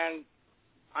 and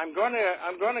I'm going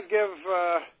to give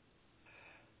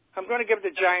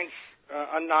the Giants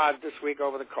a nod this week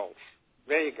over the Colts.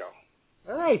 There you go.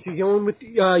 All right, you're going with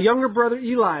younger brother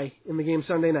Eli in the game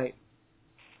Sunday night.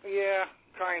 Yeah,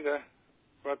 kinda,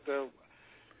 but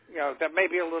that may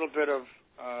be a little bit of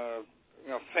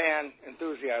fan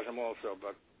enthusiasm also.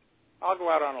 But I'll go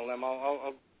out on a limb.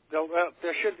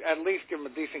 They should at least give them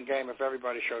a decent game if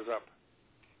everybody shows up.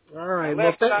 All right.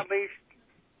 Last but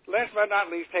not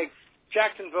least, take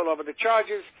Jacksonville over the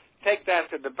Chargers. Take that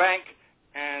to the bank,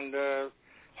 and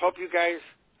hope you guys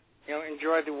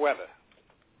enjoy the weather.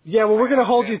 Yeah, well, we're going to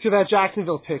hold you to that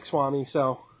Jacksonville pick, Swami.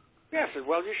 So. Yes,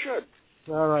 well, you should.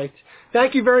 All right.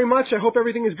 Thank you very much. I hope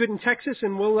everything is good in Texas,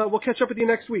 and we'll catch up with you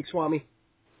next week, Swami.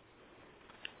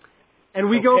 And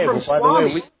we go from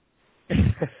Swami.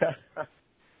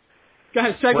 Go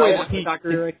ahead, segue,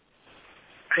 Dr. Eric.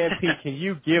 Sam Pete, can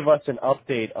you give us an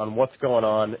update on what's going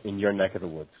on in your neck of the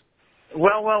woods?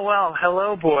 Well.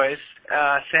 Hello, boys.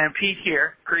 Sam Pete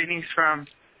here. Greetings from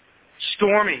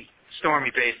stormy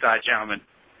Bay-Side, gentlemen.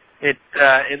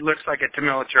 It looks like a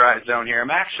demilitarized zone here.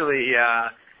 I'm actually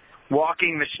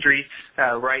walking the streets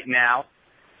right now.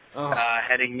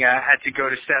 Had to go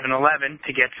to 7-Eleven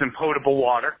to get some potable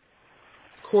water.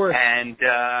 Of course. And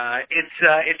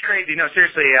it's crazy. No,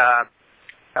 seriously.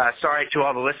 Sorry to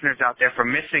all the listeners out there for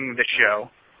missing the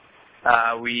show.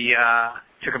 We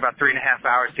took about 3.5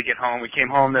 hours to get home. We came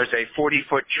home. There's a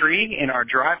 40-foot tree in our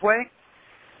driveway.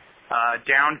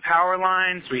 Down power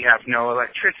lines. We have no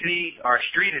electricity. Our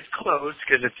street is closed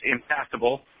because it's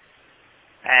impassable.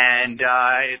 And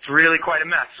it's really quite a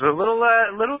mess. So a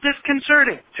little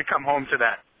disconcerting to come home to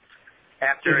that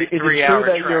after a 3-hour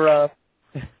trek.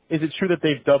 Is it true that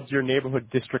they've dubbed your neighborhood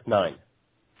District 9?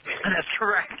 That's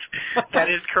correct. That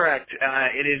is correct.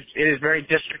 It is very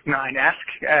District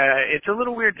 9-esque. It's a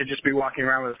little weird to just be walking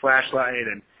around with a flashlight.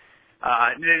 And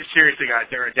seriously, guys,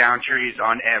 there are down trees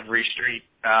on every street.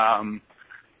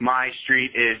 My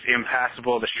street is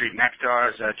impassable. The street next to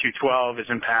ours, 212, is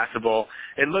impassable.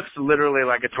 It looks literally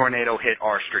like a tornado hit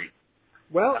our street.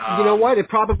 Well, you know what? It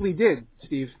probably did,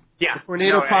 Steve. Yeah. The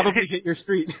tornado probably hit your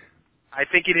street. I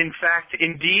think it, in fact,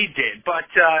 indeed did. But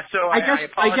so I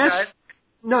apologize.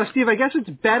 No, Steve, I guess it's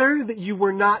better that you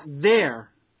were not there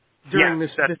during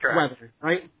this weather,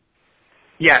 right?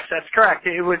 Yes, that's correct.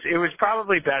 It was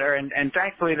probably better, and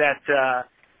thankfully that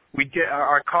we did.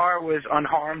 Our car was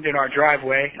unharmed in our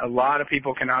driveway. A lot of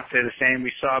people cannot say the same.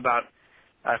 We saw about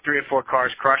 3 or 4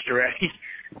 cars crushed already,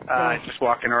 just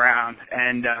walking around,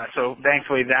 and so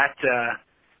thankfully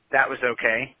that was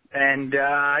okay. And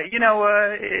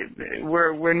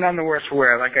we're none the worse for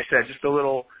wear. Like I said, just a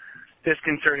little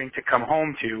disconcerting to come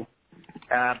home to,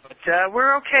 but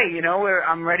we're okay.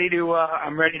 I'm ready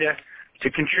to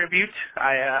contribute.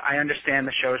 I understand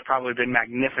the show has probably been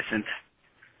magnificent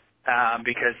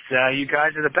because you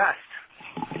guys are the best.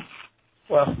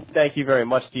 Well, thank you very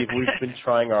much, Steve. We've been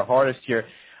trying our hardest here.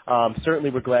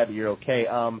 Certainly, we're glad that you're okay.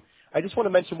 I just want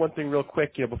to mention one thing real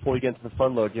quick, before we get into the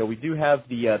fun load. We do have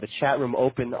the chat room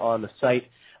open on the site.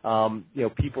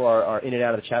 People are in and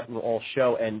out of the chat room all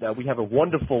show, and we have a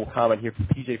wonderful comment here from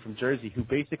PJ from Jersey, who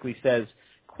basically says,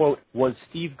 quote, "Was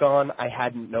Steve gone? I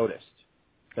hadn't noticed."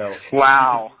 So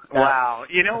wow.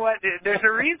 You know what? There's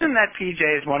a reason that PJ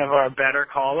is one of our better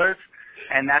callers,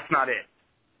 and that's not it.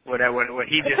 What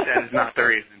he just said is not the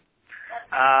reason.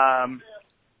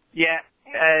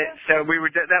 So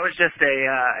that was just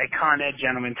a Con Ed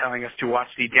gentleman telling us to watch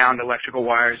the downed electrical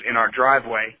wires in our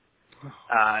driveway.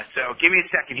 So give me a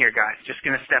second here, guys. Just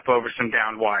going to step over some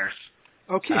downed wires.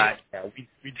 Okay. We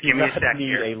do not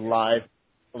need a live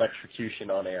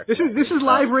electrocution on air. This is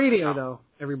live radio, though,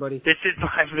 everybody. This is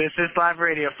live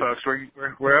radio, folks.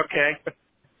 We're okay.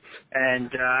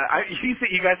 And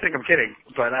you guys think I'm kidding,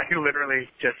 but I literally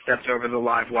just stepped over the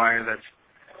live wire.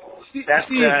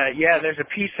 There's a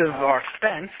piece of our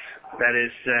fence that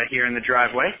is here in the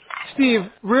driveway. Steve,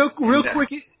 real quick,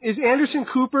 is Anderson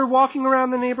Cooper walking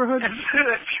around the neighborhood?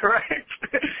 That's correct.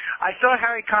 I saw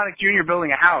Harry Connick Jr.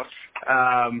 building a house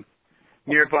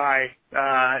nearby.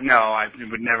 No, I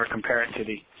would never compare it to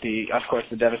of course,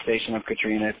 the devastation of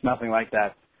Katrina. It's nothing like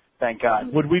that. Thank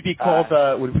God. Would we be called?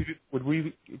 Would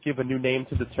we give a new name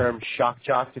to the term shock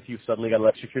jocks if you suddenly got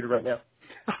electrocuted right now?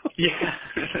 Yeah.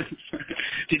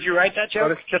 Did you write that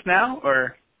joke just now,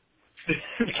 or?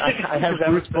 I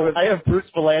have Bruce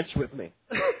Valanche with me.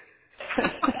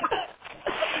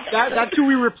 That's who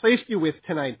we replaced you with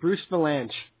tonight, Bruce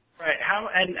Valanche. Right.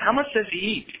 How much does he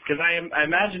eat? Because I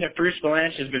imagine if Bruce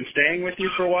Valanche has been staying with you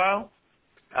for a while,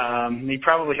 he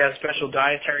probably has special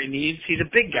dietary needs. He's a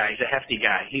big guy. He's a hefty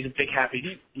guy. He's a big,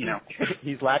 happy,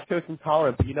 He's lactose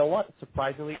intolerant, but you know what?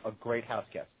 Surprisingly, a great house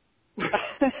guest.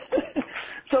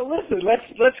 So listen,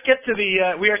 let's get to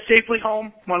the. We are safely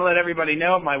home. Want to let everybody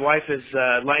know my wife is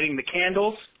lighting the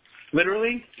candles,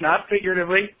 literally, not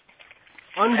figuratively.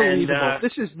 Unbelievable. And,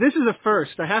 this is a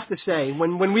first, I have to say.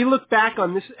 When we look back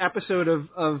on this episode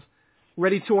of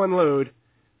Ready to Unload,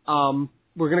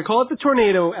 we're going to call it the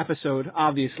tornado episode,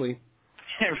 obviously.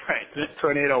 Right, the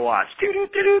tornado watch.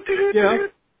 Yeah.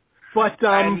 But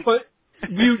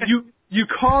you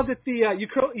called it you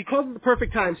called it the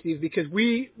perfect time, Steve, because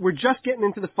we were just getting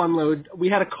into the fun load. We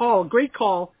had a great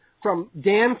call from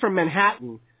Dan from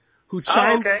Manhattan, who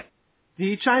chimed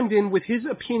in with his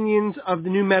opinions of the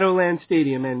new Meadowlands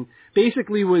Stadium, and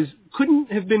basically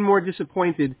couldn't have been more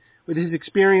disappointed with his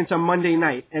experience on Monday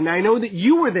night. And I know that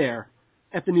you were there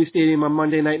at the new stadium on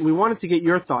Monday night, and we wanted to get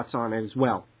your thoughts on it as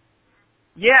well.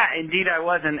 Yeah, indeed I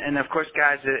was, and of course,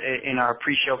 guys, in our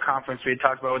pre-show conference, we had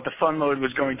talked about what the fun load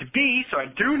was going to be, so I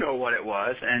do know what it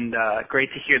was, and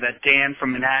great to hear that Dan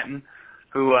from Manhattan,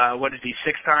 who, what is he,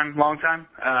 long time?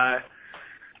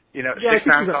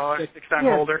 6-time caller, 6-time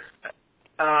holder.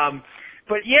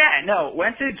 But yeah, no,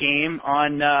 went to the game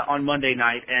on Monday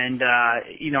night, and I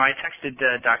texted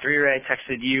Dr. Ire, I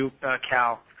texted you,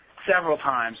 Cal, several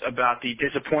times about the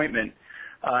disappointment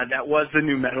that was the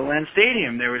new Meadowlands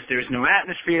Stadium. There was no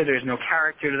atmosphere, there was no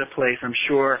character to the place. I'm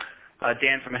sure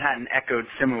Dan from Manhattan echoed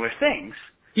similar things.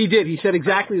 He did. He said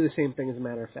exactly the same thing, as a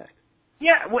matter of fact.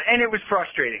 Yeah, and it was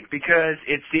frustrating because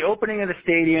it's the opening of the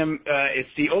stadium. It's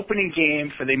the opening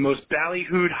game for the most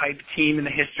ballyhooed hyped team in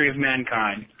the history of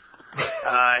mankind.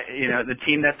 The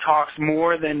team that talks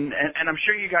more than, and I'm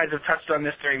sure you guys have touched on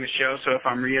this during the show, so if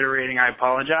I'm reiterating, I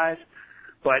apologize.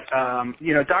 But,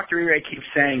 Dr. Ire keeps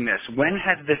saying this. When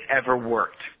has this ever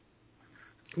worked?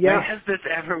 Yeah. When has this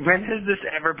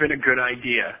ever been a good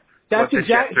idea? That's what the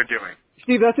Jets are doing.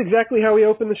 Steve, that's exactly how we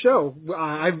opened the show.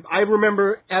 I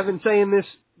remember Evan saying this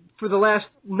for the last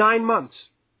 9 months.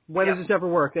 When has this ever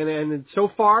worked? And so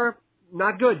far,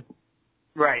 not good.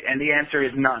 Right, and the answer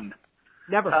is none.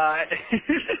 Never.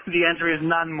 The answer is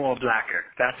none more blacker.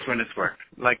 That's when it's worked,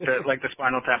 like the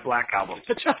Spinal Tap Black album.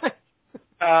 That's right.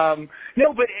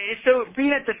 No, but so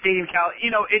being at the stadium, Cal,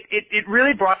 it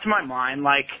really brought to my mind,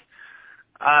 like,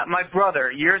 my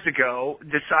brother years ago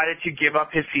decided to give up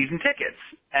his season tickets.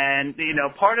 And,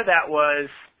 part of that was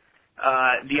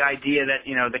the idea that,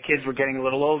 the kids were getting a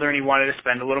little older and he wanted to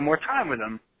spend a little more time with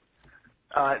them.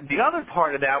 The other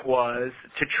part of that was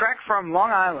to trek from Long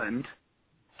Island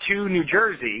to New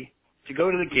Jersey to go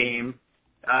to the game.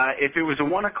 If it was a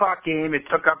 1 o'clock game, it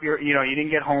took up you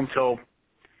didn't get home till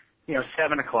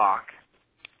 7 o'clock.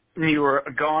 You were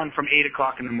gone from 8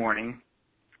 o'clock in the morning.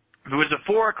 If it was a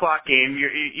 4 o'clock game,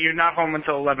 you're not home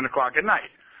until 11 o'clock at night.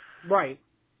 Right.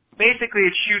 Basically,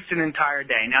 it shoots an entire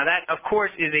day. Now, that, of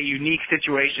course, is a unique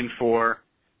situation for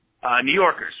New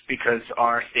Yorkers because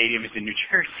our stadium is in New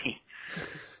Jersey.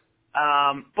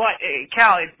 But,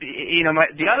 Cal,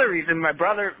 the other reason my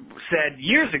brother said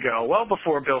years ago, well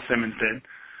before Bill Simmons did,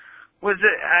 was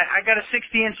that I got a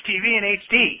 60-inch TV in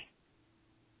HD.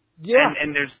 Yeah.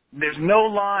 And there's no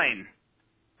line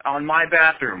on my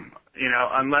bathroom,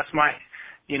 unless my,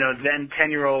 then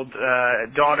 10-year-old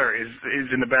daughter is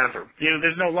in the bathroom.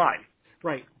 There's no line.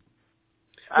 Right.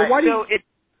 I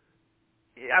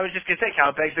was just going to say, Cal,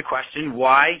 it begs the question,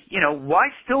 why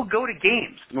still go to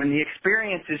games when the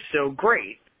experience is so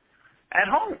great at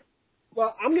home?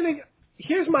 Well,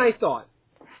 here's my thought.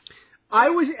 I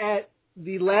was at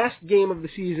the last game of the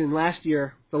season last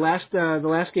year, the last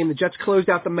game, the Jets closed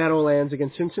out the Meadowlands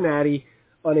against Cincinnati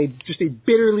on just a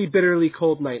bitterly, bitterly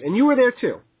cold night. And you were there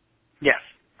too. Yes.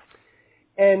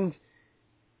 And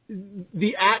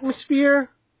the atmosphere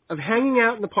of hanging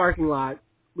out in the parking lot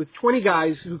with 20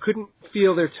 guys who couldn't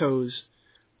feel their toes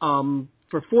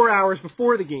for 4 hours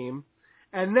before the game,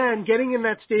 and then getting in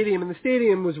that stadium, and the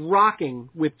stadium was rocking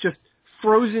with just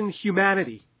frozen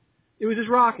humanity. It was just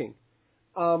rocking.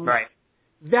 Right.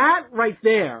 That right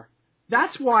there,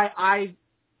 that's why I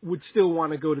would still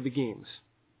want to go to the games.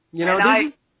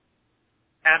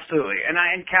 Absolutely.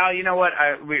 And Cal, you know what?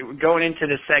 Going into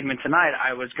this segment tonight,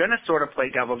 I was going to sort of play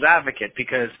devil's advocate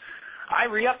because I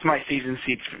re-upped my season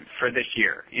seats for this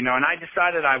year, and I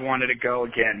decided I wanted to go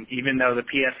again, even though the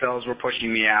PSLs were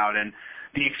pushing me out and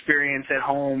the experience at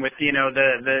home with,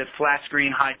 the flat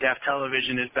screen high def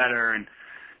television is better and,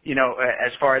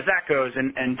 as far as that goes.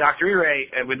 And Dr.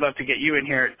 Ire, we'd love to get you in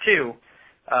here too.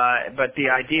 But the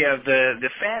idea of the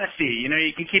fantasy,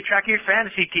 you can keep track of your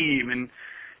fantasy team and,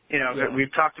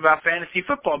 we've talked about fantasy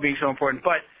football being so important,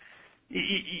 but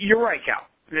you're right, Cal.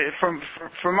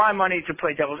 For my money to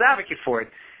play devil's advocate for it,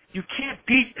 you can't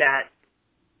beat that.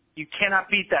 You cannot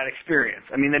beat that experience.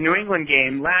 I mean, the New England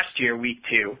game last year, week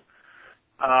 2,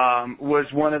 was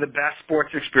one of the best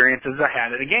sports experiences I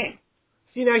had at a game.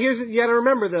 See, now you got to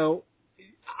remember though,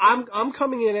 I'm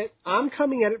coming at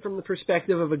it from the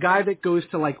perspective of a guy that goes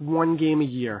to like one game a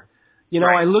year.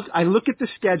 Right. I look at the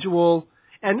schedule,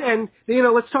 and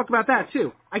let's talk about that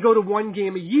too. I go to one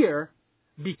game a year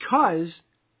because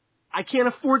I can't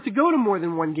afford to go to more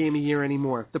than one game a year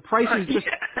anymore. The price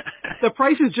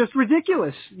is just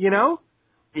ridiculous,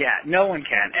 Yeah, no one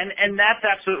can. And that's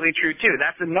absolutely true too.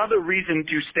 That's another reason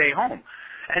to stay home.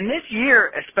 And this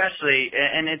year especially,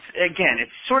 and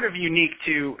it's sort of unique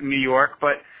to New York,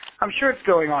 but I'm sure it's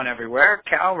going on everywhere,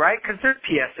 Cal, right? Because there's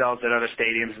PSLs at other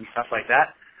stadiums and stuff like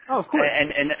that. Oh, of course.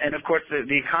 And of course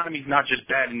the economy's not just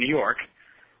bad in New York.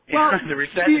 Well, the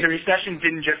recession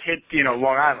didn't just hit,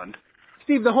 Long Island.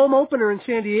 Steve, the home opener in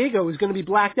San Diego is going to be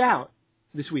blacked out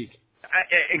this week.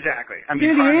 Exactly. I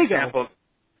mean, San Diego. Example,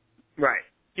 right.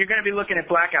 You're going to be looking at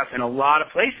blackouts in a lot of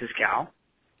places, Cal.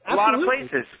 A Absolutely. lot of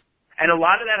places. And a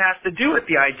lot of that has to do with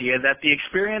the idea that the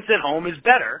experience at home is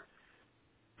better,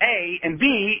 A, and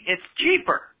B, it's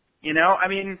cheaper. You know, I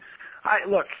mean, I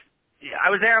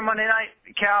was there on Monday night,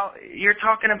 Cal. You're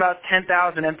talking about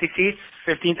 10,000 empty seats,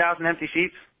 15,000 empty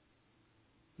seats.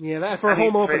 Yeah, that's for a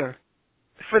home opener.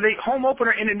 For the home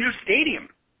opener in a new stadium.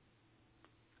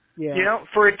 Yeah. You know,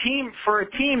 for a team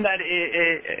that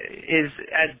is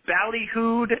as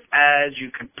ballyhooed as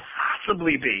you can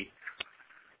possibly be,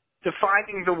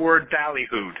 defining the word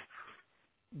ballyhooed.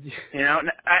 You know,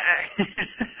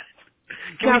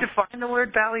 can we define the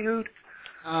word ballyhooed?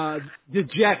 The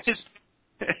Jets.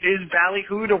 Is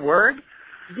ballyhooed a word?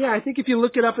 Yeah, I think if you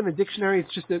look it up in the dictionary,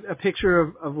 it's just a picture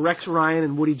of Rex Ryan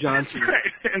and Woody Johnson.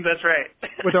 That's right.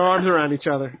 With their arms around each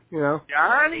other, you know?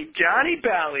 Johnny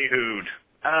ballyhooed.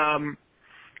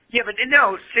 Yeah, but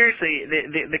no, seriously,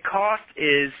 the cost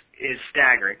is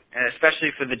staggering,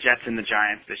 especially for the Jets and the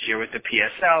Giants this year with the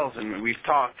PSLs, and we've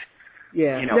talked,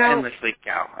 endlessly,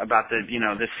 Cal, about the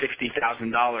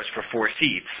 $60,000 for 4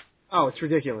 seats. Oh, it's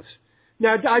ridiculous.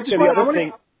 Now, I just want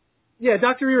to. Yeah,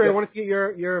 Dr. Ure, I wanted to get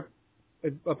your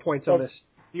points on this.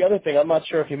 The other thing, I'm not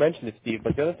sure if you mentioned it, Steve,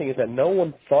 but the other thing is that no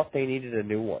one thought they needed a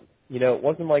new one. You know, it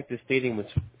wasn't like the stadium was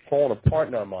falling apart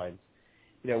in our minds.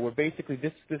 You know, we're basically,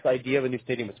 this idea of a new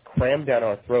stadium was crammed down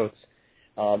our throats.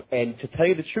 And to tell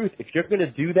you the truth, if you're going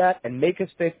to do that and make us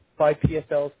buy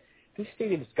PSLs, this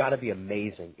stadium's got to be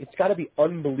amazing. It's got to be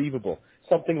unbelievable.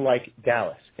 Something like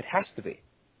Dallas. It has to be.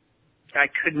 I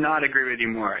could not agree with you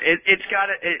more. It's got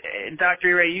to,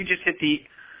 Dr. Ray, you just hit the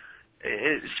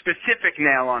specific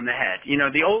nail on the head. You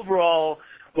know, the overall,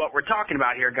 what we're talking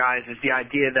about here, guys, is the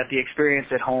idea that the experience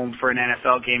at home for an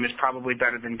NFL game is probably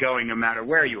better than going no matter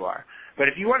where you are. But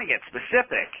if you want to get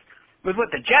specific with what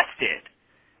the Jets did,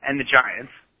 and the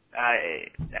Giants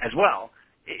as well,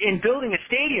 in building a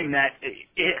stadium that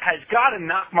it has got to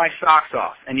knock my socks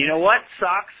off. And you know what?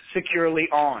 Socks securely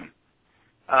on.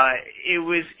 It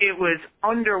was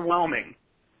underwhelming.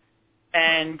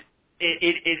 And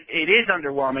it is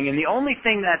underwhelming. And the only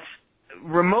thing that's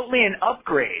remotely an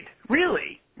upgrade,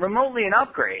 really, remotely an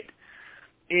upgrade,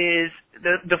 is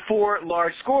the 4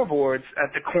 large scoreboards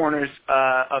at the corners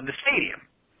of the stadium.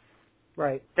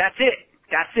 Right. That's it.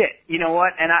 That's it. You know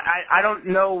what? And I don't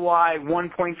know why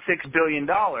 $1.6 billion.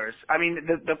 I mean,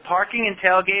 the parking and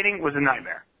tailgating was a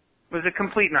nightmare. It was a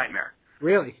complete nightmare.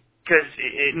 Really? Because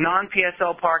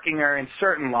non-PSL parking are in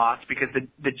certain lots because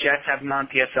the Jets have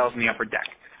non-PSLs in the upper deck.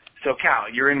 So, Cal,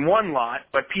 you're in one lot,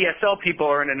 but PSL people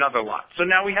are in another lot. So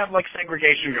now we have, like,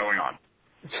 segregation going on.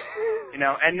 You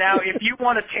know, and now if you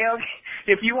want to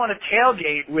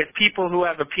tailgate with people who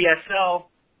have a PSL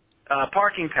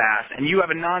parking pass and you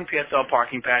have a non-PSL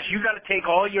parking pass, you got to take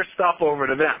all your stuff over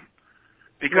to them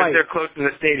because they're close to the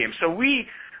stadium. So we,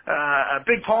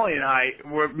 Big Paulie and I,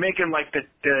 were making like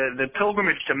the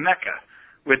pilgrimage to Mecca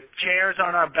with chairs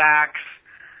on our backs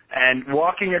and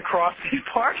walking across these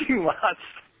parking lots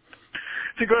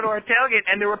to go to our tailgate,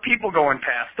 and there were people going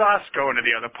past us, going to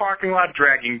the other parking lot,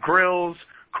 dragging grills,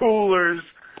 coolers.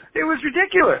 It was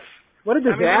ridiculous. What a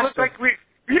disaster. I mean,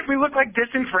 we look like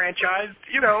disenfranchised,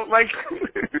 you know, like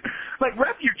like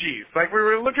refugees. Like we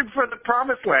were looking for the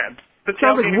promised land. The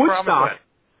sounds like Woodstock.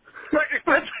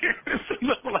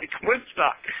 Like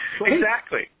Woodstock. Right?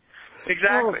 Exactly.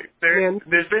 Oh,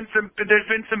 there's been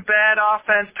some bad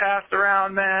offense passed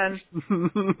around, man.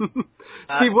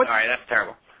 Steve, all right, that's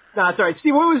terrible. No, it's all right.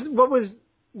 Steve, what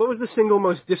was the single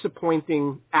most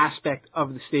disappointing aspect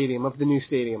of the stadium, of the new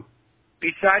stadium?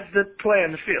 Besides the play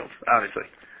on the field, obviously.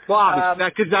 Well,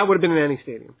 obviously, because that would have been in any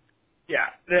stadium. Yeah,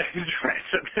 that's right.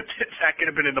 So that could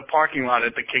have been in the parking lot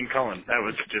at the King Cullen. That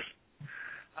was just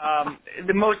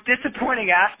the most disappointing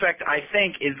aspect, I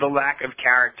think, is the lack of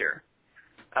character.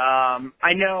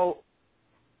 I know,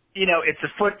 you know, it's a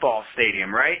football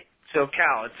stadium, right? So,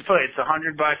 Cal, it's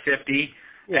 100 by 50,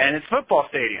 and it's a football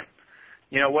stadium.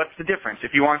 You know, what's the difference?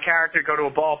 If you want character, go to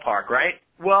a ballpark, right?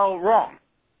 Well, wrong.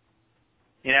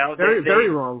 You know, very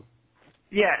wrong.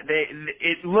 Yeah,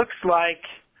 it looks like,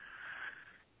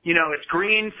 you know, it's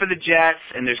green for the Jets,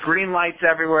 and there's green lights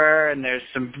everywhere, and there's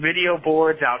some video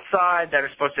boards outside that are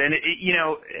supposed to, and you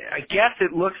know, I guess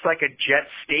it looks like a Jet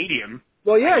stadium.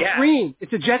 Well, yeah, it's green.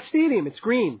 It's a Jet stadium. It's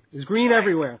green. There's green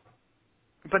everywhere.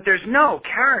 But there's no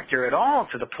character at all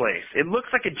to the place. It looks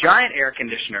like a giant air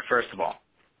conditioner, first of all.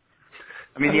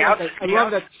 I mean, I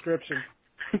love that description.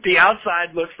 The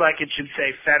outside looks like it should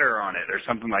say Federer on it or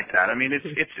something like that. I mean,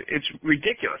 it's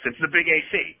ridiculous. It's the big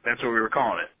AC. That's what we were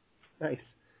calling it. Nice.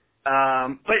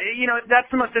 But, you know, that's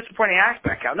the most disappointing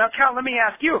aspect, Cal. Now, Cal, let me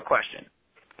ask you a question.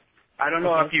 I don't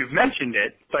know if you've mentioned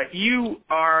it, but you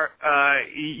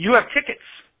have tickets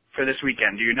for this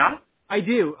weekend, do you not? I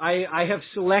do. I have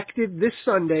selected this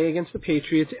Sunday against the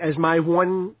Patriots as my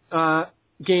one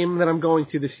game that I'm going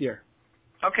to this year.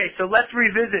 Okay, so let's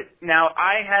revisit. Now,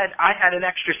 I had an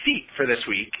extra seat for this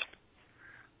week,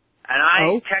 and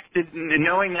I texted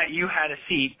knowing that you had a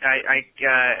seat.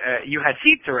 You had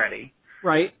seats already.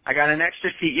 Right. I got an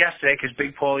extra seat yesterday because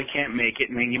Big Paulie can't make it,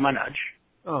 and we give him a nudge.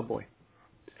 Oh boy.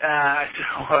 So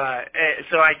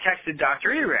I texted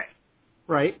Dr. E-Ray.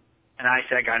 Right. And I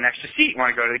said, I got an extra seat.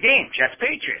 Want to go to the game? Jets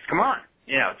Patriots. Come on.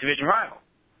 Division rival.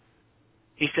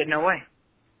 He said, no way.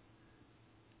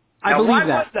 I believe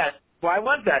that. Why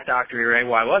was that, Dr. E-Ray?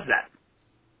 Why was that?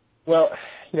 Well,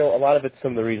 a lot of it's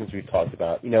some of the reasons we've talked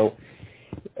about.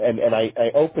 And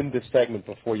I opened this segment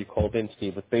before you called in,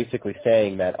 Steve, with basically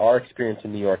saying that our experience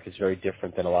in New York is very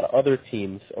different than a lot of other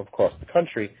teams across the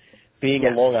country. Being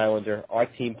a Long Islander, our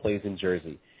team plays in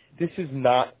Jersey. This is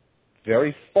not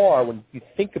very far when you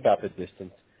think about the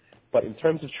distance, but in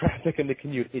terms of traffic and the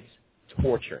commute, it's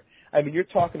torture. I mean, you're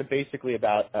talking basically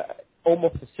about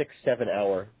almost a 6-7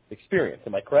 hour experience.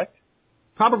 Am I correct?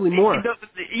 Probably more.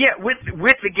 Yeah, with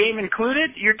the game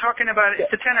included, you're talking about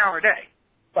it's a 10-hour day.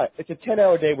 Right. It's a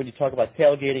 10-hour day when you talk about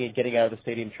tailgating and getting out of the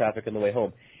stadium traffic on the way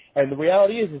home. And the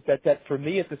reality is that for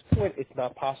me at this point, it's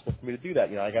not possible for me to do that.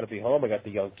 I got to be home. I got the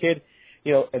young kid.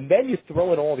 And then you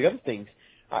throw in all the other things.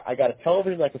 I got a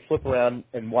television I can flip around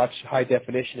and watch high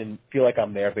definition and feel like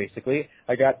I'm there, basically.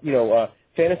 I got,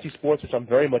 fantasy sports, which I'm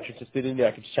very much interested in.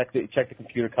 I can check the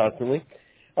computer constantly.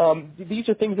 These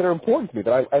are things that are important to me,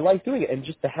 that I like doing it. And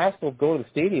just the hassle of going to the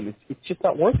stadium, it's just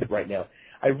not worth it right now.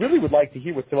 I really would like to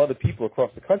hear what some other people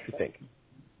across the country think.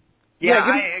 Yeah,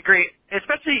 I agree.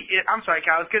 Especially, I'm sorry,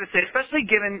 Cal, I was going to say, especially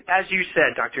given, as you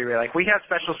said, Dr. Ray, we have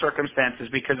special circumstances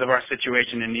because of our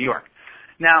situation in New York.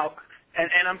 Now, and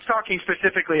I'm talking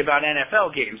specifically about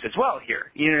NFL games as well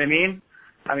here. You know what I mean?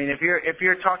 I mean, if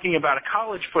you're talking about a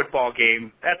college football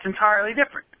game, that's entirely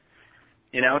different.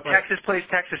 Right. Texas plays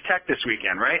Texas Tech this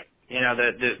weekend, right?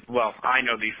 Well, I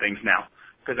know these things now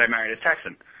because I married a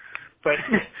Texan. But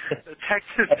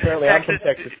Texas. Apparently, I'm from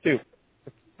Texas too.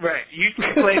 Right.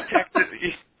 UT plays Texas.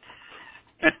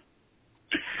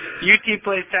 UT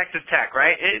plays Texas Tech,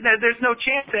 right? There's no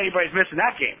chance anybody's missing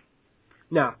that game.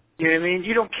 No. You know what I mean?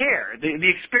 You don't care. The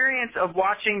experience of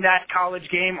watching that college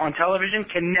game on television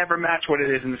can never match what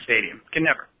it is in the stadium. Can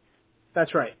never.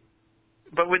 That's right.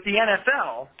 But with the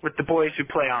NFL, with the boys who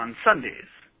play on Sundays,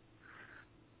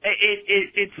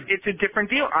 it's a different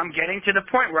deal. I'm getting to the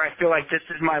point where I feel like this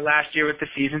is my last year with the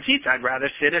season seats. I'd rather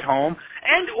sit at home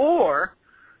or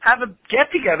have a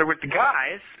get-together with the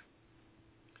guys.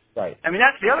 Right. I mean,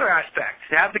 that's the other aspect.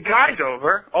 To have the guys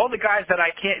over, all the guys that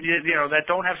I can't, that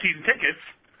don't have season tickets,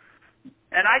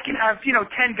 and I can have,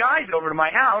 10 guys over to my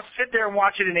house, sit there and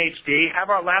watch it in HD, have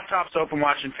our laptops open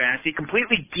watching fantasy,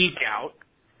 completely geek out.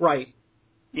 Right.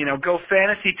 Go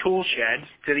fantasy tool shed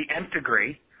to the nth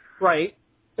degree. Right.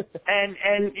 and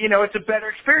it's a better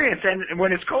experience. And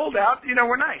when it's cold out,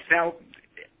 we're nice. Now,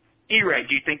 E-Ray,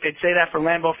 do you think they'd say that for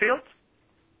Lambeau Field?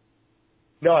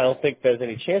 No, I don't think there's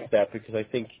any chance of that because I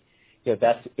think,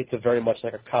 it's a very much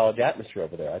like a college atmosphere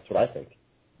over there. That's what I think.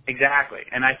 Exactly.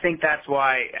 And I think that's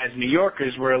why, as New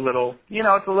Yorkers, we're a little,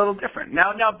 it's a little different.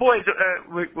 Now, boys,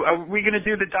 are we going to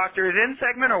do the Doctor is In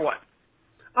segment or what?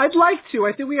 I'd like to.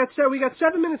 I think we got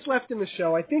 7 minutes left in the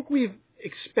show. I think we've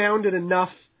expounded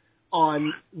enough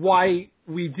on why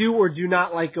we do or do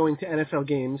not like going to NFL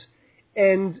games.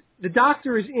 And the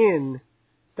Doctor is In,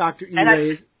 Dr.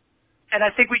 E-Ray. And I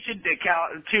think we should, Cal,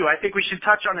 too, I think we should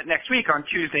touch on it next week on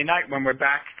Tuesday night when we're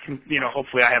back.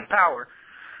 Hopefully I have power.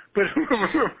 But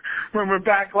when we're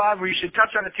back live, we should touch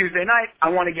on it Tuesday night. I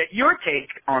want to get your take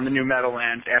on the new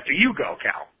Meadowlands after you go,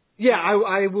 Cal. Yeah,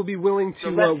 I will be willing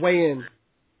to weigh in.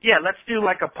 Yeah, let's do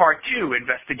like a part 2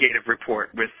 investigative report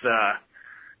with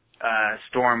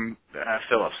Storm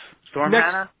Phillips. Storm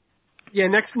Hannah? Yeah,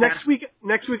 next week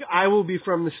I will be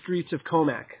from the streets of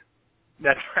Comac.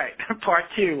 That's right. Part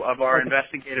 2 of our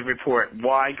investigative report.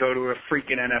 Why go to a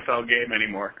freaking NFL game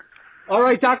anymore? All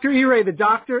right, Dr. E-Ray, the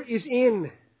Doctor is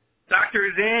in. Doctor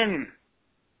is in.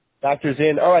 Doctor's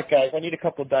in. All right, guys, I need a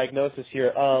couple of diagnoses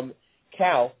here.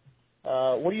 Cal,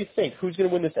 what do you think? Who's going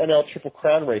to win this NL Triple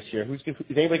Crown race here? Has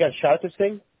anybody got a shot at this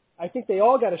thing? I think they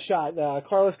all got a shot.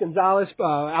 Carlos Gonzalez,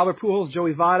 Albert Pujols,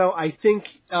 Joey Votto. I think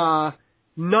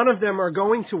none of them are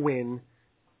going to win,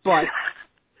 but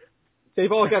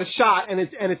they've all got a shot, and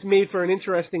it's made for an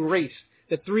interesting race.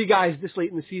 The 3 guys this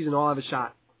late in the season all have a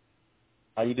shot.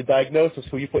 I need a diagnosis.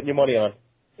 Who are you putting your money on?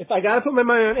 If I got to put my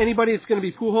money on anybody, it's going to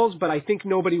be Pujols, but I think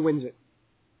nobody wins it.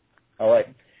 All right.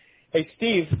 Hey,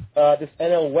 Steve, this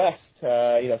NL West,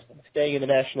 staying in the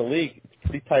National League, it's a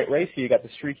pretty tight race here. You got the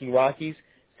streaking Rockies,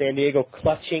 San Diego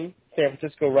clutching, San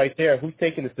Francisco right there. Who's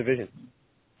taking this division?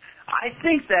 I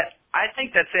think that I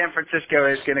think that San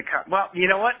Francisco is going to come. Well, you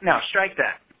know what? No, strike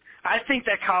that. I think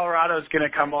that Colorado is going to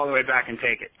come all the way back and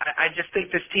take it. I just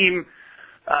think this team,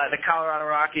 the Colorado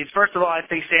Rockies, first of all, I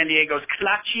think San Diego's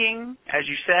clutching, as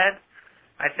you said.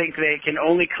 I think they can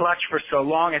only clutch for so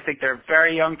long. I think they're a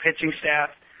very young pitching staff.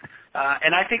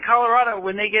 And I think Colorado,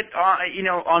 when they get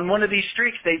on one of these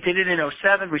streaks, they did it in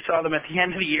 07. We saw them at the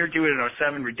end of the year do it in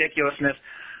 07. Ridiculousness.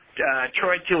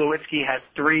 Troy Tulowitzki has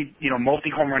 3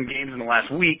 multi-home run games in the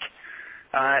last week.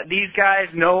 These guys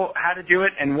know how to do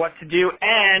it and what to do,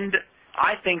 and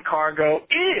I think Cargo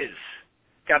is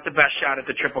got the best shot at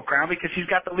the Triple Crown because he's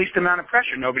got the least amount of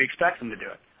pressure. Nobody expects him to do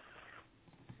it.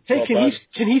 Hey,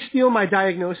 can he steal my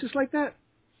diagnosis like that?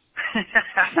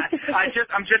 I'm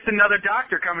just another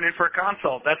doctor coming in for a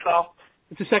consult. That's all.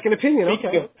 It's a second opinion.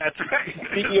 Okay. That's right.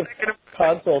 Speaking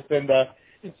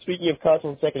of consults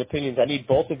and second opinions, I need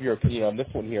both of your opinion on this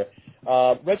one here.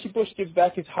 Reggie Bush gives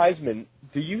back his Heisman.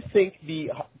 Do you think the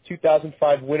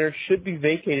 2005 winner should be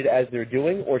vacated as they're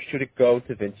doing, or should it go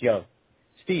to Vince Young?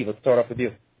 Steve, let's start off with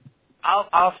you.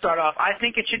 I'll start off. I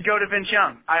think it should go to Vince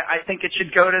Young. I think it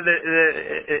should go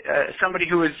to somebody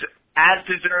who is as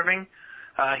deserving.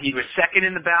 He was second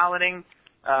in the balloting,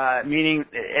 meaning,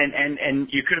 and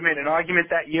you could have made an argument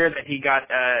that year that he got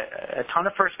a ton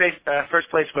of first place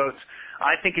votes.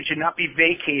 I think it should not be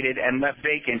vacated and left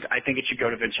vacant. I think it should go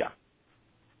to Vince Young.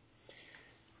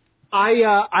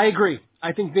 I agree.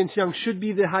 I think Vince Young should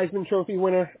be the Heisman Trophy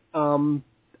winner.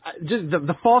 Just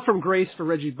the fall from grace for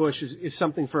Reggie Bush is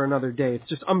something for another day. It's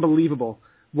just unbelievable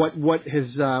what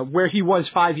his where he was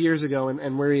 5 years ago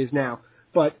and where he is now.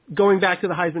 But going back to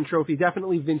the Heisman Trophy,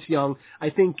 definitely Vince Young. I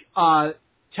think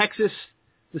Texas,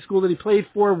 the school that he played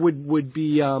for, would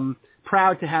be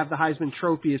proud to have the Heisman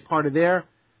Trophy as part of their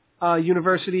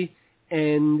university.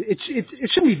 And it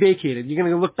shouldn't be vacated. You're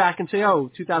going to look back and say, oh,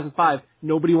 2005,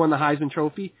 nobody won the Heisman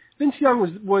Trophy. Vince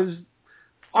Young was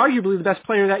arguably the best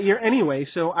player that year anyway,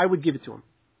 so I would give it to him.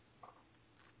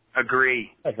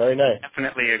 Agree. That's very nice.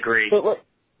 Definitely agree. But look,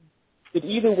 did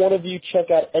either one of you check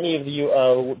out any of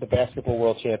the Basketball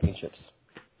World Championships?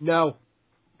 No.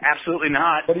 Absolutely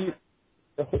not. What do you?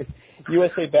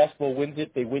 USA Basketball wins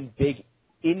it. They win big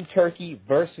in Turkey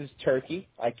versus Turkey.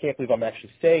 I can't believe I'm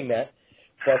actually saying that.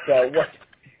 But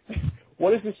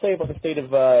what does this say about the state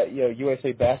of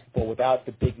USA Basketball without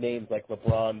the big names like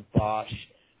LeBron, Bosh,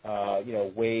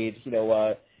 Wade?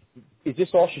 Is this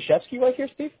all Krzyzewski right here,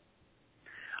 Steve?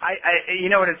 You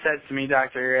know what it says to me,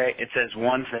 Dr. Ray? It says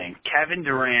one thing. Kevin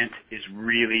Durant is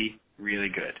really, really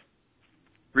good.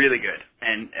 Really good.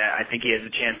 And I think he has a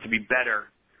chance to be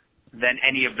better than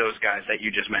any of those guys that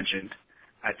you just mentioned.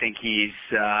 I think he's,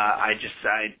 I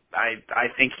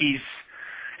think he's,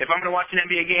 if I'm going to watch an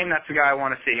NBA game, that's the guy I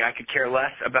want to see. I could care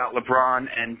less about LeBron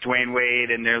and Dwayne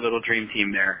Wade and their little dream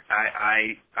team there.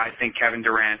 I think Kevin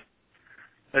Durant,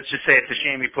 let's just say it's a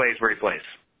shame he plays where he plays.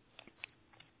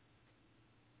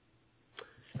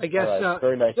 I guess. Right.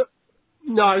 Very nice.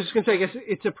 No, I was just going to say, I guess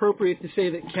it's appropriate to say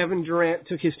that Kevin Durant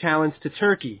took his talents to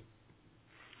Turkey.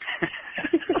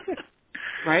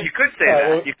 Right? You could say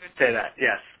that. You could say that,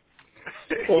 yes.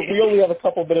 Well, we only have a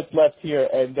couple minutes left here,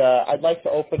 and I'd like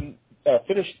to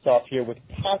finish this off here with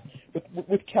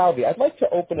Calvi. I'd like to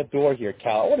open a door here,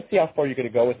 Cal. I want to see how far you're going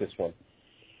to go with this one.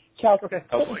 Cal, okay.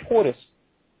 Kevin Portis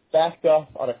backed off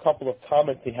on a couple of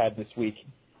comments he had this week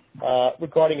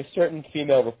regarding a certain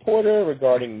female reporter,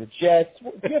 regarding the Jets.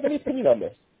 Do you have any opinion on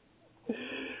this?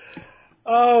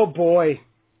 Oh, boy.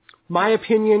 My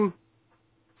opinion,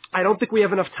 I don't think we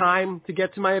have enough time to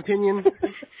get to my opinion.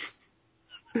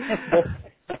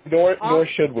 Nor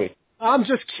should we. I'm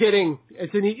just kidding.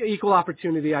 It's an equal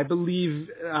opportunity. I believe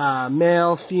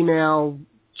male, female,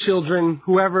 children,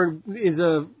 whoever is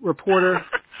a reporter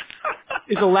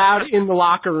is allowed in the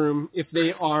locker room if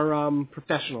they are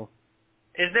professional.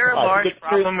 Is there a large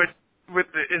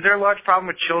problem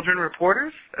with children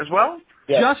reporters as well?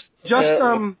 Yeah.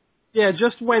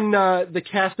 Just when the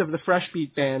cast of the Fresh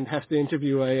Beat band has to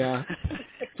interview a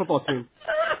football team.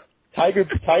 Tiger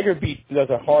Beat does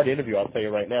a hard interview, I'll tell you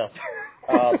right now.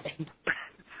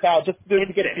 Cal, just to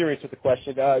get serious with the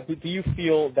question, do you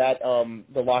feel that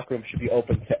the locker room should be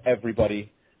open to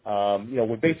everybody?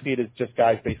 When basically it is just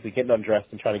guys basically getting undressed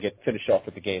and trying to finish off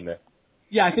with the game there.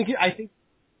 Yeah, I think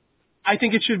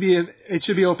it should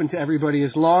be open to everybody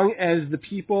as long as the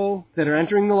people that are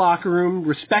entering the locker room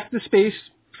respect the space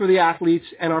for the athletes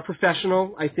and are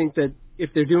professional. I think that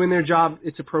if they're doing their job,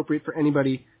 it's appropriate for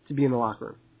anybody to be in the locker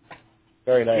room.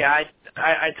 Very nice. Yeah,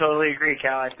 I totally agree,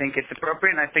 Cal. I think it's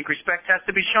appropriate, and I think respect has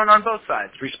to be shown on both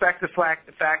sides. Respect the fact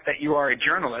that you are a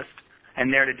journalist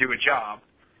and there to do a job,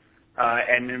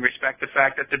 and respect the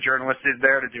fact that the journalist is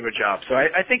there to do a job. So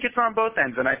I think it's on both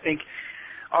ends, and I think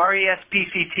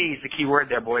RESPCT is the key word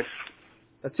there, boys.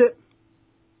 That's it.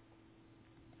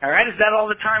 All right, is that all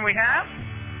the time we have?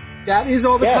 That is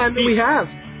all the time that we have.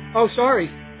 Oh, sorry.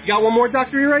 You got one more,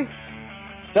 Dr. Ure?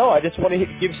 No, I just want to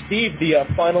give Steve the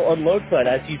final unload sign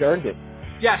as he's earned it.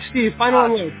 Yeah, Steve, final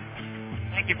unload.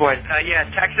 Thank you, boys.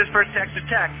 Texas first text to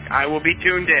text. I will be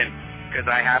tuned in because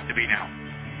I have to be now.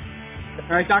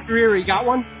 All right, Dr. Ure, you got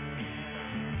one?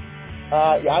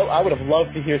 I would have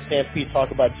loved to hear Stampede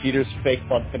talk about Jeter's fake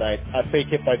bunt tonight. Fake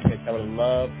hit by pitch. I would have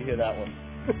loved to hear that one.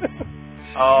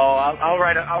 I'll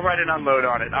write an unload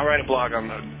on it. I'll write a blog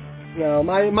unload. No,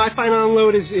 my final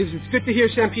unload is it's good to hear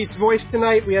Stampede's voice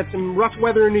tonight. We had some rough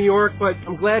weather in New York, but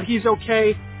I'm glad he's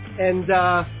okay.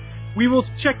 And we will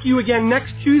check you again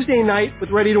next Tuesday night with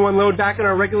Ready to Unload back in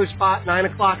our regular spot, 9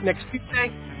 o'clock next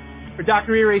Tuesday. For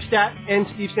Dr. Ire Stat and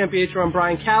Steve Sampietro, I'm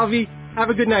Brian Calvi. Have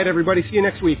a good night, everybody. See you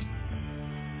next week.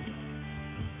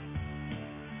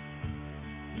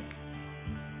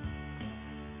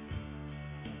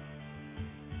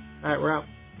 All right, we're out.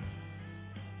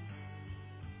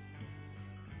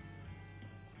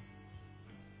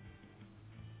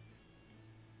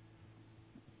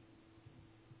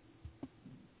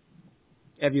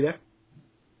 Have you there?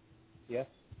 Yes.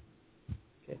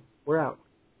 Okay, we're out.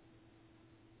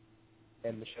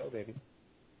 End the show, baby.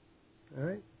 All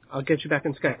right. I'll get you back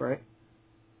on Skype, all right?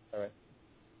 All right.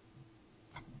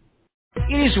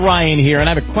 It is Ryan here, and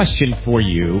I have a question for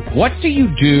you. What do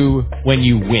you do when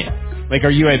you win? Like, are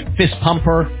you a fist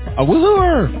pumper, a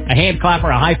woohooer, a hand clapper,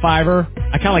 a high fiver?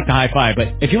 I kind of like the high five, but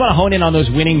if you want to hone in on those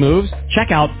winning moves,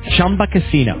 check out Chumba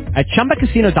Casino. At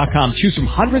ChumbaCasino.com, choose from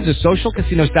hundreds of social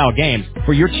casino-style games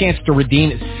for your chance to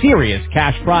redeem serious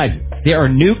cash prizes. There are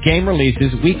new game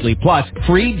releases weekly, plus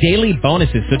free daily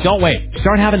bonuses. So don't wait.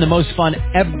 Start having the most fun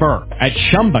ever at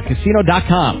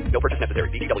ChumbaCasino.com. No purchase necessary.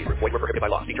 VGW. Void where prohibited by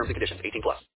law. See terms and conditions.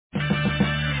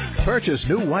 18+. Purchase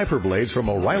new wiper blades from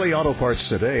O'Reilly Auto Parts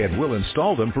today and we'll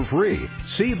install them for free.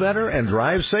 See better and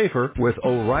drive safer with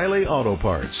O'Reilly Auto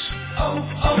Parts.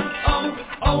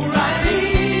 O'Reilly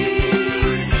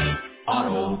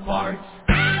Auto Parts.